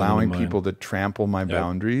what was allowing people to trample my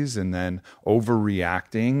boundaries, and then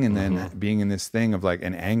overreacting, and then being in this thing of like,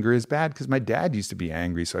 and anger is bad because my dad used to be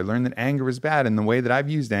angry. So I learned that anger was bad, and the way that I've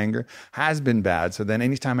used anger has been bad. So then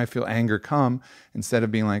anytime I feel anger come, instead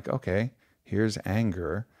of being like, okay, here's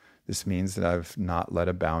anger, this means that I've not let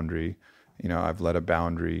a boundary, you know, I've let a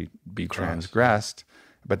boundary be transgressed.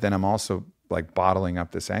 but then I'm also like bottling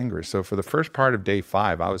up this anger. So for the first part of day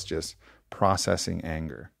 5, I was just processing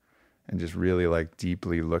anger and just really like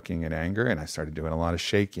deeply looking at anger. And I started doing a lot of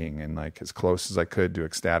shaking and like as close as I could to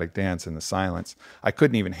ecstatic dance in the silence. I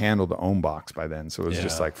couldn't even handle the ohm box by then. So it was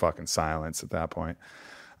just like fucking silence at that point.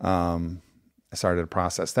 I started to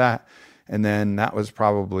process that. And then that was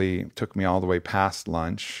probably took me all the way past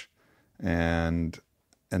lunch. And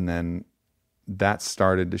then that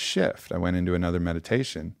started to shift. I went into another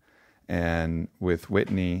meditation. And with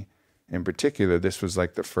Whitney in particular, this was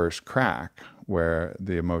like the first crack where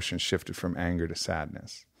the emotion shifted from anger to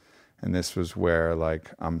sadness. And this was where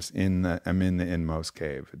like I'm in the inmost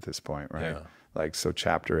cave at this point, right? Yeah. Like, so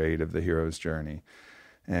chapter 8 of the hero's journey.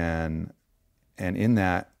 And in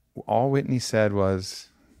that, all Whitney said was,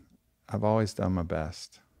 I've always done my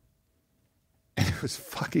best. And it was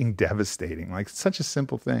fucking devastating. Like, such a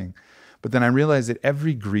simple thing. But then I realized that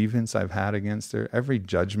every grievance I've had against her, every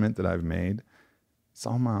judgment that I've made, it's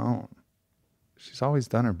all my own. She's always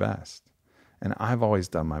done her best. And I've always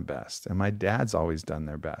done my best. And my dad's always done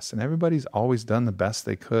their best. And everybody's always done the best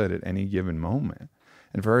they could at any given moment.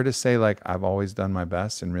 And for her to say, like, I've always done my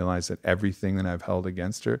best and realize that everything that I've held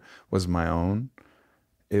against her was my own,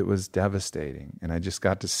 it was devastating. And I just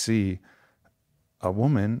got to see a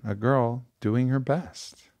woman, a girl, doing her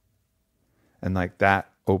best. And like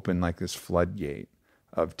that opened like this floodgate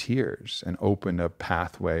of tears and opened a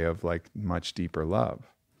pathway of like much deeper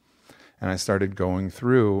love. And I started going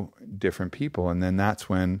through different people. And then that's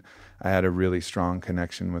when I had a really strong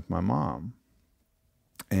connection with my mom.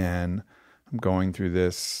 And I'm going through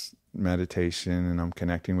this meditation and I'm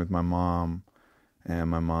connecting with my mom.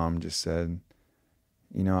 And my mom just said,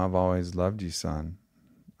 you know, I've always loved you, son.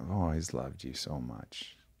 I've always loved you so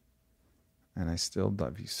much. And I still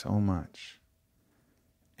love you so much.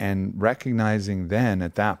 And recognizing then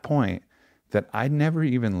at that point that I'd never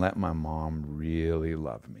even let my mom really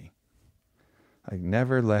love me. Like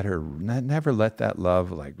never let that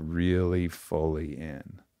love like really fully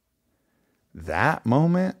in. That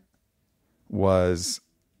moment was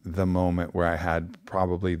the moment where I had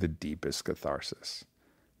probably the deepest catharsis.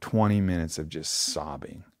 20 minutes of just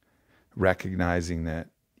sobbing, recognizing that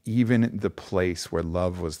even the place where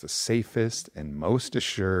love was the safest and most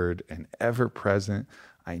assured and ever present,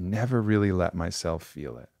 I never really let myself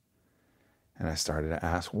feel it. And I started to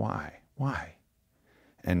ask, why? Why?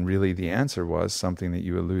 And really the answer was something that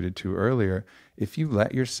you alluded to earlier. If you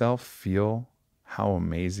let yourself feel how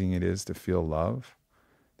amazing it is to feel love,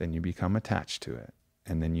 then you become attached to it.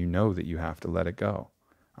 And then you know that you have to let it go.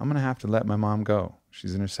 I'm going to have to let my mom go.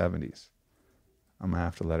 She's in her 70s. I'm going to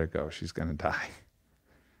have to let her go. She's going to die.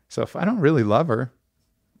 So if I don't really love her,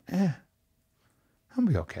 I'll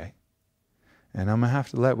be okay. And I'm going to have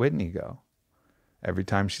to let Whitney go. Every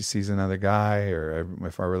time she sees another guy or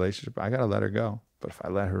if our relationship, I got to let her go. But if I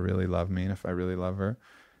let her really love me and if I really love her,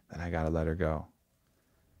 then I got to let her go.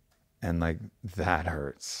 And like that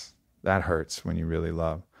hurts. That hurts when you really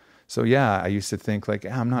love. So yeah, I used to think like,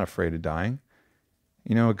 I'm not afraid of dying.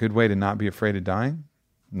 You know, a good way to not be afraid of dying,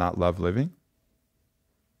 not love living.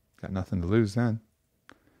 Got nothing to lose then.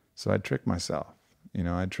 So I'd trick myself. You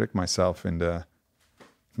know, I'd trick myself into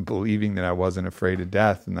believing that I wasn't afraid of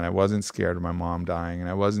death and that I wasn't scared of my mom dying and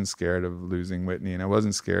I wasn't scared of losing Whitney and I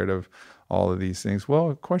wasn't scared of all of these things. Well,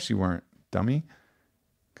 of course you weren't, dummy,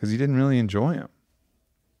 because you didn't really enjoy them.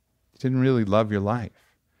 You didn't really love your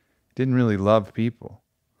life. You didn't really love people.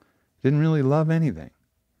 You didn't really love anything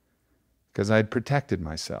because I'd protected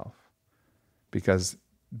myself because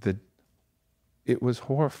it was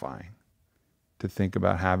horrifying to think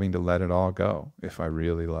about having to let it all go if I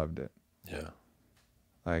really loved it. Yeah.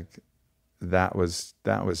 Like that was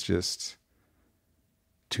just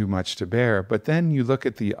too much to bear. But then you look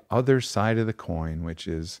at the other side of the coin, which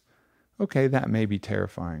is, okay, that may be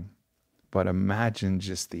terrifying, but imagine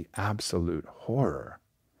just the absolute horror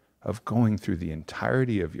of going through the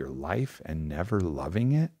entirety of your life and never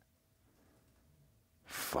loving it.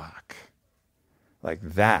 Fuck. Like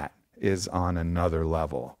that is on another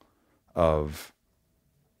level of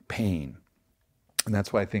pain. And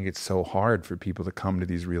that's why I think it's so hard for people to come to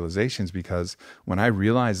these realizations, because when I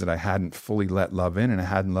realized that I hadn't fully let love in and I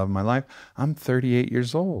hadn't loved my life, I'm 38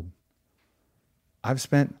 years old. I've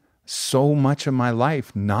spent so much of my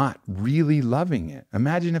life not really loving it.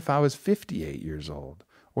 Imagine if I was 58 years old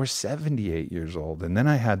or 78 years old. And then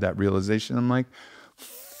I had that realization. I'm like,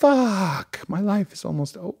 fuck, my life is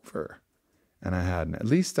almost over. And I hadn't. At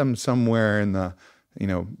least I'm somewhere in the,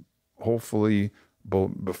 hopefully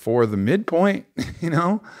before the midpoint,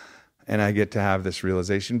 and I get to have this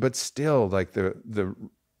realization, but still like the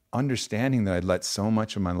understanding that I'd let so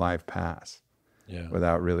much of my life pass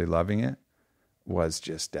without really loving it was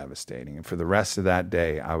just devastating. And for the rest of that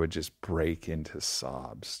day, I would just break into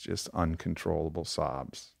sobs, just uncontrollable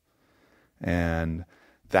sobs. And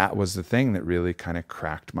that was the thing that really kind of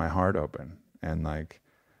cracked my heart open. And like,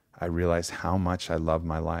 I realized how much I loved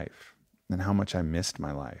my life and how much I missed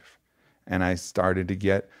my life. And I started to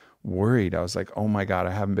get worried. I was like, oh my God,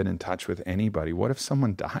 I haven't been in touch with anybody. What if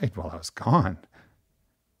someone died while I was gone?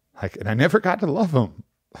 Like, and I never got to love them.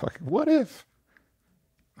 Like, what if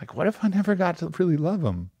I never got to really love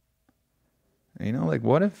them? You know, like,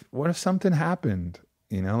 what if something happened?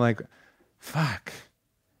 You know, like, fuck.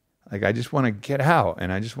 Like, I just want to get out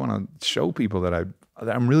and I just want to show people that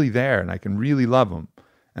I'm really there and I can really love them.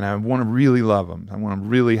 And I want to really love them. I want to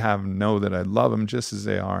really know that I love them just as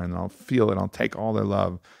they are, and I'll feel it. I'll take all their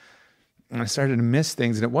love. And I started to miss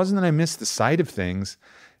things. And it wasn't that I missed the sight of things.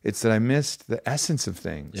 It's that I missed the essence of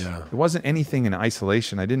things. Yeah. It wasn't anything in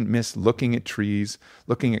isolation. I didn't miss looking at trees,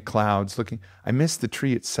 looking at clouds, I missed the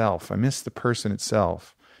tree itself. I missed the person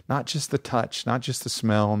itself. Not just the touch, not just the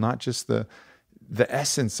smell, not just the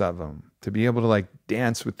essence of them. To be able to like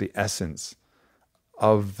dance with the essence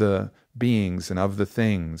of the beings and of the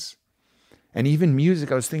things. And even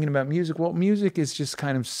music, I was thinking about music. Well, music is just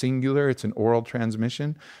kind of singular. It's an oral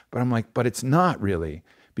transmission. But I'm like, but it's not really,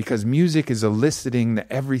 because music is eliciting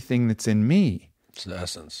everything that's in me. It's the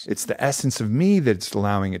essence. It's the essence of me that's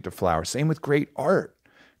allowing it to flower. Same with great art.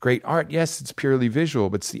 Great art, yes, it's purely visual,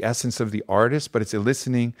 but it's the essence of the artist, but it's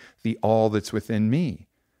eliciting the all that's within me.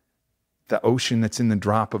 The ocean that's in the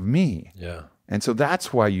drop of me. Yeah. And so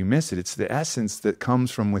that's why you miss it. It's the essence that comes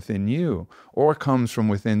from within you or comes from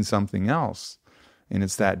within something else. And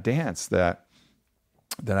it's that dance that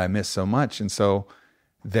I miss so much. And so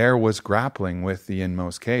there was grappling with the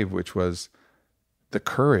inmost cave, which was the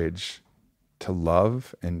courage to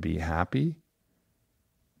love and be happy,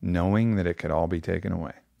 knowing that it could all be taken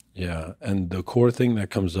away. Yeah. And the core thing that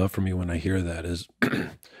comes up for me when I hear that is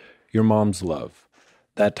your mom's love,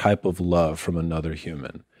 that type of love from another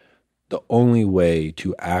human. The only way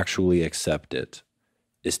to actually accept it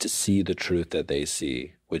is to see the truth that they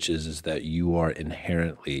see, which is that you are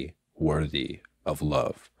inherently worthy of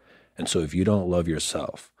love. And so if you don't love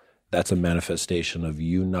yourself, that's a manifestation of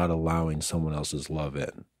you not allowing someone else's love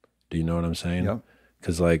in. Do you know what I'm saying? Yep.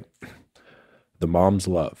 Because like the mom's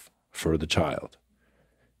love for the child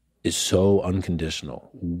is so unconditional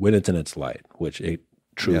when it's in its light, which it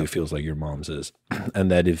truly feels like your mom's is.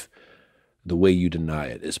 And that if the way you deny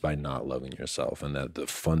it is by not loving yourself, and that the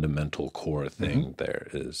fundamental core thing there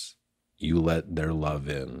is you let their love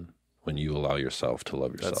in when you allow yourself to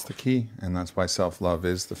love yourself. That's the key. And that's why self-love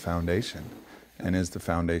is the foundation and is the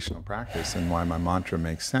foundational practice, and why my mantra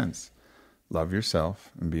makes sense. Love yourself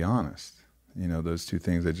and be honest. You know, those two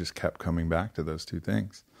things, I just kept coming back to those two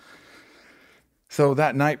things. So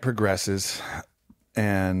that night progresses,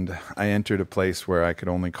 and I entered a place where I could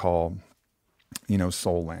only call,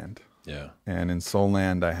 soul land. Yeah. And in Soul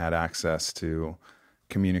Land, I had access to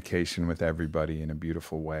communication with everybody in a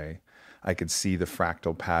beautiful way. I could see the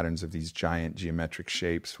fractal patterns of these giant geometric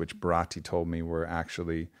shapes, which Bharati told me were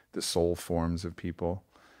actually the soul forms of people.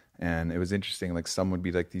 And it was interesting, like some would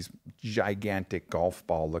be like these gigantic golf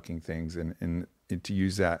ball looking things. And to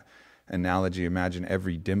use that analogy, imagine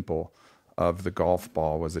every dimple of the golf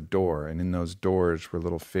ball was a door, and in those doors were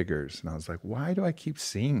little figures. And I was like, why do I keep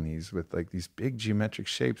seeing these with like these big geometric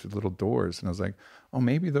shapes with little doors? And I was like, oh,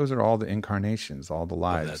 maybe those are all the incarnations, all the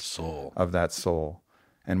lives of that soul.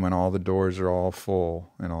 And when all the doors are all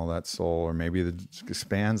full and all that soul, or maybe it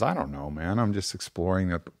expands, I don't know, man. I'm just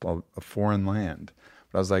exploring a foreign land.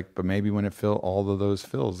 But I was like, but maybe when all of those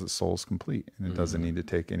fills, the soul's complete and it doesn't need to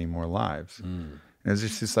take any more lives. And it was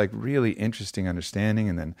just this like really interesting understanding.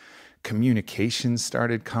 And then communications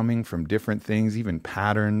started coming from different things, even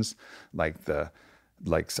patterns, like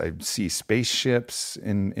I see spaceships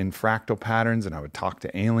in fractal patterns, and I would talk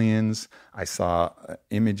to aliens. I saw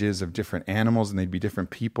images of different animals, and they'd be different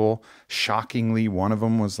people. Shockingly, one of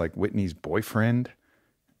them was like Whitney's boyfriend.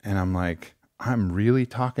 And I'm like, I'm really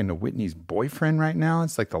talking to Whitney's boyfriend right now?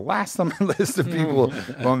 It's like the last on my list of people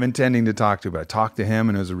who I'm intending to talk to. But I talked to him,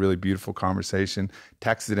 and it was a really beautiful conversation.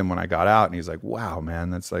 Texted him when I got out, and he's like, wow, man,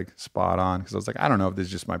 that's like spot on. Because I was like, I don't know if this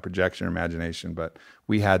is just my projection or imagination, but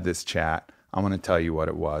we had this chat. I'm going to tell you what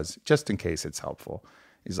it was, just in case it's helpful.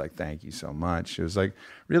 He's like, thank you so much. It was like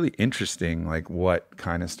really interesting, like what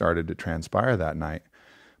kind of started to transpire that night.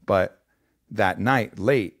 But that night,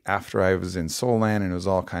 late after I was in Soul Land, and it was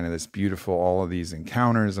all kind of this beautiful, all of these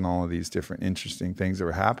encounters and all of these different interesting things that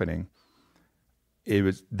were happening,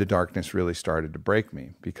 the darkness really started to break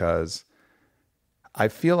me, because I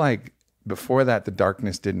feel like before that, the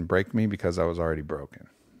darkness didn't break me because I was already broken.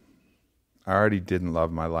 I already didn't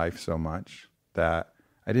love my life so much that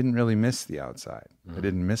I didn't really miss the outside. I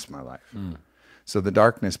didn't miss my life. So the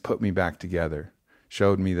darkness put me back together,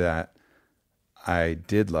 showed me that I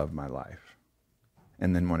did love my life.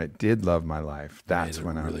 And then when it did love my life, that's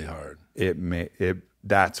when really hard.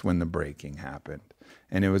 That's when the breaking happened.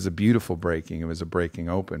 And it was a beautiful breaking. It was a breaking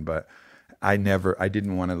open, but I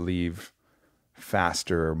didn't want to leave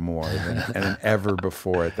faster or more than ever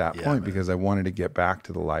before at that point, because I wanted to get back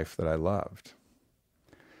to the life that I loved.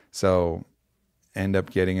 So end up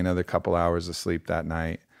getting another couple hours of sleep that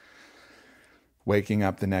night, waking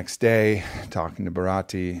up the next day, talking to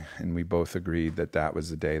Bharati, and we both agreed that that was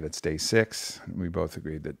the day, that's day 6. We both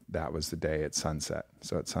agreed that that was the day at sunset.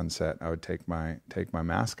 So at sunset, I would take my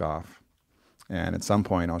mask off, and at some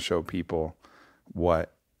point I'll show people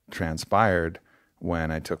what transpired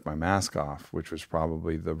when I took my mask off, which was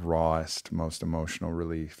probably the rawest, most emotional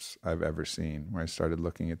reliefs I've ever seen, where I started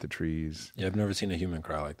looking at the trees. Yeah, I've never seen a human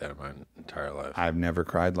cry like that in my entire life. I've never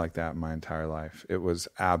cried like that in my entire life. It was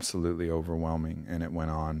absolutely overwhelming, and it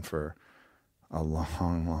went on for a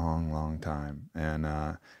long, long, long time. And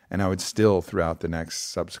I would still, throughout the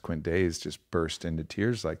next subsequent days, just burst into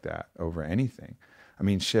tears like that over anything. I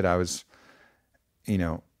mean, shit, I was,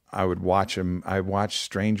 I would watch them. I watched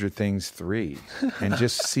Stranger Things 3, and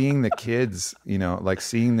just seeing the kids,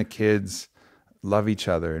 seeing the kids love each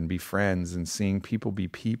other and be friends, and seeing people be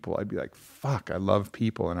people. I'd be like, fuck, I love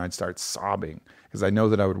people. And I'd start sobbing because I know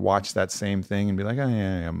that I would watch that same thing and be like, oh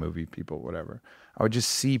yeah, movie people, whatever. I would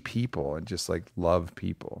just see people and just like love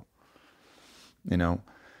people,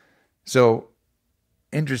 So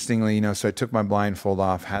interestingly, so I took my blindfold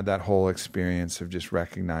off, had that whole experience of just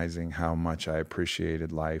recognizing how much I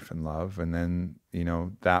appreciated life and love. And then,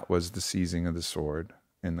 that was the seizing of the sword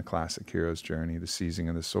in the classic hero's journey. The seizing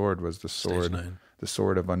of the sword was the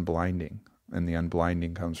sword of unblinding. And the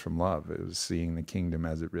unblinding comes from love. It was seeing the kingdom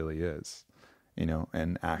as it really is,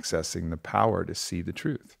 and accessing the power to see the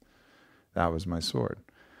truth. That was my sword.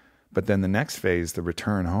 But then the next phase, the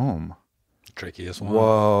return home. Trickiest one.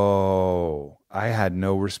 Whoa. I had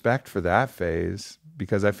no respect for that phase,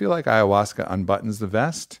 because I feel like ayahuasca unbuttons the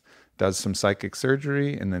vest, does some psychic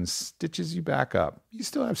surgery, and then stitches you back up. You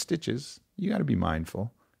still have stitches. You got to be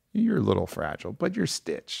mindful. You're a little fragile, but you're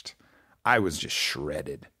stitched. I was just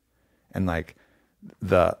shredded. And I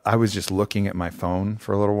was just looking at my phone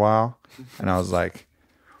for a little while, and I was like,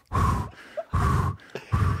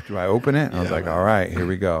 do I open it? And I was like, all right, here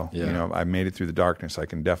we go. Yeah. I made it through the darkness. I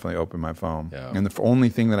can definitely open my phone. Yeah. And the only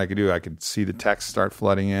thing that I could do, I could see the text start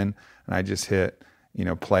flooding in, and I just hit,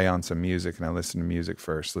 play on some music, and I listened to music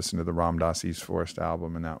first, listened to the Ram Dass East Forest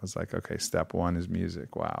album, and that was like, okay, step 1 is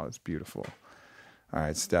music. Wow, it's beautiful. All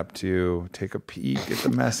right, step 2, take a peek at the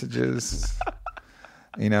messages.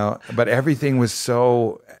 But everything was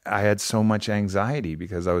I had so much anxiety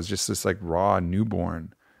because I was just this like raw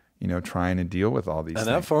newborn, trying to deal with all these things.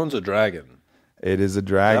 And that phone's a dragon. It is a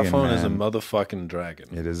dragon. That phone man. is a motherfucking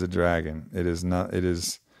dragon. It is a dragon. It is not. It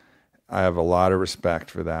is. I have a lot of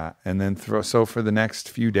respect for that. And then so for the next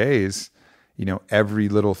few days, every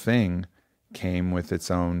little thing came with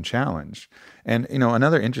its own challenge. And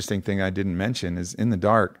another interesting thing I didn't mention is in the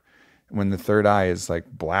dark, when the third eye is like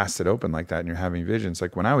blasted open like that, and you're having visions.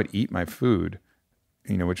 Like when I would eat my food,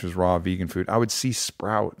 which was raw vegan food, I would see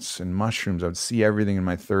sprouts and mushrooms. I would see everything in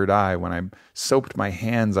my third eye. When I soaped my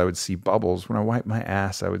hands, I would see bubbles. When I wiped my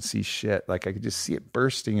ass, I would see shit. Like I could just see it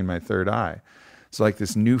bursting in my third eye. So like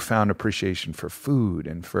this newfound appreciation for food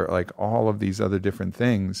and for like all of these other different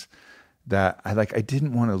things that I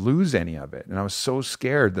didn't want to lose any of it. And I was so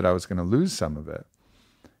scared that I was going to lose some of it.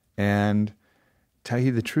 And tell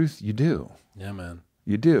you the truth, you do. Yeah, man.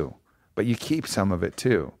 You do. But you keep some of it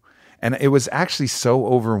too. And it was actually so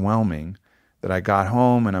overwhelming that I got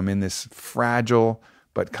home and I'm in this fragile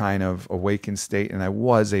but kind of awakened state. And I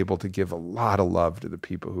was able to give a lot of love to the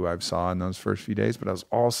people who I saw in those first few days, but I was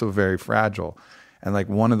also very fragile. And like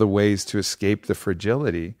one of the ways to escape the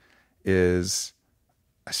fragility is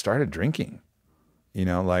I started drinking.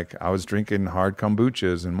 I was drinking hard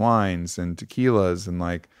kombuchas and wines and tequilas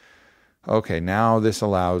and okay, now this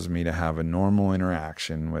allows me to have a normal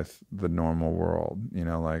interaction with the normal world.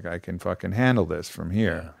 I can fucking handle this from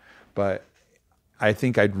here. Yeah. But I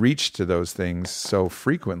think I'd reached to those things so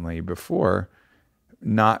frequently before,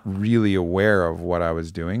 not really aware of what I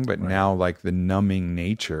was doing, but now the numbing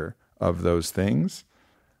nature of those things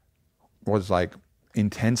was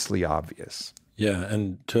intensely obvious. Yeah,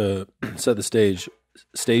 and to set the stage,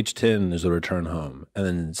 stage 10 is the return home, and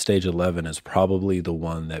then stage 11 is probably the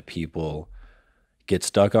one that people get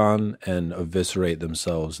stuck on and eviscerate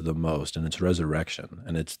themselves the most, and it's resurrection.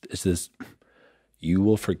 And it's this, you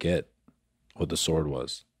will forget what the sword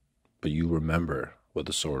was, but you remember what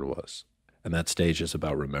the sword was. And that stage is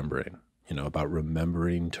about remembering, about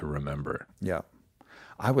remembering to remember. Yeah.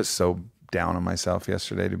 I was so down on myself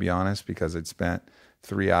yesterday, to be honest, because I'd spent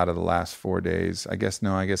 3 out of the last 4 days. I guess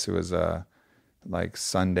it was like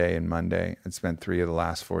Sunday and Monday. I'd spent 3 of the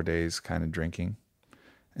last 4 days kind of drinking.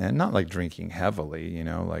 And not like drinking heavily,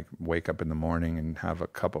 like wake up in the morning and have a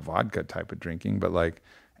cup of vodka type of drinking, but like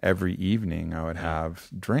every evening I would have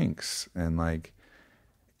drinks, and like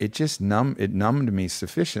it just numbed me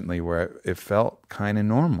sufficiently where it felt kind of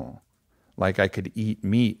normal. Like I could eat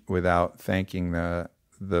meat without thanking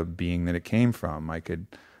the being that it came from.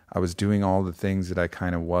 I was doing all the things that I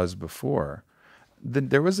kind of was before.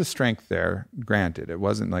 There was a strength there, granted. It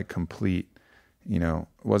wasn't like complete, it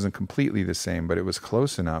wasn't completely the same, but it was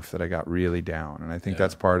close enough that I got really down. And I think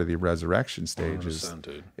that's part of the resurrection stage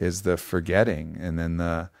is the forgetting, and then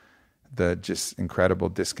the just incredible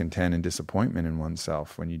discontent and disappointment in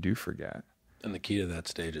oneself when you do forget. And the key to that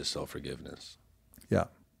stage is self-forgiveness. Yeah.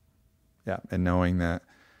 Yeah. And knowing that,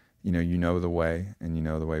 you know the way, and you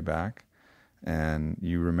know the way back, and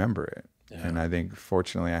you remember it. Yeah. And I think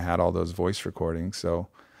fortunately I had all those voice recordings. So,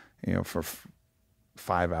 for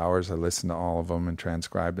 5 hours, I listened to all of them and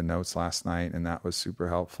transcribed the notes last night, and that was super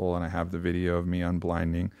helpful. And I have the video of me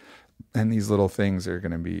unblinding, and these little things are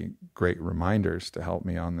going to be great reminders to help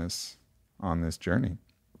me on this journey.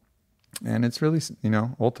 And it's really,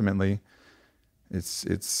 ultimately,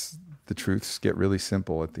 it's the truths get really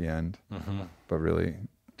simple at the end, but really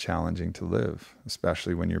challenging to live,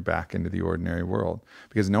 especially when you're back into the ordinary world,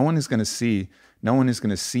 because no one is going to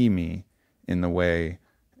see me in the way.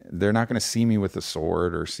 They're not going to see me with a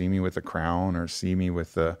sword, or see me with a crown, or see me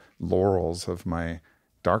with the laurels of my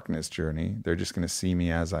darkness journey. They're just going to see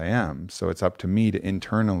me as I am. So it's up to me to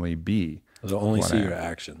internally be. They'll only see your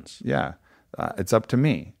actions. Yeah. It's up to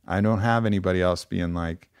me. I don't have anybody else being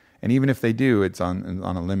like, and even if they do, it's on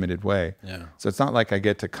a limited way. Yeah. So it's not like I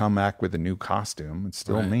get to come back with a new costume. It's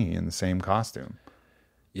still me in the same costume.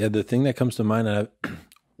 Yeah. The thing that comes to mind,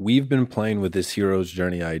 we've been playing with this hero's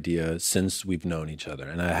journey idea since we've known each other,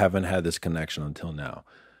 and I haven't had this connection until now.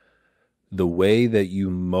 The way that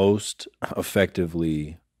you most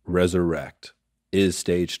effectively resurrect is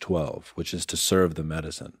stage 12, which is to serve the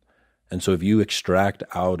medicine. And so if you extract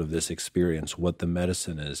out of this experience what the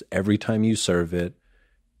medicine is, every time you serve it,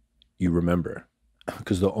 you remember,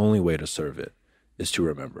 because the only way to serve it is to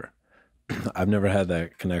remember. I've never had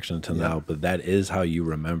that connection until now, but that is how you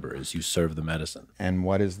remember, is you serve the medicine. And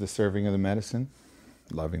what is the serving of the medicine?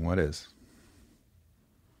 Loving what is.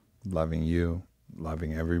 Loving you,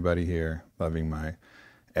 loving everybody here, loving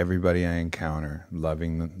everybody I encounter,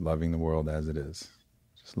 loving the world as it is.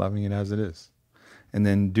 Just loving it as it is. And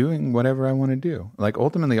then doing whatever I want to do. Like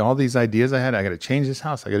ultimately all these ideas I had, I got to change this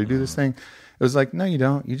house, I got to do this thing. It was like, no, you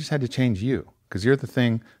don't. You just had to change you, because you're the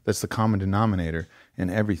thing that's the common denominator in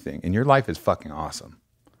everything. And your life is fucking awesome.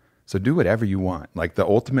 So do whatever you want. Like the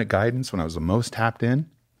ultimate guidance when I was the most tapped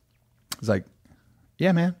in, it's like,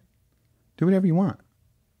 yeah, man, do whatever you want.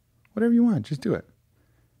 Whatever you want, just do it.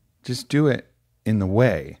 Just do it in the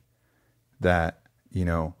way that,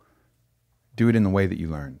 do it in the way that you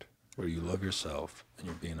learned. Where you love yourself and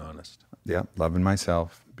you're being honest. Yeah, loving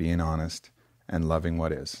myself, being honest, and loving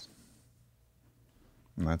what is.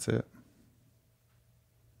 And that's it.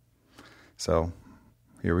 So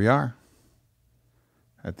here we are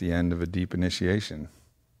at the end of a deep initiation.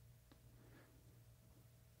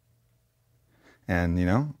 And,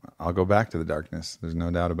 I'll go back to the darkness. There's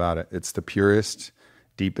no doubt about it. It's the purest,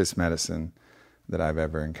 deepest medicine that I've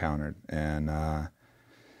ever encountered. And,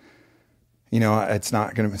 it's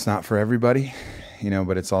not for everybody,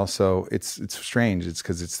 but it's also, it's strange. It's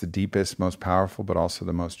because it's the deepest, most powerful, but also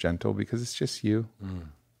the most gentle, because it's just you.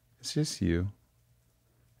 It's just you.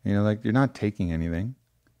 Like you're not taking anything.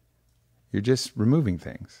 You're just removing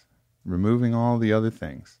things, removing all the other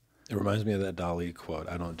things. It reminds me of that Dali quote,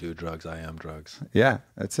 I don't do drugs, I am drugs. Yeah,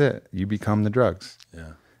 that's it. You become the drugs.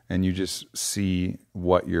 Yeah. And you just see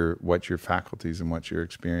what your faculties and what your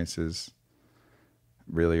experiences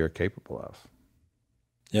really are capable of.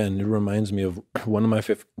 Yeah, and it reminds me of one of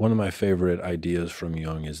my favorite ideas from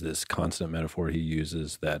Jung is this constant metaphor he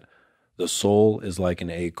uses that the soul is like an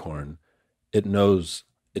acorn. It knows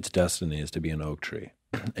its destiny is to be an oak tree.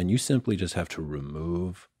 And you simply just have to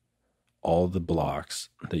remove all the blocks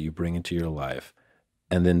that you bring into your life.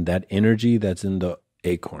 And then that energy that's in the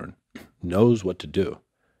acorn knows what to do.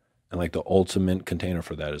 And like the ultimate container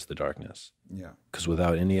for that is the darkness. Yeah. Because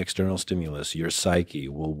without any external stimulus, your psyche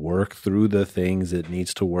will work through the things it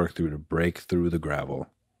needs to work through to break through the gravel.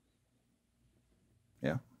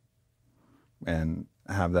 Yeah. And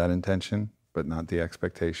have that intention, but not the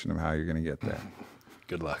expectation of how you're going to get there.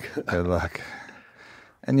 Good luck. Good luck.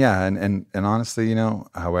 And yeah, and honestly, you know,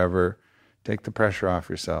 however, take the pressure off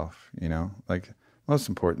yourself, you know, like most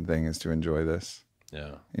important thing is to enjoy this.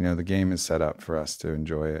 Yeah. You know, the game is set up for us to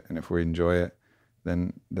enjoy it. And if we enjoy it,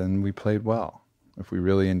 then we played well. If we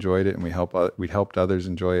really enjoyed it and we helped others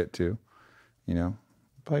enjoy it too, you know,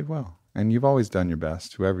 played well. And you've always done your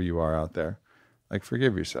best, whoever you are out there. Like,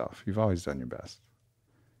 forgive yourself. You've always done your best.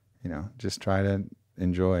 You know, just try to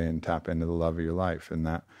enjoy and tap into the love of your life. And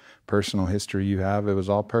that personal history you have, it was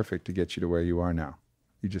all perfect to get you to where you are now.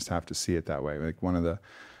 You just have to see it that way. Like, one of the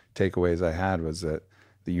takeaways I had was that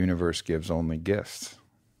the universe gives only gifts.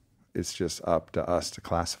 It's just up to us to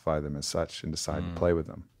classify them as such and decide to play with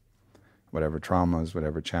them. Whatever traumas,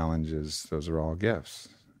 whatever challenges, those are all gifts,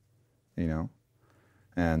 you know?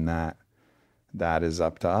 And that is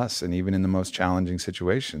up to us. And even in the most challenging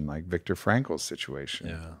situation, like Viktor Frankl's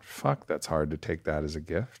situation, fuck, that's hard to take that as a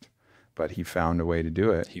gift. But he found a way to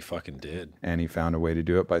do it. He fucking did. And he found a way to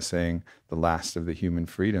do it by saying the last of the human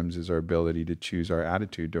freedoms is our ability to choose our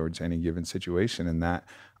attitude towards any given situation. And that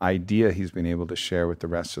idea he's been able to share with the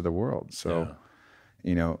rest of the world. So,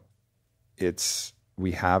 you know, and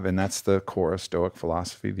that's the core of Stoic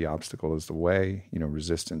philosophy. The obstacle is the way, you know,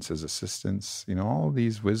 resistance is assistance. You know, all of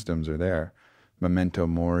these wisdoms are there. Memento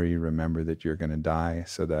mori, remember that you're going to die,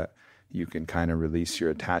 so that you can kind of release your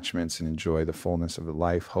attachments and enjoy the fullness of the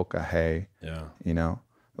life. Hoka hey, you know,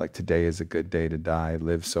 like today is a good day to die.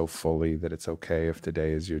 Live so fully that it's okay if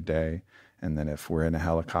today is your day. And then if we're in a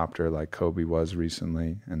helicopter like Kobe was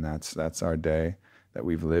recently, and that's our day, that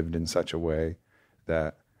we've lived in such a way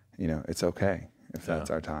that, you know, it's okay if that's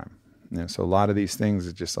our time. You know, so a lot of these things,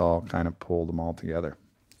 it just all kind of pull them all together.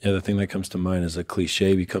 Yeah, the thing that comes to mind is a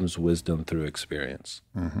cliche becomes wisdom through experience.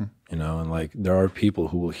 You know, and like there are people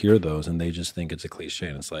who will hear those and they just think it's a cliche.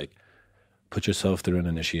 And it's like, put yourself through an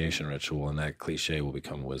initiation ritual and that cliche will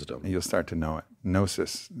become wisdom. You'll start to know it.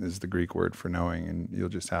 Gnosis is the Greek word for knowing, and you'll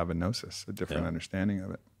just have a gnosis, a different understanding of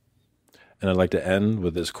it. And I'd like to end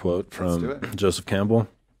with this quote from Joseph Campbell.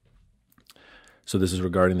 So this is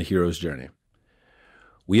regarding the hero's journey.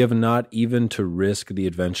 We have not even to risk the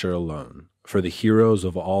adventure alone, for the heroes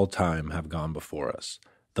of all time have gone before us.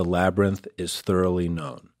 The labyrinth is thoroughly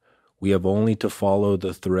known. We have only to follow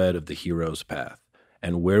the thread of the hero's path,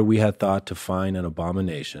 and where we had thought to find an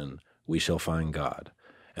abomination, we shall find God.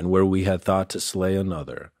 And where we had thought to slay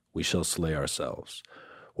another, we shall slay ourselves.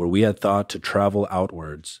 Where we had thought to travel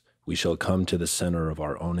outwards, we shall come to the center of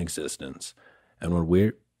our own existence. And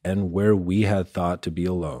where we had thought to be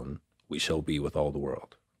alone, we shall be with all the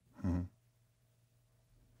world. Mm-hmm.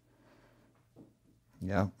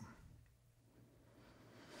 Yeah.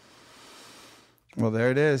 Well, there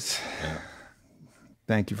it is. Yeah.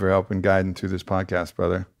 Thank you for helping guiding through this podcast,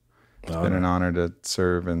 brother. It's been an honor to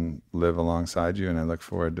serve and live alongside you, and I look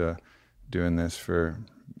forward to doing this for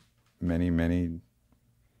many, many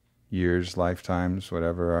years, lifetimes,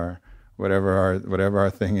 whatever our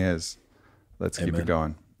thing is. Let's keep it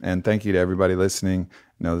going. And thank you to everybody listening.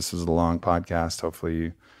 I know this was a long podcast.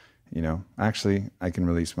 Hopefully you know, actually I can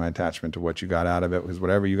release my attachment to what you got out of it, because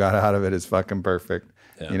whatever you got out of it is fucking perfect.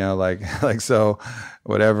 Yeah. You know, like, so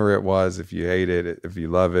whatever it was, if you hate it, if you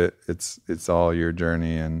love it, it's all your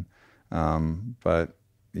journey. And, but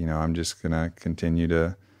you know, I'm just going to continue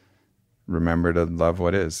to remember to love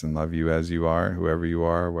what is and love you as you are, whoever you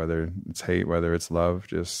are, whether it's hate, whether it's love,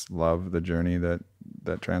 just love the journey that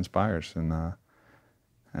transpires. And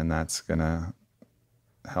that's going to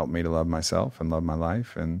help me to love myself and love my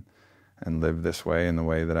life and live this way in the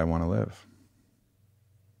way that I want to live.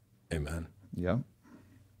 Amen. Yep.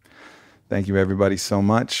 Thank you, everybody, so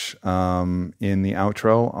much. In the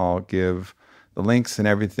outro, I'll give the links and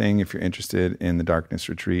everything if you're interested in the Darkness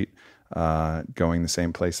Retreat, going the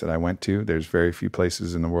same place that I went to. There's very few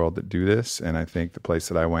places in the world that do this, and I think the place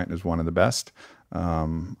that I went is one of the best.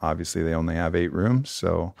 Obviously, they only have 8 rooms,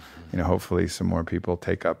 so you know, hopefully, some more people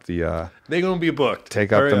take up the. They're gonna be booked.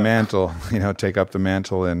 Take up the mantle, you know, take up the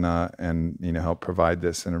mantle and you know, help provide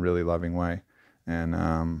this in a really loving way,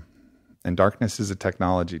 and darkness is a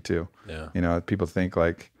technology too. Yeah. You know, people think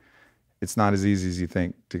like it's not as easy as you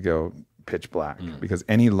think to go pitch black, because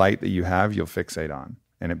any light that you have, you'll fixate on,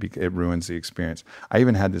 and it ruins the experience. I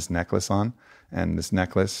even had this necklace on, and this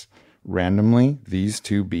necklace, randomly, these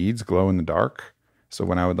 2 beads glow in the dark. So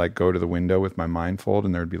when I would like go to the window with my blindfold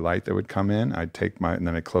and there'd be light that would come in, and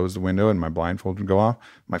then I'd close the window and my blindfold would go off.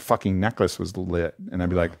 My fucking necklace was lit. And I'd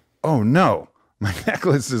be like, oh no, my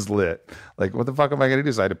necklace is lit. Like, what the fuck am I going to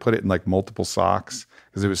do? So I had to put it in like multiple socks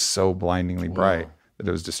because it was so blindingly bright that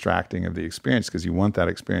it was distracting of the experience, because you want that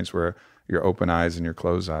experience where your open eyes and your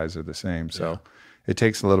closed eyes are the same. So it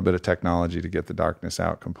takes a little bit of technology to get the darkness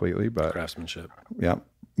out completely, but Craftsmanship. Yeah.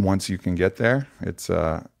 Once you can get there, it's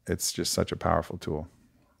just such a powerful tool.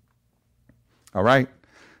 All right.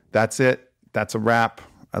 That's it. That's a wrap.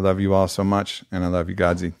 I love you all so much, and I love you,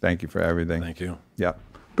 Godsey. Thank you for everything. Thank you. Yep.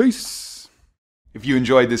 Peace. If you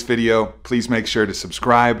enjoyed this video, please make sure to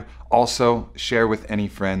subscribe. Also, share with any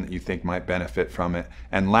friend that you think might benefit from it.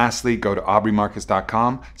 And lastly, go to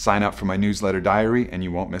aubreymarcus.com, sign up for my newsletter diary, and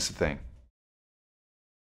you won't miss a thing.